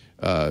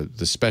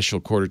special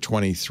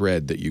 1/4-20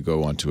 thread that you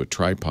go onto a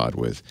tripod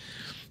with.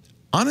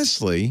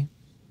 Honestly,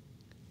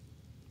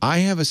 I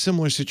have a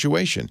similar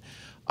situation.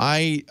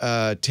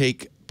 I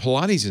take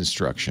Pilates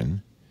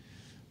instruction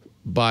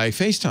by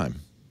FaceTime.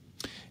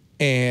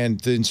 and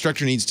the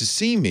instructor needs to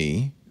see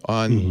me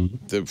on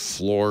the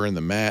floor and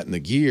the mat and the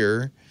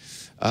gear.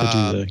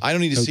 I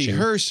don't need to see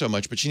her so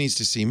much, but she needs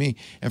to see me.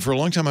 And for a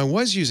long time, I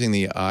was using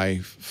the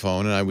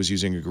iPhone, and I was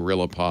using a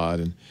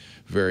GorillaPod and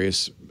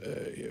various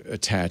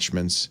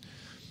attachments.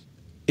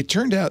 It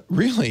turned out,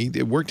 really,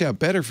 it worked out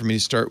better for me to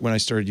start when I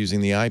started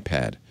using the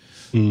iPad.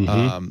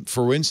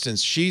 For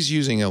instance, she's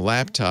using a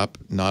laptop,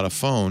 not a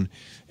phone,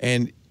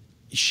 and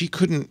she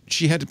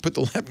had to put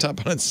the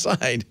laptop on its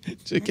side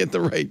to get the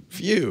right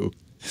view.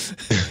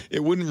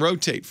 It wouldn't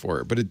rotate for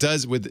her, but it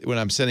does when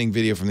I'm sending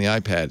video from the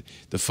iPad.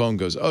 The phone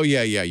goes, "Oh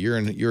yeah,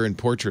 you're in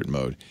portrait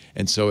mode,"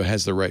 and so it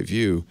has the right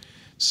view.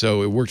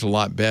 So it worked a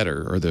lot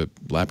better, or the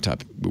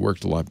laptop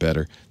worked a lot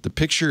better. The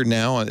picture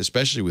now,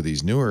 especially with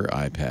these newer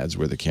iPads,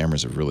 where the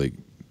cameras are really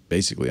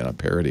basically on a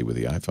parity with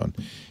the iPhone,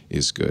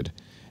 is good.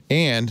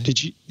 And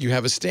you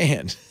have a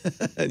stand.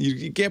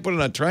 You can't put it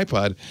on a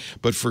tripod,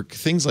 but for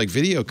things like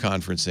video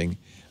conferencing,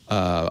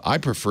 I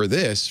prefer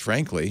this,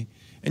 frankly.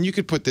 And you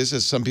could put this,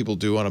 as some people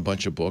do, on a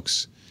bunch of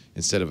books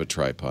instead of a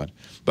tripod.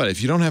 But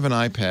if you don't have an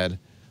iPad,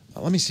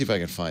 let me see if I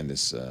can find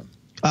this.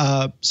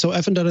 So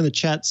Evan Dunn in the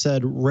chat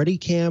said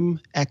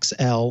Readycam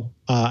XL.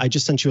 I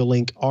just sent you a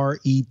link,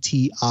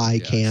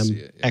 RETI Cam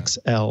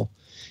XL.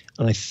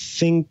 And I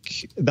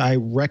think I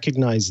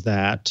recognize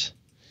that,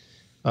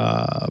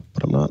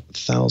 but I'm not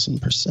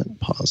 1,000%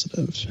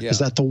 positive. Yeah. Is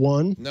that the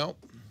one? Nope.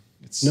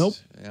 Nope.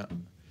 Yeah.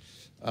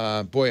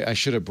 Boy, I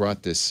should have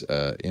brought this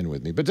in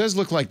with me. But it does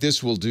look like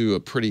this will do a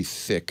pretty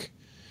thick.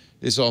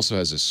 This also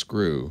has a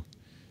screw.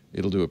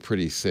 It'll do a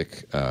pretty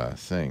thick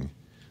thing.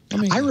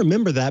 I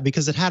remember that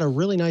because it had a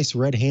really nice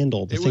red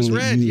handle. It was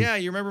red. Yeah,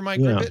 you remember my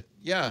grip it?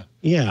 Yeah.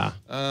 Yeah.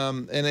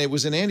 And it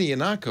was an Andy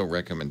Ihnatko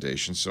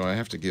recommendation, so I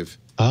have to give.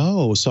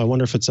 Oh, so I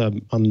wonder if it's a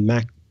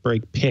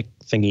MacBreak pick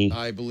thingy.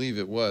 I believe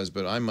it was,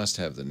 but I must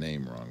have the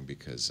name wrong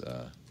because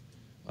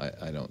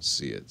I don't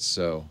see it.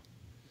 So.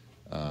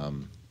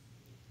 And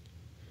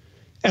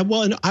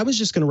I was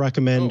just going to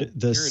recommend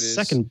the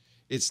second.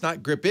 It's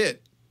not Grip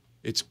It.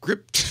 It's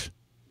Gripped.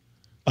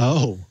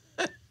 Oh,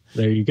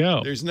 there you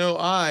go. There's no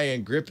I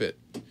in Grip It.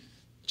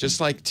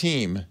 Just like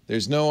Team,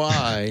 there's no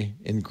I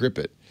in Grip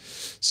It.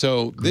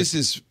 So this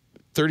is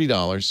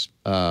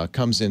 $30.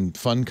 Comes in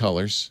fun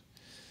colors.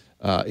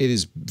 It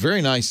is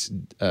very nice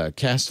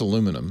cast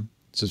aluminum,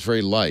 so it's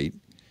very light.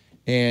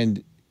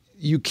 And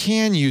you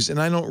can use,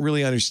 and I don't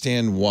really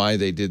understand why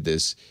they did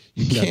this.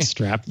 You can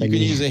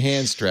use a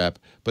hand strap,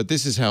 but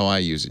this is how I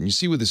use it. And you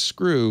see with a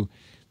screw,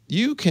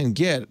 you can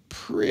get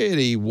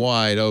pretty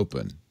wide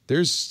open.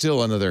 There's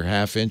still another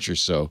 ½ inch or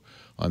so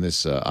on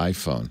this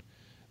iPhone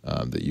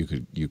that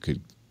you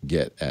could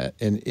get at,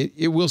 and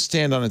it will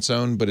stand on its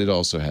own, but it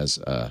also has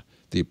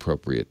the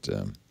appropriate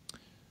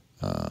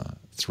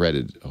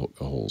threaded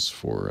holes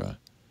for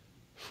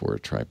a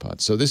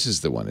tripod. So this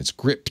is the one. It's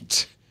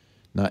Gripped,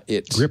 not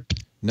it.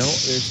 Gripped. No,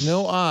 there's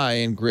no I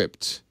in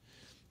Gripped.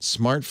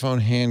 Smartphone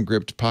hand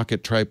gripped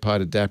pocket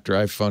tripod adapter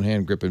iPhone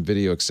hand grip and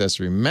video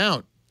accessory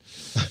mount.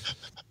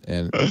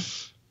 And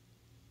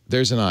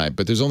there's an I,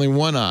 but there's only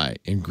one I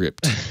in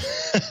Gripped.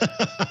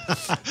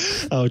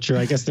 Oh, true.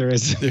 I guess there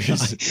is.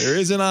 There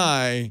is an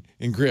I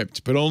in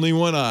Gripped, but only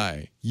one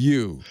I.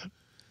 You.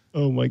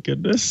 Oh my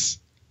goodness.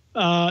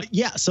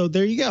 Yeah, so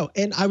there you go.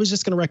 And I was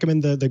just going to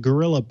recommend the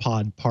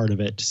GorillaPod part of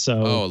it.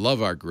 So I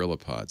love our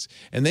GorillaPods.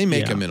 And they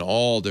make them in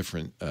all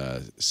different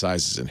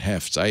sizes and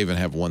hefts. I even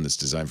have one that's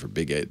designed for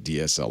big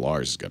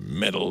DSLRs. It's got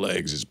metal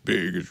legs as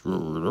big as.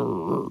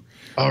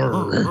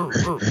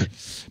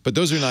 But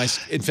those are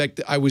nice. In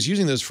fact, I was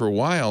using those for a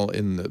while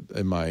in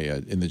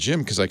the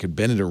gym because I could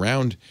bend it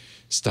around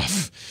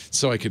stuff,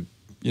 so I could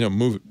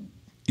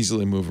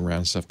easily move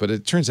around stuff. But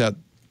it turns out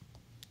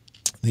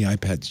the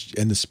iPad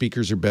and the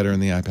speakers are better in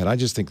the iPad. I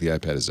just think the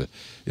iPad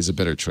is a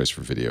better choice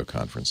for video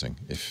conferencing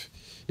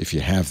if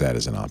you have that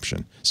as an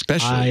option.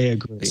 I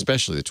agree.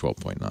 Especially the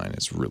 12.9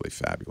 is really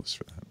fabulous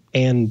for that.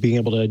 And being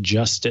able to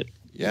adjust it.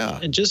 Yeah.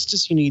 And just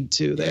as you need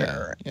to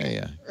there.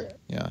 Yeah.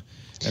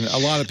 And a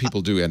lot of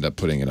people do end up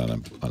putting it on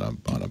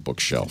a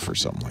bookshelf or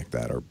something like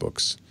that, or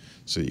books.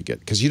 So you get,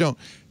 because you don't,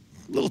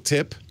 little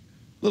tip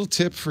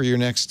for your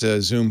next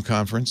Zoom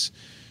conference,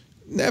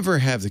 never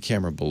have the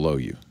camera below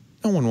you.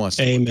 No one wants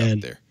to look up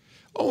there.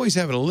 Always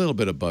have it a little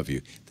bit above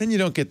you. Then you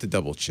don't get the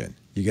double chin.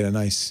 You get a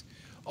nice,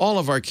 all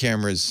of our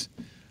cameras,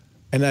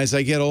 and as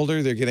I get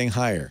older, they're getting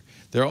higher.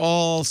 They're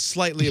all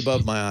slightly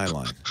above my eye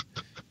line.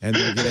 And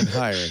they're getting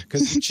higher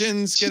because the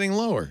chin's getting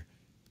lower.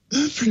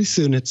 Pretty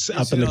soon it's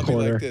up in the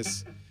corner. Like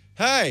this.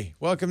 Hi,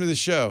 welcome to the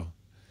show.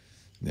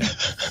 Yeah.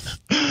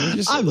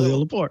 I'm Leo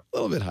Laporte. A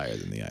little bit higher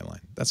than the eye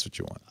line. That's what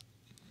you want.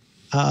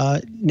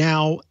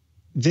 Now,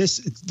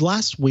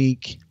 last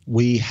week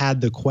we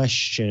had the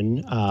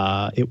question.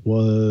 It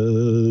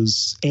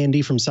was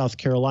Andy from South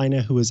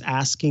Carolina who was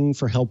asking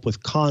for help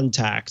with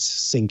contact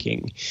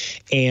syncing,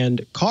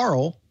 and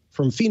Carl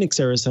from Phoenix,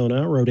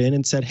 Arizona wrote in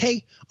and said,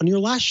 "Hey, on your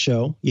last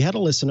show, you had a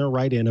listener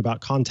write in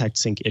about contact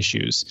sync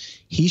issues.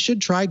 He should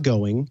try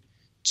going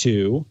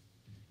to,"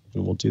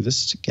 and we'll do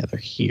this together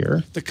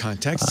here, the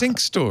contact sync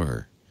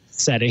store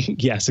setting.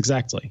 Yes,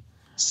 exactly.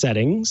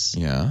 settings.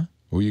 Yeah.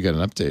 Well, you got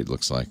an update,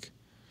 looks like.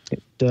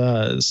 It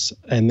does.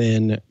 And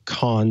then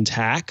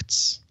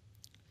contacts.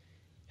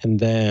 And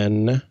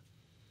then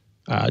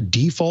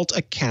default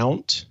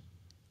account.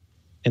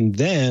 And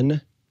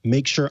then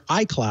make sure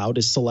iCloud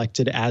is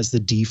selected as the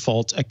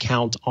default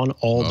account on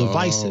all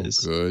devices.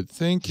 Good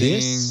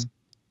thinking.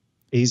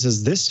 He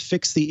says, this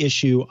fixed the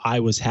issue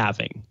I was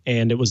having.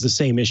 And it was the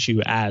same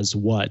issue as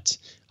what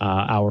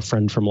our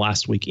friend from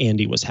last week,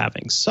 Andy, was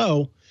having.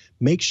 So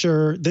make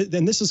sure that,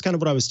 and this is kind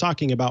of what I was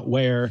talking about,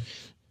 where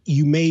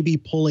you may be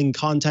pulling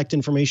contact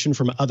information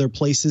from other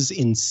places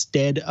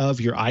instead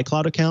of your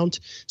iCloud account.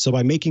 So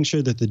by making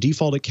sure that the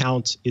default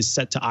account is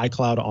set to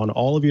iCloud on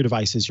all of your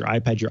devices, your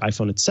iPad, your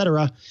iPhone,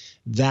 etc.,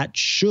 that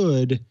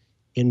should,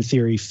 in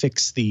theory,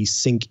 fix the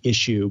sync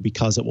issue,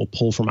 because it will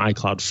pull from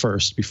iCloud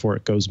first before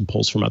it goes and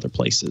pulls from other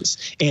places.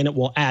 And it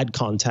will add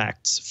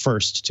contacts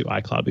first to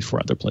iCloud before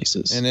other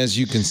places. And as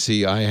you can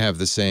see, I have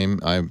the same.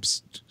 I've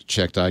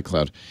checked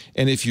iCloud.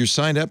 And if you're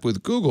signed up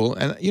with Google,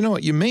 and you know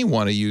what, you may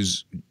want to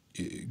use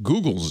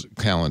Google's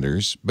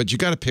calendars, but you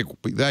got to pick.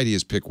 The idea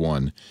is pick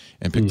one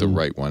and pick the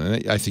right one.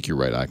 And I think you're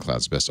right.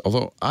 iCloud's best.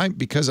 Although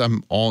because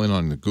I'm all in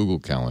on the Google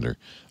Calendar,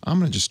 I'm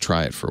going to just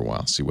try it for a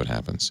while, see what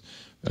happens.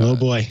 Oh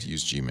boy! To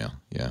use Gmail,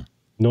 yeah.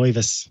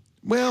 Nervous.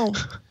 Well,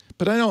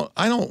 but I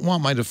don't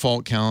want my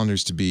default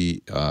calendars to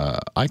be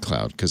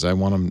iCloud, because I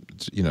want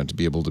them, to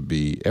be able to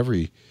be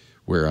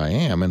everywhere I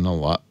am, and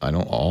I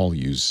don't all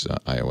use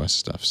iOS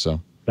stuff,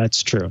 so.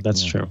 That's true.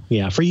 That's true.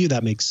 Yeah, for you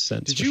that makes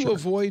sense. Did you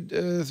avoid?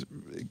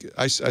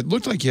 It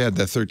looked like you had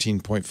that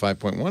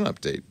 13.5.1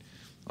 update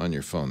on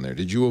your phone there.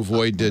 Did you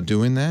avoid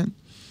doing that?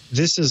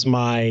 This is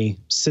my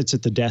sits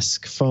at the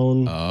desk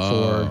phone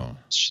for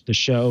the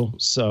show.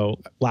 So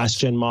last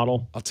gen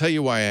model. I'll tell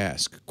you why I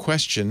ask.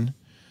 Question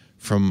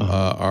from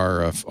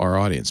our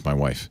audience, my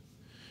wife.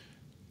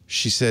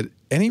 She said,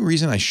 any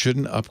reason I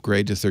shouldn't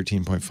upgrade to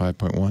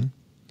 13.5.1?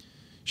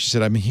 She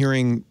said, I've been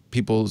hearing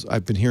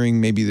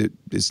maybe that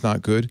it's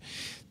not good.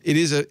 It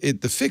is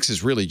the fix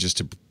is really just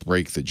to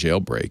break the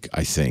jailbreak,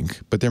 I think,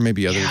 but there may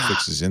be other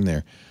fixes in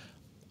there.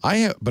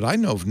 But I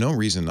know of no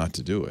reason not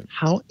to do it.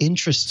 How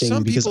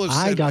interesting, because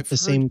I got the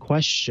same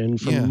question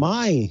from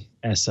my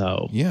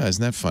SO. Yeah,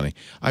 isn't that funny?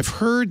 I've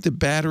heard the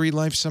battery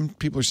life, some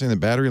people are saying the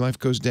battery life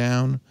goes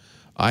down.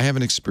 I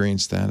haven't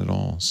experienced that at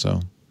all,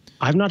 so.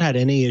 I've not had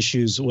any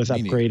issues with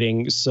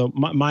upgrading. So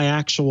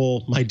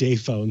my day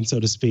phone, so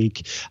to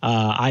speak,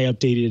 I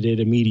updated it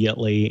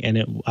immediately,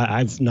 and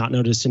I've not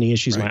noticed any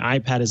issues. Right. My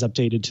iPad is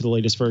updated to the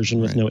latest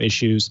version with no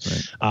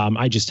issues. Right.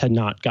 I just had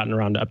not gotten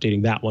around to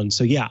updating that one.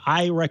 So yeah,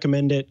 I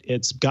recommend it.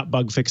 It's got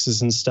bug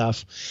fixes and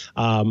stuff.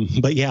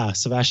 But yeah,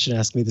 Sebastian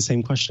asked me the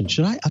same question.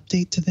 Should I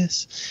update to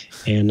this?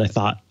 And I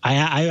thought,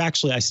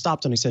 I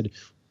stopped and I said,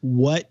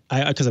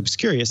 because I was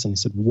curious, and I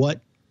said,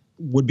 what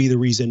would be the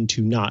reason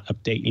to not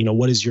update?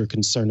 What is your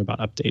concern about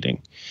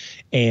updating?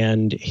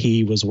 And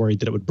he was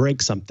worried that it would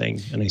break something.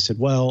 And I said,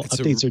 well,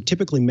 updates are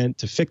typically meant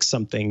to fix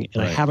something,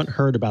 and I haven't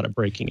heard about it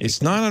breaking anything.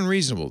 It's not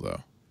unreasonable,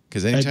 though,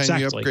 because anytime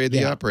you upgrade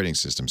the operating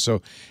system.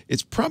 So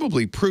it's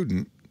probably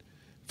prudent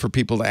for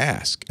people to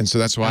ask. And so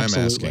that's why I'm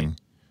asking,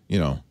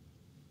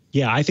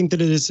 Yeah, I think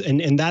that it is.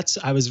 And that's,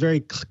 I was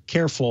very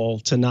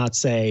careful to not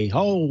say,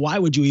 oh, why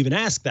would you even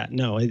ask that?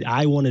 No,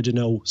 I wanted to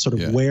know sort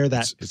of where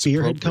that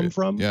fear had come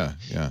from. Yeah,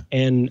 yeah.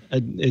 And,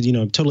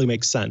 it totally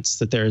makes sense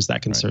that there is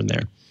that concern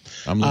there.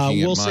 I'm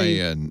looking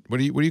at my, what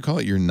do you call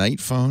it? Your night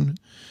phone?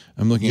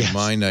 I'm looking at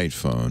my night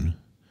phone.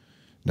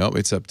 No,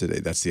 it's up to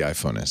date. That's the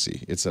iPhone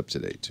SE. It's up to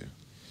date, too.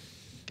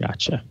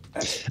 Gotcha.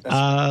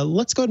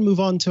 Let's go ahead and move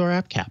on to our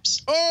app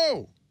caps.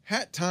 Oh,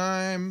 hat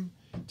time.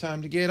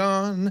 Time to get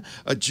on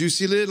a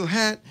juicy little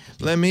hat.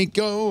 Let me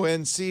go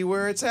and see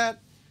where it's at.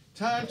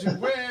 Time to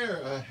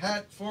wear a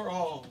hat for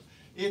all.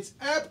 It's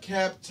app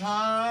cap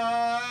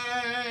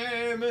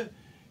time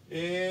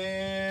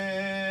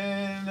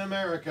in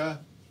America.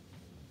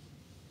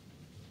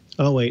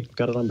 Oh, wait.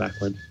 Got it on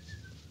backward.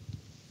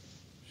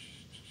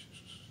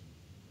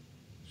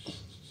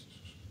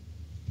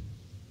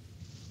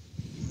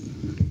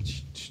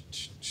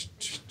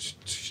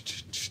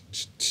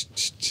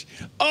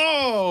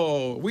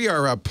 Oh, we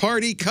are a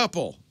party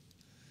couple.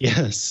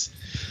 Yes.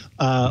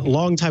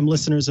 Longtime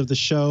listeners of the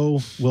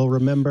show will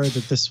remember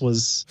that this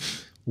was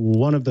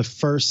one of the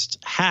first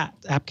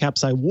app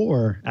caps I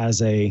wore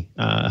as a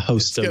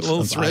host of iOS. It's got a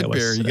little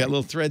threadbare. You got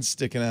little threads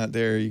sticking out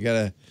there. You're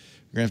gonna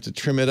have to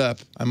trim it up.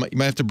 You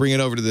might have to bring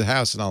it over to the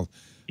house, and I'll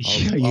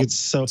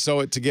sew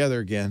it together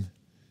again.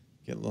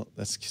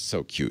 That's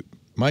so cute.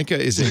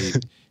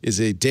 Mikah is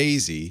a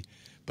daisy,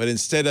 but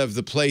instead of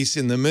the place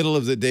in the middle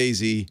of the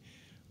daisy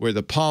where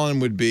the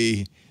pollen would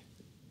be,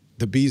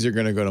 the bees are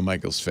going to go to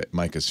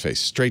Micah's face,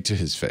 straight to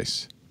his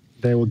face.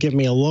 They will give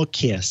me a little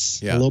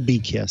kiss, a little bee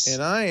kiss.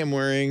 And I am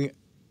wearing,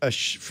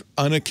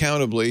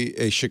 unaccountably,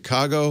 a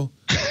Chicago,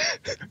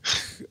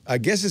 I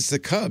guess it's the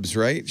Cubs,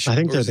 right? I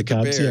think they're the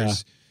Cubs, yeah.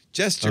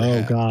 Jester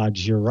hat. God,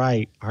 you're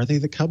right. Are they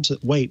the Cubs?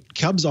 Wait,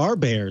 Cubs are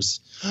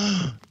bears.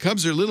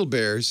 Cubs are little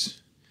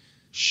bears.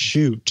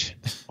 Shoot.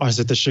 Or is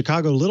it the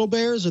Chicago Little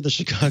Bears or the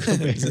Chicago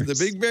Bears? Is it the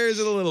Big Bears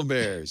or the Little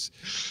Bears?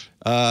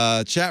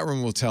 Chat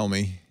room will tell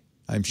me.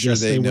 I'm sure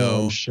they know.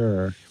 Will, I'm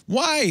sure.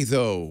 Why,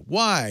 though?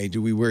 Why do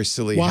we wear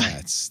silly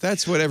hats?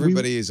 That's what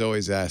everybody is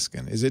always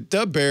asking. Is it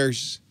the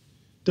Bears?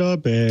 The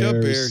Bears. The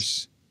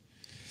Bears.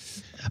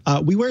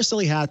 We wear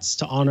silly hats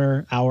to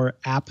honor our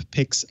app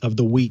picks of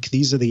the week.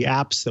 These are the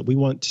apps that we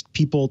want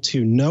people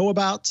to know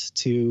about,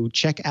 to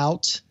check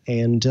out,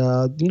 and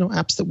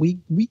apps that we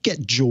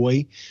get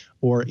joy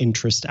or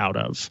interest out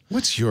of.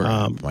 What's your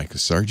app, Mikah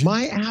Sargent?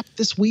 My app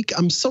this week,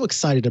 I'm so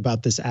excited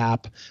about this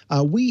app.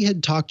 We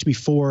had talked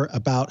before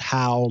about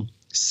how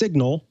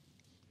Signal,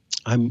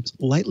 I'm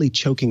lightly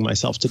choking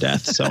myself to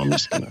death, so I'm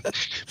just going to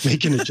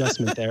make an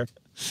adjustment there.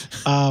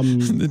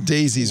 The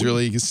daisy's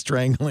really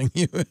strangling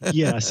you.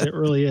 Yes, it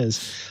really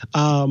is.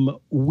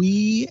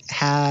 We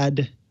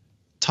had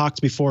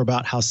talked before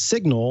about how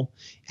Signal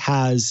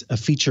has a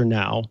feature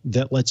now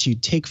that lets you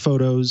take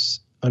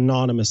photos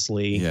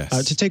anonymously,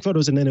 to take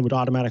photos, and then it would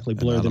automatically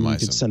blur them and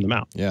you could send them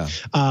out. Yeah.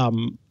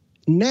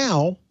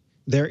 Now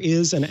there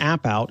is an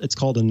app out. It's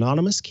called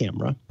Anonymous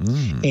Camera,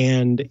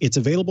 and it's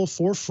available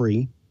for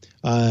free.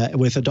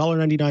 With a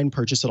 $1.99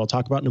 purchase that I'll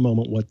talk about in a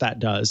moment what that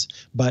does.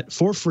 But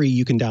for free,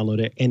 you can download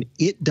it, and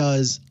it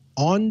does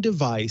on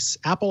device.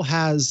 Apple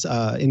has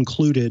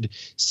included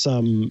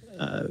some,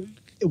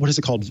 what is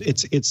it called?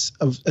 It's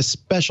a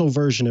special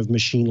version of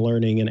machine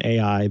learning and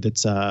AI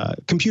that's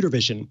computer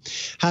vision.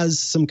 Has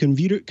some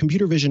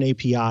computer vision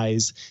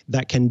APIs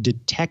that can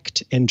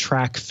detect and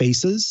track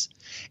faces.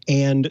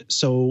 And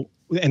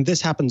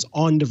this happens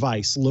on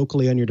device,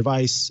 locally on your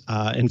device.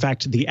 In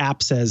fact, the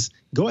app says,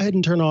 go ahead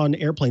and turn on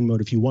airplane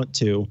mode if you want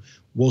to.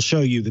 We'll show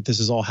you that this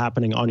is all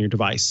happening on your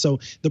device. So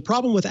the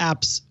problem with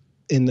apps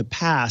in the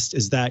past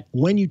is that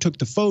when you took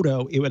the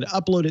photo, it would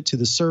upload it to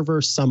the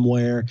server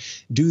somewhere,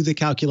 do the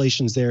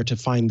calculations there to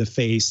find the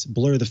face,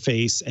 blur the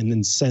face, and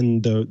then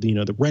send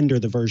the render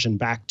the version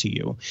back to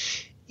you.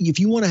 If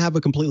you want to have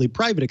a completely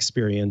private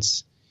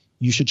experience,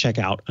 you should check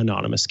out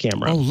Anonymous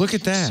Camera. Oh, look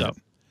at that. So,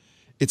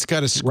 it's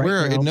got a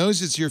square. Right now, it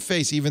knows it's your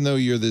face, even though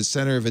you're the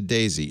center of a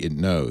daisy. It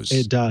knows.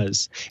 It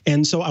does.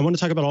 And so I want to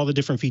talk about all the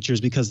different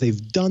features because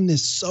they've done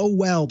this so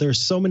well. There's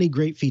so many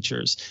great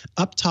features.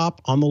 Up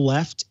top on the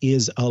left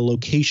is a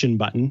location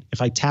button.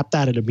 If I tap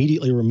that, it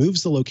immediately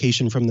removes the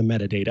location from the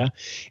metadata.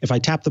 If I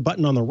tap the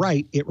button on the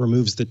right, it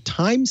removes the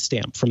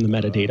timestamp from the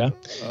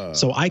metadata.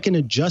 So I can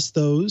adjust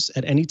those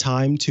at any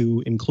time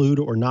to include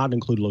or not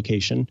include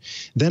location.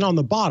 Then on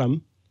the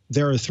bottom,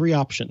 there are three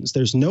options.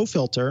 There's no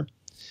filter.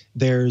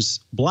 There's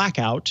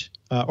blackout,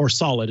 or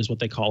solid is what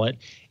they call it,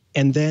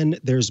 and then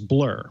there's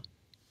blur.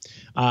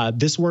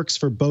 This works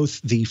for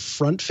both the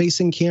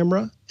front-facing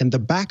camera and the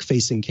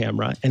back-facing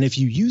camera. And if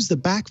you use the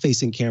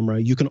back-facing camera,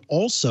 you can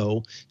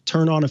also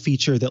turn on a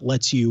feature that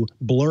lets you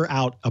blur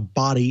out a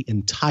body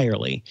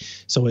entirely.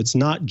 So it's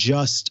not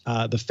just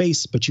the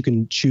face, but you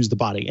can choose the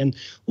body. And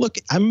look,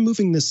 I'm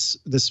moving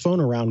this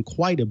phone around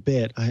quite a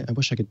bit. I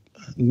wish I could,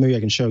 maybe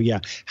I can show,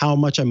 how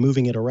much I'm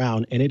moving it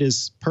around. And it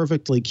is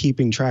perfectly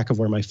keeping track of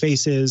where my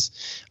face is,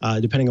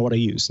 depending on what I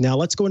use. Now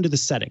let's go into the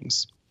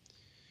settings.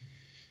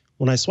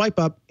 When I swipe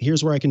up,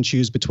 here's where I can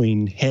choose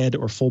between head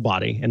or full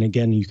body. And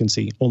again, you can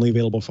see only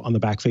available on the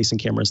back-facing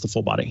camera is the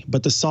full body.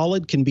 But the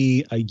solid can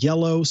be a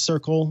yellow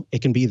circle.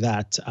 It can be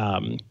that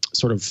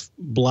sort of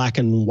black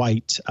and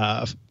white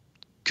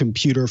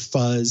computer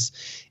fuzz.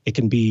 It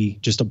can be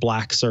just a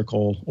black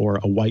circle or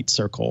a white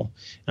circle.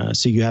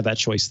 So you have that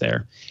choice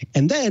there.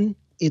 And then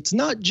it's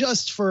not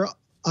just for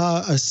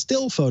a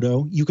still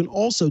photo. You can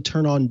also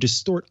turn on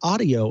distort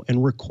audio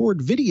and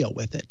record video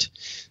with it.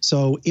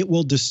 So it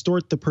will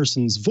distort the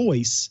person's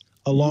voice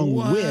along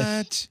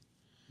with.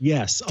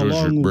 Yes,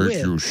 along with. Does it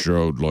make you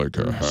sound like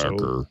a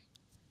hacker?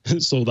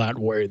 So that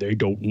way they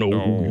don't know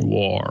who you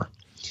are.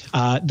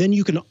 Then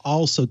you can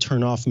also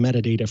turn off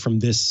metadata from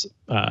this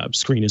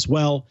screen as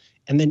well.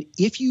 And then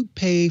if you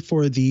pay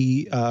for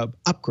the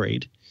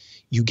upgrade,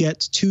 you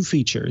get two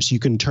features. You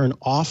can turn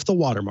off the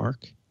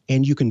watermark,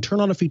 and you can turn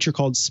on a feature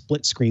called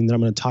split screen that I'm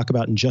going to talk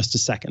about in just a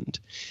second.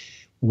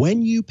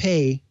 When you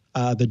pay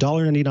the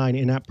 $1.99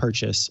 in-app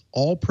purchase,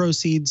 all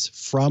proceeds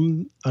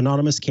from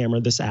Anonymous Camera,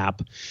 this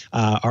app,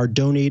 are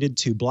donated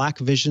to Black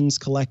Visions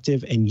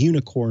Collective and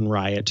Unicorn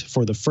Riot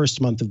for the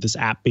first month of this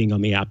app being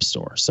on the App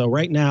Store. So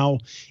right now,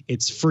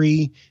 it's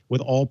free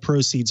with all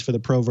proceeds for the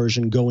Pro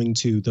version going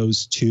to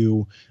those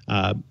two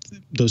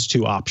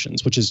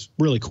options, which is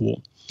really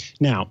cool.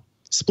 Now,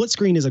 split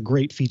screen is a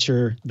great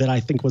feature that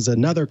I think was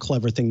another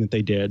clever thing that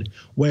they did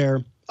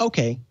where,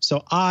 okay,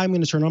 so I'm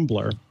going to turn on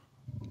blur,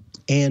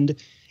 and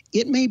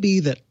it may be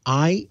that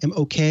I am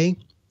okay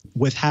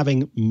with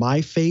having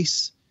my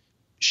face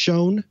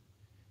shown,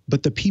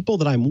 but the people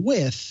that I'm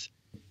with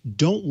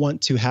don't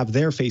want to have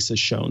their faces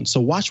shown. So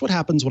watch what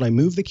happens when I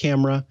move the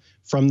camera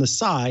from the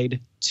side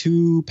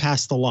to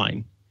past the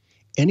line.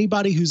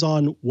 Anybody who's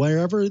on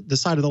wherever the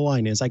side of the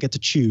line is, I get to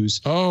choose.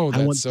 Oh,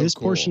 that's I want so this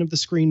cool. portion of the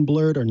screen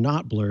blurred or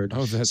not blurred.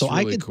 Oh, that's so really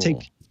I could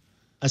cool.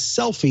 a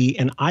selfie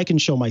and I can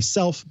show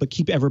myself, but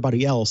keep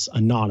everybody else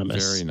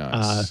anonymous. Very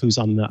nice. Who's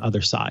on the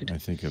other side. I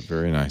think a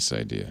very nice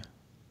idea.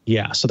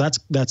 Yeah, so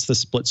that's the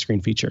split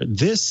screen feature.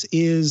 This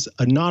is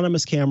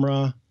anonymous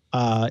camera.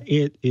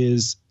 It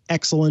is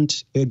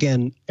excellent.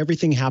 Again,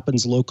 everything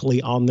happens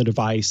locally on the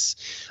device.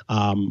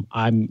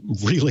 I'm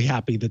really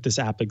happy that this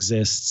app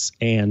exists,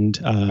 and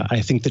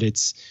I think that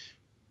it's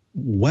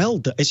well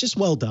done. It's just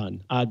well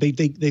done.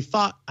 They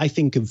thought, I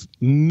think, of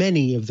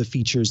many of the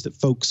features that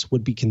folks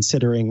would be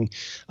considering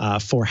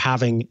for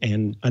having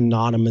an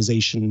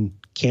anonymization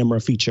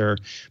camera feature,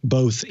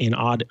 both in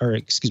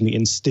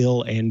in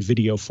still and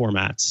video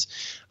formats.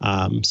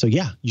 So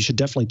yeah, you should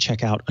definitely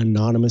check out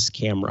Anonymous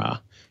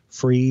Camera,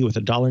 free with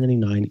a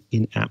 $1.99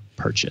 in-app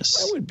purchase.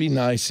 That would be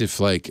nice if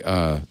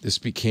this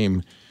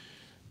became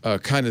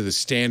kind of the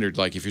standard.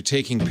 Like if you're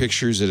taking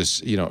pictures at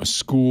a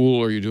school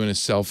or you're doing a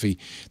selfie,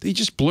 they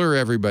just blur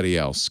everybody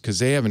else because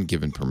they haven't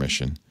given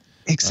permission.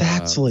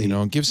 Exactly.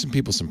 And give some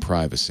people some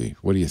privacy.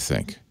 What do you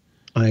think?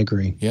 I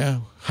agree.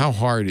 Yeah. How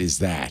hard is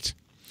that?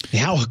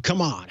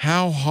 Come on.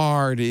 How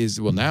hard is?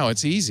 Well, now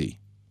it's easy.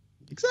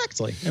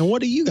 Exactly. And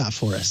what do you got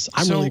for us?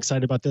 I'm really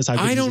excited about this.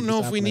 I don't know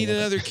if we need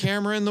another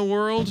camera in the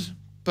world.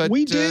 But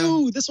we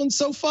do. This one's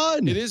so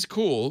fun. It is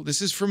cool.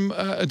 This is from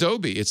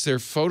Adobe. It's their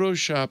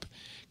Photoshop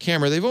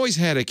camera. They've always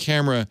had a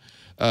camera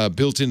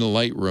built into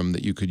Lightroom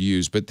that you could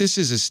use, but this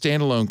is a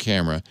standalone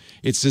camera.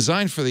 It's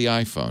designed for the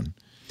iPhone.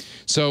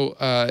 So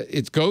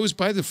it goes,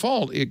 by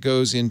default, it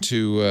goes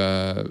into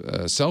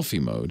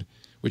selfie mode,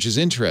 which is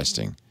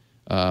interesting.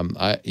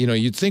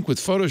 You'd think with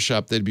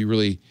Photoshop they'd be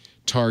really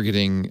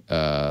targeting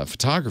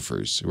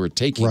photographers who are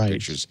taking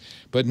pictures,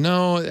 but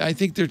no, I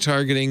think they're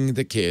targeting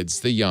the kids,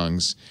 the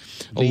youngs,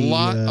 a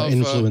lot of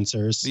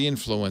influencers, the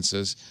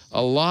influences,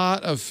 a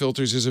lot of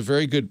filters. There's a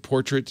very good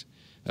portrait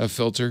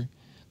filter,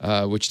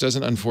 which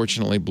doesn't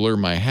unfortunately blur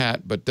my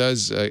hat, but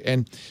does.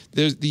 And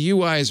the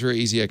UI is very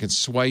easy. I can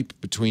swipe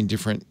between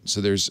different. So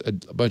there's a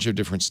bunch of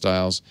different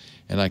styles,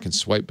 and I can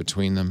swipe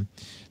between them.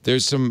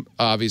 There's some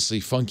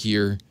obviously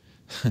funkier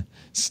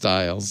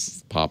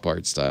styles, pop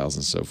art styles,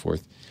 and so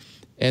forth.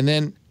 And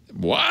then,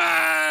 what?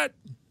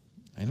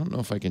 I don't know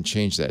if I can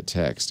change that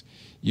text.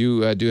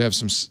 You do have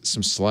some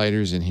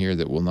sliders in here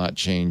that will not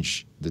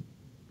change the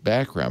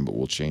background, but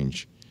will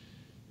change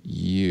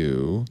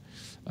you.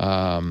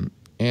 And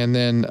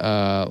then,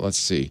 let's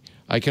see.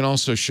 I can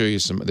also show you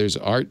there's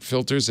art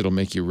filters that'll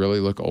make you really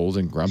look old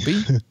and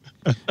grumpy.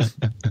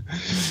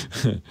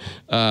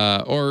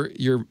 Or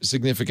your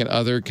significant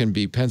other can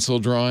be pencil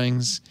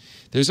drawings.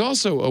 There's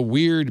also a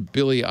weird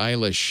Billie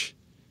Eilish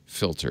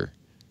filter,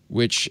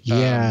 which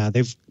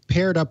they've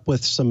paired up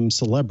with some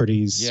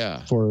celebrities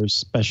for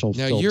special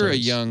filters. Now, you're a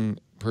young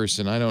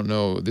person. I don't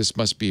know. This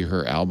must be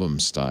her album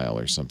style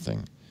or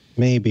something.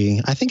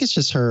 Maybe. I think it's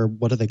just her,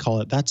 what do they call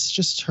it? That's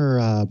just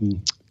her,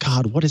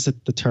 God, what is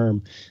it, the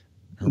term?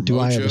 Do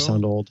I ever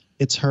sound old?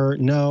 It's her,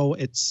 no,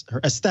 it's her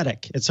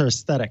aesthetic. It's her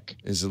aesthetic.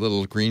 Is it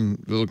little green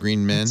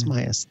men? It's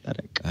my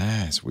aesthetic.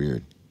 It's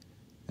weird.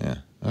 Yeah.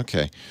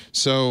 Okay.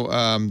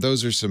 So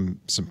those are some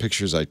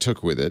pictures I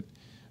took with it.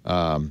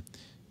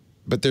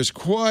 But there's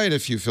quite a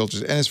few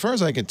filters. And as far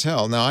as I can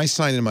tell, now I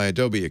signed in my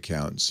Adobe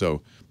account,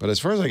 but as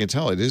far as I can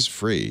tell, it is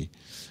free.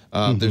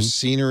 There's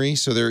scenery,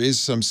 so there is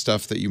some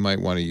stuff that you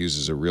might want to use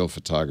as a real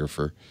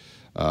photographer.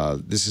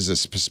 This is a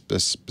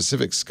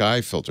specific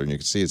sky filter, and you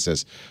can see it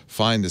says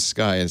 "Find the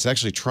sky," and it's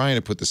actually trying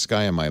to put the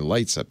sky on my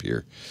lights up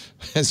here,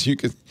 as you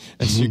can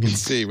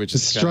see, which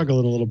is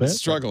struggling a little bit.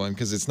 Struggling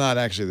because it's not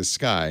actually the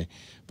sky,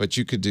 but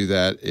you could do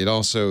that.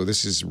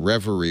 This is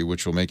Reverie,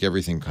 which will make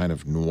everything kind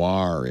of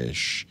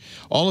noirish.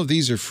 All of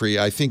these are free.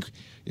 I think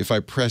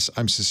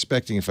I'm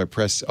suspecting if I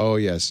press, oh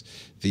yes,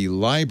 the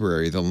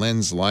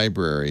lens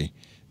library.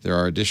 There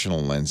are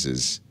additional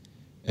lenses,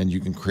 and you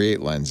can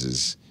create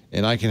lenses.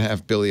 And I can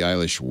have Billie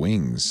Eilish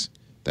wings.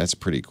 That's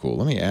pretty cool.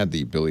 Let me add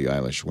the Billie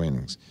Eilish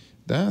wings.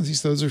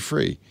 Those are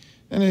free.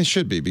 And it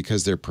should be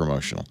because they're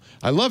promotional.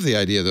 I love the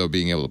idea, though, of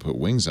being able to put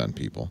wings on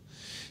people.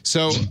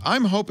 So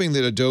I'm hoping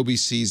that Adobe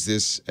sees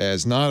this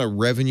as not a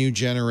revenue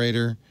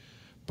generator,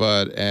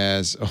 but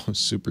as,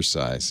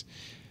 supersize.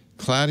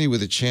 Cloudy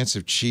with a chance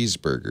of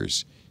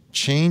cheeseburgers.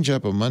 Change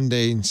up a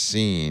mundane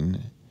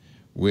scene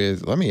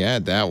with, let me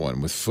add that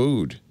one, with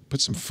food.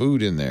 Put some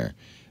food in there.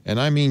 And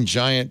I mean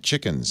giant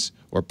chickens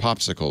or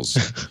popsicles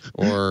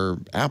or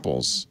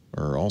apples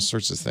or all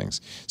sorts of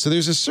things. So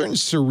there's a certain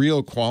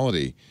surreal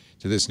quality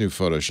to this new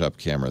Photoshop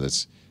camera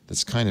that's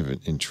kind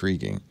of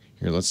intriguing.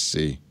 Here, let's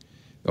see.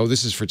 Oh,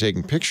 this is for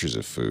taking pictures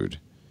of food.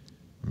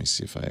 Let me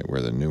see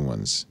where the new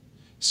ones.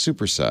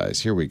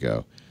 Supersize. Here we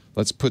go.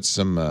 Let's put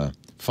some,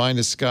 find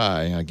a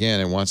sky.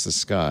 Again, it wants the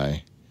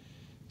sky.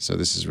 So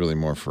this is really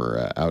more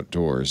for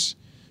outdoors.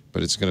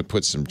 But it's going to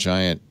put some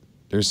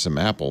there's some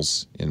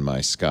apples in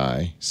my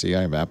sky. See,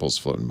 I have apples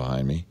floating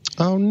behind me.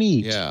 Oh,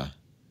 neat. Yeah.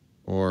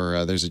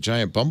 Or there's a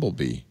giant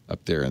bumblebee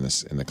up there in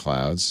the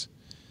clouds.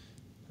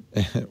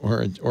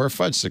 or a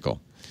fudgesicle.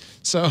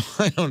 So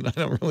I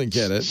don't really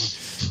get it.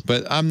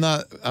 But I'm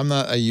not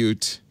a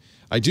Ute.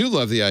 I do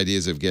love the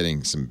ideas of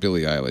getting some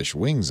Billie Eilish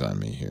wings on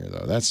me here,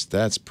 though.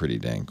 That's pretty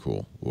dang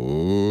cool.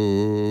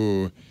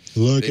 Ooh.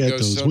 Look they at go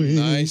those so wings.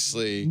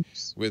 nicely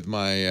with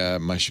my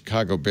my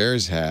Chicago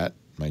Bears hat,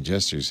 my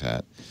Jester's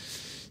hat.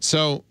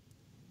 So,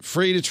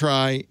 free to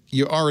try.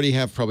 You already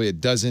have probably a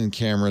dozen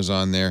cameras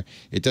on there.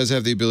 It does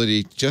have the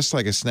ability, just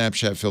like a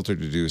Snapchat filter,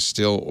 to do a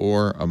still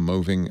or a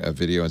moving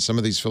video. And some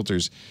of these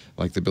filters,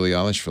 like the Billie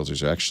Eilish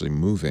filters, are actually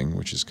moving,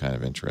 which is kind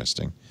of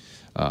interesting.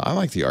 I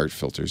like the art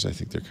filters. I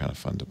think they're kind of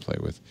fun to play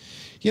with.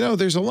 You know,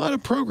 there's a lot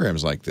of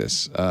programs like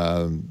this,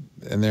 and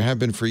there have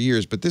been for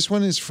years, but this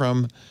one is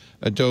from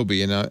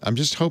Adobe, and I'm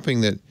just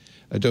hoping that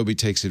Adobe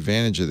takes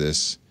advantage of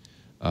this.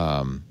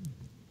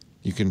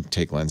 You can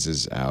take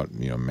lenses out,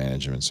 you know,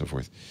 manage them and so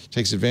forth.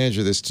 Takes advantage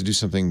of this to do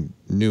something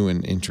new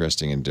and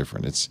interesting and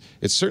different. It's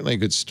certainly a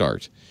good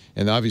start,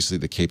 and obviously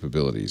the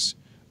capabilities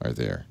are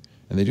there.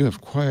 And they do have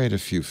quite a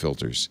few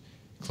filters,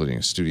 including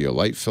a studio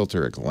light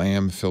filter, a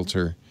glam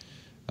filter.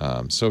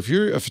 So if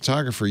you're a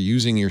photographer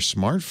using your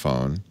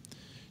smartphone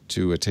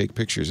to take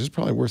pictures, it's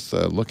probably worth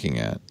looking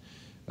at.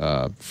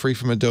 Free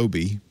from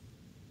Adobe.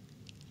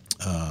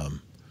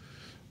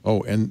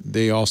 Oh, and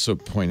they also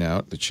point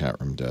out, the chat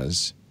room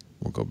does.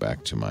 We'll go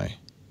back to my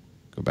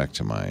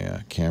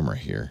camera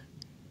here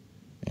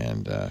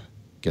and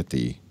get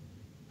the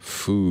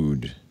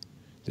food,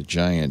 the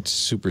giant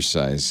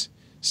supersize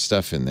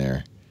stuff in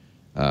there.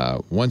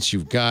 Once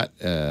you've got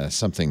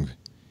something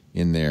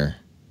in there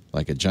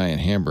like a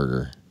giant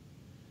hamburger,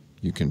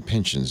 you can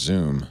pinch and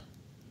zoom.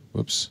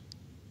 Whoops.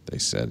 They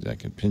said I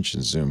can pinch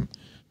and zoom.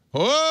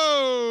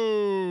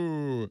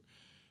 Whoa!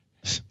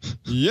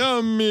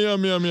 Yum,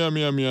 yum, yum, yum,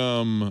 yum,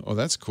 yum. Oh,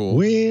 that's cool.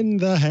 When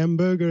the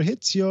hamburger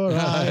hits your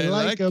eye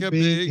like a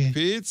big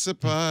pizza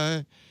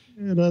pie.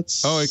 Yeah,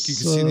 that's you can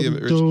see the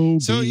original.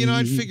 So, you know,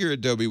 I'd figure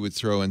Adobe would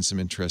throw in some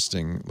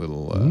interesting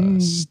little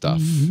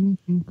stuff,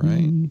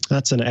 right?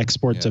 That's an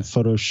export to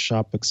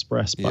Photoshop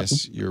Express button.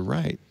 Yes, you're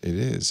right. It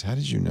is. How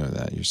did you know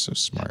that? You're so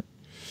smart.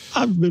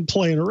 I've been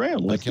playing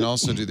around with I can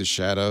also do the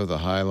shadow, the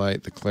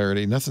highlight, the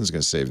clarity. Nothing's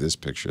going to save this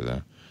picture,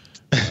 though.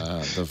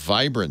 The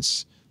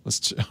vibrance.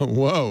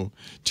 Whoa.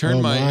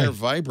 Turn my hair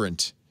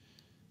vibrant.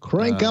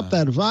 Crank up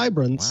that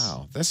vibrance.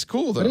 Wow. That's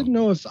cool, though.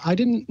 I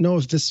didn't know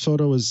if this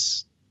photo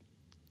was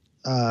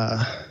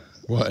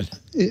what?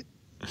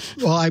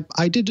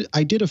 I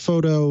did a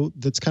photo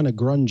that's kind of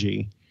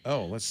grungy.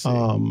 Oh, let's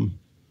see.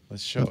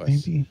 Let's show us.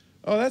 Maybe.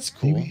 Oh, that's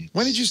cool.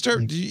 When did you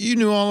start? You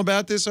knew all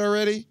about this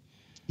already?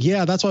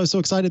 Yeah, that's why I was so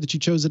excited that you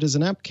chose it as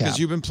an app cap. Because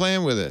you've been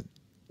playing with it.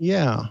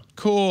 Yeah.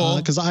 Cool.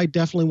 Because I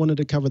definitely wanted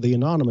to cover the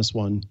anonymous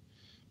one.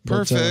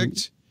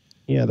 Perfect.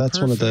 Yeah, that's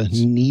one of the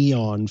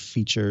neon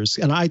features.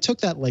 And I took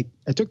that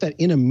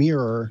in a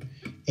mirror,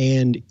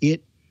 and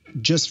it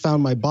just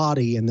found my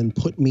body and then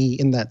put me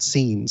in that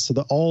scene. So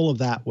all of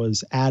that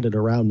was added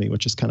around me,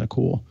 which is kind of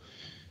cool.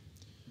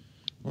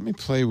 Let me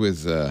play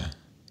with.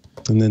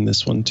 And then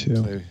this one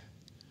too.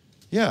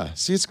 Yeah,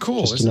 see, it's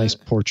cool. Just a nice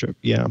portrait.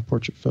 Yeah,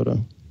 portrait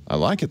photo. I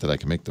like it that I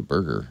can make the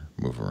burger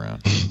move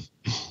around.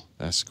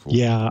 That's cool.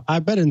 Yeah, I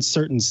bet in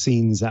certain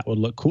scenes that would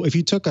look cool. If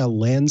you took a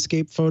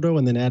landscape photo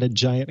and then added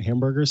giant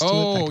hamburgers to it.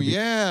 Oh,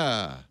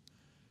 yeah.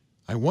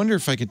 I wonder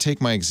if I could take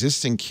my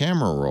existing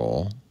camera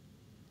roll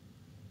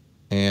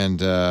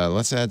and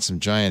let's add some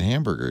giant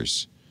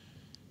hamburgers.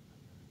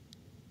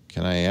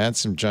 Can I add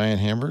some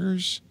giant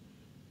hamburgers?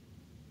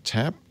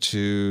 Tap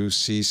to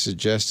see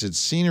suggested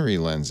scenery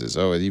lenses.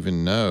 Oh, it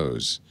even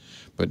knows.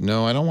 But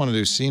no, I don't want to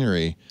do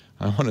scenery.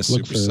 I want to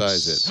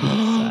supersize it.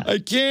 I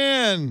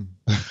can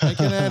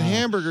add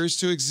hamburgers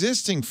to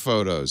existing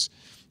photos.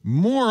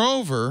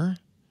 Moreover,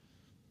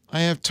 I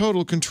have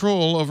total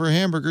control over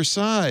hamburger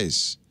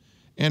size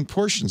and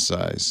portion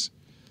size.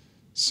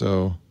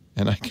 So,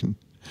 and I can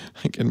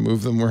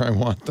move them where I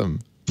want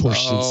them.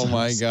 Portion size.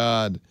 My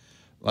God.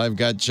 I've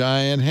got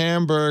giant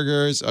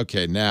hamburgers.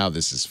 Okay, now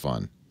this is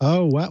fun.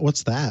 Oh,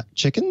 what's that?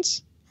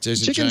 Chickens?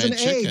 There's Chickens a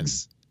giant and chicken.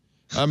 eggs.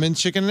 I'm in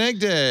Chicken and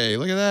Egg Day.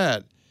 Look at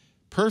that.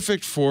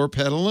 Perfect for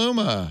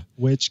Petaluma.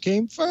 Which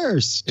came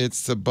first?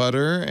 It's the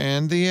butter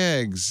and the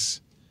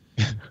eggs.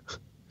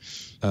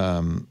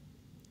 Oh,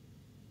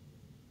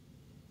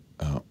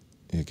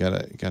 you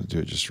gotta do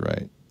it just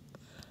right.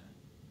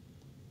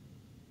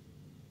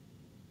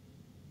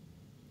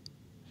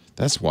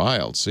 That's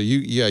wild. So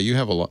you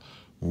have a lot.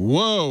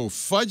 Whoa,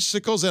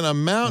 fudgesicles and a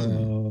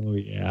mountain. Oh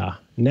yeah.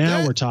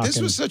 Now we're talking. This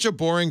was such a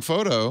boring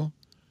photo.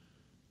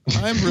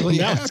 I'm really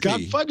now happy. It's got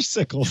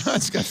fudgesicles.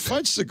 It's got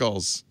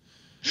fudgesicles.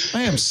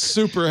 I am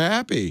super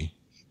happy.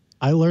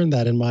 I learned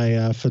that in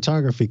my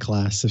photography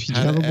class. If you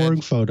have a boring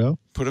photo,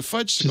 put a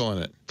fudgesicle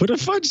in it. Put a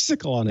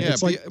fudgesicle on it. Yeah,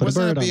 it's like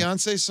wasn't that a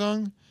Beyonce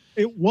song?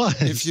 It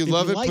was. If you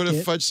love it, put a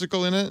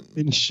fudgesicle in it.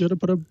 Then should have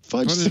put a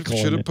fudgesicle in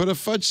it. Should have put a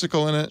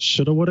fudgesicle in it.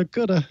 Shoulda, woulda,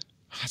 coulda.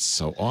 That's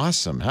so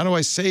awesome. How do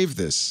I save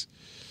this?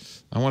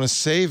 I want to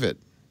save it.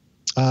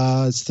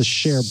 It's the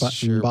share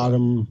button,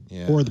 bottom,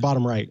 or the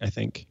bottom right, I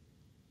think.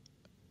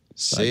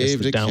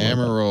 Save to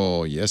camera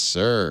roll. Yes,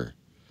 sir.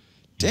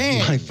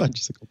 Damn. My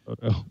fudgesicle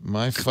photo.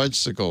 My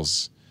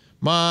fudgesicles.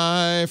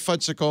 My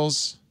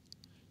fudgesicles.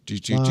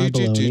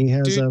 Baloney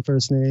has a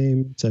first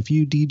name. It's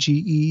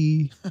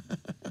FUDGE.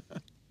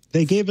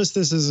 They gave us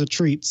this as a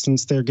treat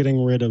since they're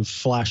getting rid of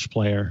Flash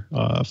Player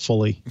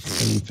fully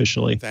and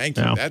officially. Thank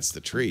you. That's the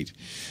treat.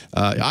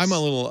 I'm a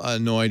little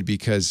annoyed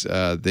because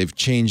they've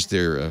changed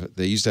their.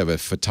 They used to have a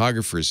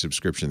photographer's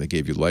subscription that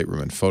gave you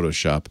Lightroom and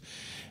Photoshop,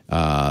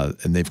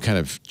 and they've kind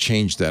of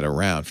changed that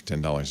around for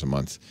 $10 a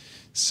month.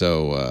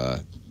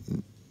 So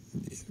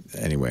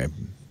anyway,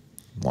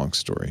 long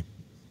story.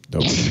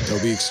 They'll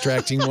be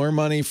extracting more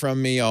money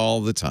from me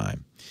all the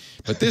time.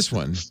 But this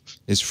one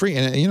is free.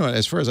 And, you know,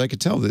 as far as I could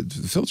tell,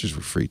 the filters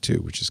were free, too,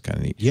 which is kind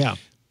of neat. Yeah.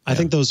 I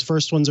think those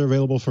first ones are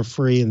available for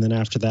free. And then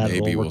after that,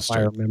 maybe it'll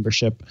require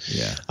membership.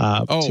 Yeah.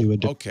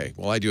 Okay.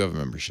 Well, I do have a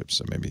membership,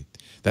 so maybe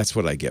that's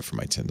what I get for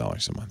my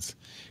 $10 a month.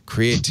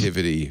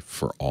 Creativity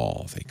for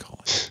all, they call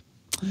it.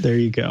 There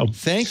you go.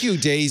 Thank you,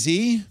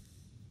 Daisy.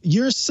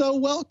 You're so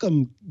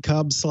welcome,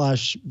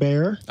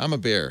 Cub/Bear. I'm a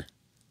bear.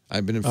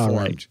 I've been informed.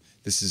 Right.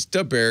 This is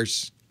the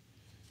Bears.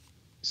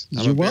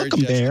 You're welcome,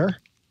 Bear.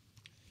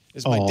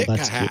 Is my dick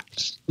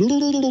hat. We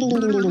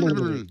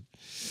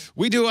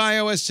do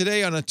iOS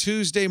today on a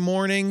Tuesday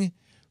morning,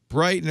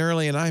 bright and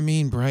early, and I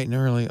mean bright and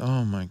early.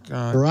 Oh, my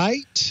God.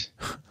 Bright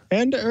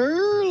and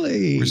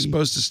early. We're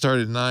supposed to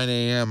start at 9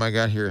 a.m. I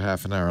got here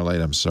half an hour late.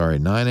 I'm sorry.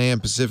 9 a.m.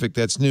 Pacific.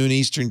 That's noon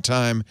Eastern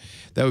time.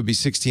 That would be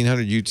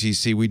 1600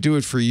 UTC. We do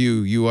it for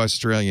you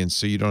Australians,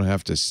 so you don't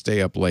have to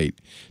stay up late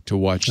to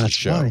watch the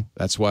show. Why.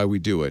 That's why we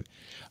do it.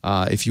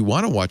 If you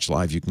want to watch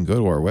live, you can go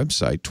to our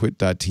website,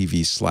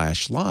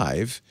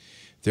 twit.tv/live.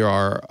 There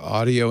are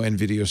audio and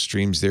video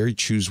streams there. You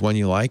choose one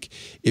you like.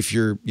 If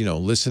you're,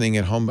 listening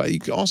at home, you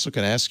also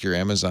can ask your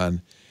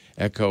Amazon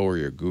Echo or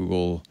your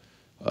Google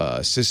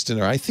Assistant,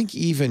 or I think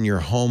even your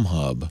Home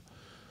Hub,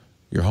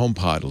 your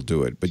HomePod will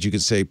do it. But you can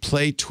say,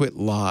 play Twit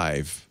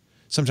Live.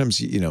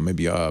 Sometimes,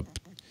 maybe, I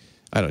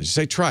don't know, just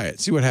say, try it,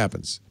 see what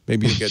happens.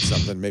 Maybe you'll get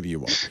something, maybe you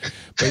won't.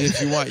 But if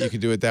you want, you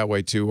can do it that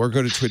way too. Or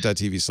go to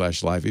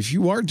twit.tv/live. If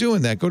you are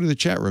doing that, go to the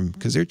chat room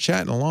because they're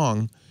chatting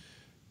along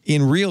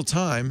in real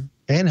time.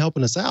 And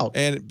helping us out.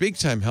 And big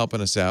time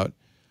helping us out.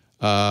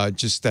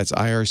 That's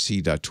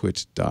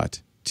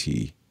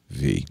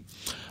irc.twit.tv.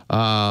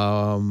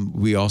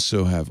 We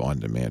also have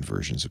on-demand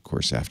versions, of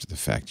course, after the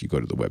fact. You go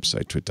to the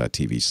website,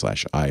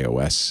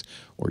 twit.tv/iOS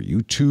or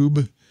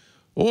YouTube,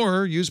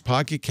 or use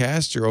Pocket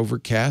Cast or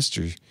Overcast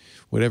or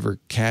whatever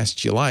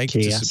cast you like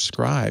to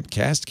subscribe.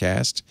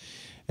 Cast.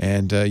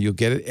 And you'll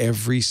get it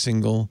every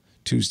single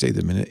Tuesday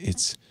the minute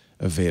it's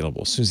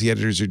available. As soon as the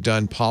editors are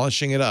done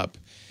polishing it up.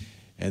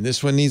 And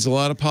this one needs a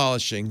lot of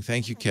polishing.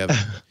 Thank you, Kevin.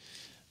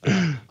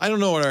 I don't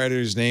know what our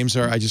editors' names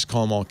are. I just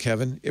call them all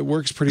Kevin. It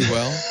works pretty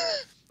well.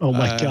 Oh,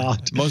 my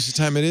God. Most of the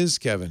time it is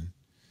Kevin.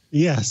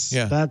 Yes,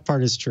 that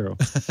part is true.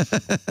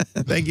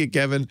 Thank you,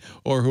 Kevin,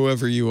 or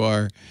whoever you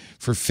are,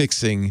 for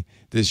fixing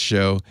this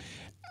show.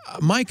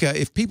 Mikah,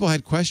 if people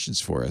had questions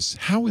for us,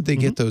 how would they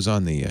get those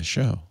on the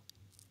show?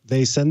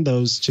 They send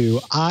those to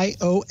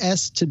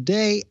iOS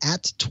Today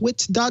at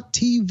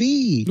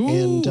twit.tv.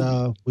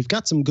 And we've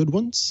got some good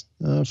ones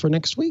for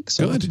next week.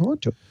 So looking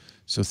forward to it.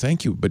 So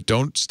thank you. But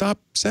don't stop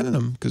sending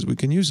them because we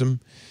can use them.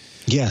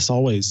 Yes,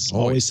 always.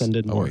 Always send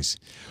in more. Always.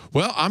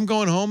 Well, I'm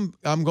going home.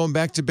 I'm going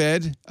back to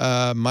bed.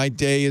 My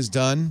day is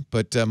done.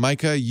 But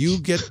Mikah, you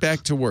get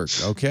back to work,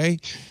 okay?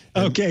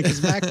 Okay,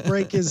 because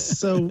MacBreak is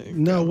so...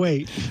 No,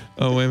 wait.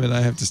 Oh, wait a minute.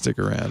 I have to stick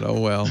around. Oh,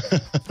 well.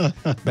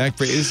 MacBreak.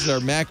 This is our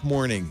Mac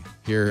morning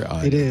here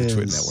on the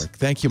Twit Network.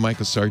 Thank you,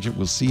 Michael Sargent.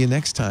 We'll see you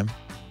next time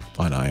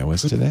on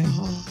iOS Today.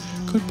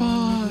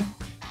 Goodbye.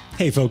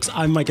 Hey folks,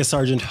 I'm Mikah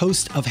Sargent,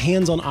 host of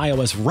Hands on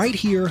iOS right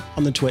here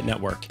on the Twit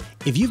Network.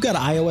 If you've got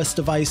iOS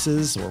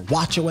devices or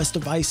watchOS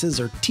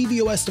devices or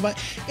tvOS device,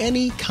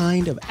 any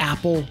kind of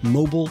Apple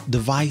mobile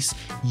device,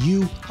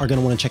 you are going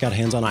to want to check out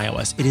Hands on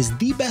iOS. It is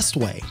the best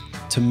way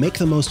to make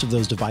the most of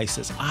those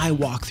devices. I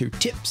walk through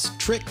tips,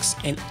 tricks,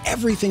 and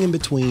everything in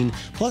between,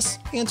 plus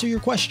answer your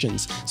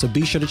questions. So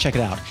be sure to check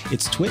it out.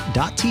 It's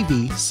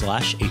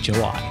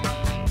twit.tv/HOI.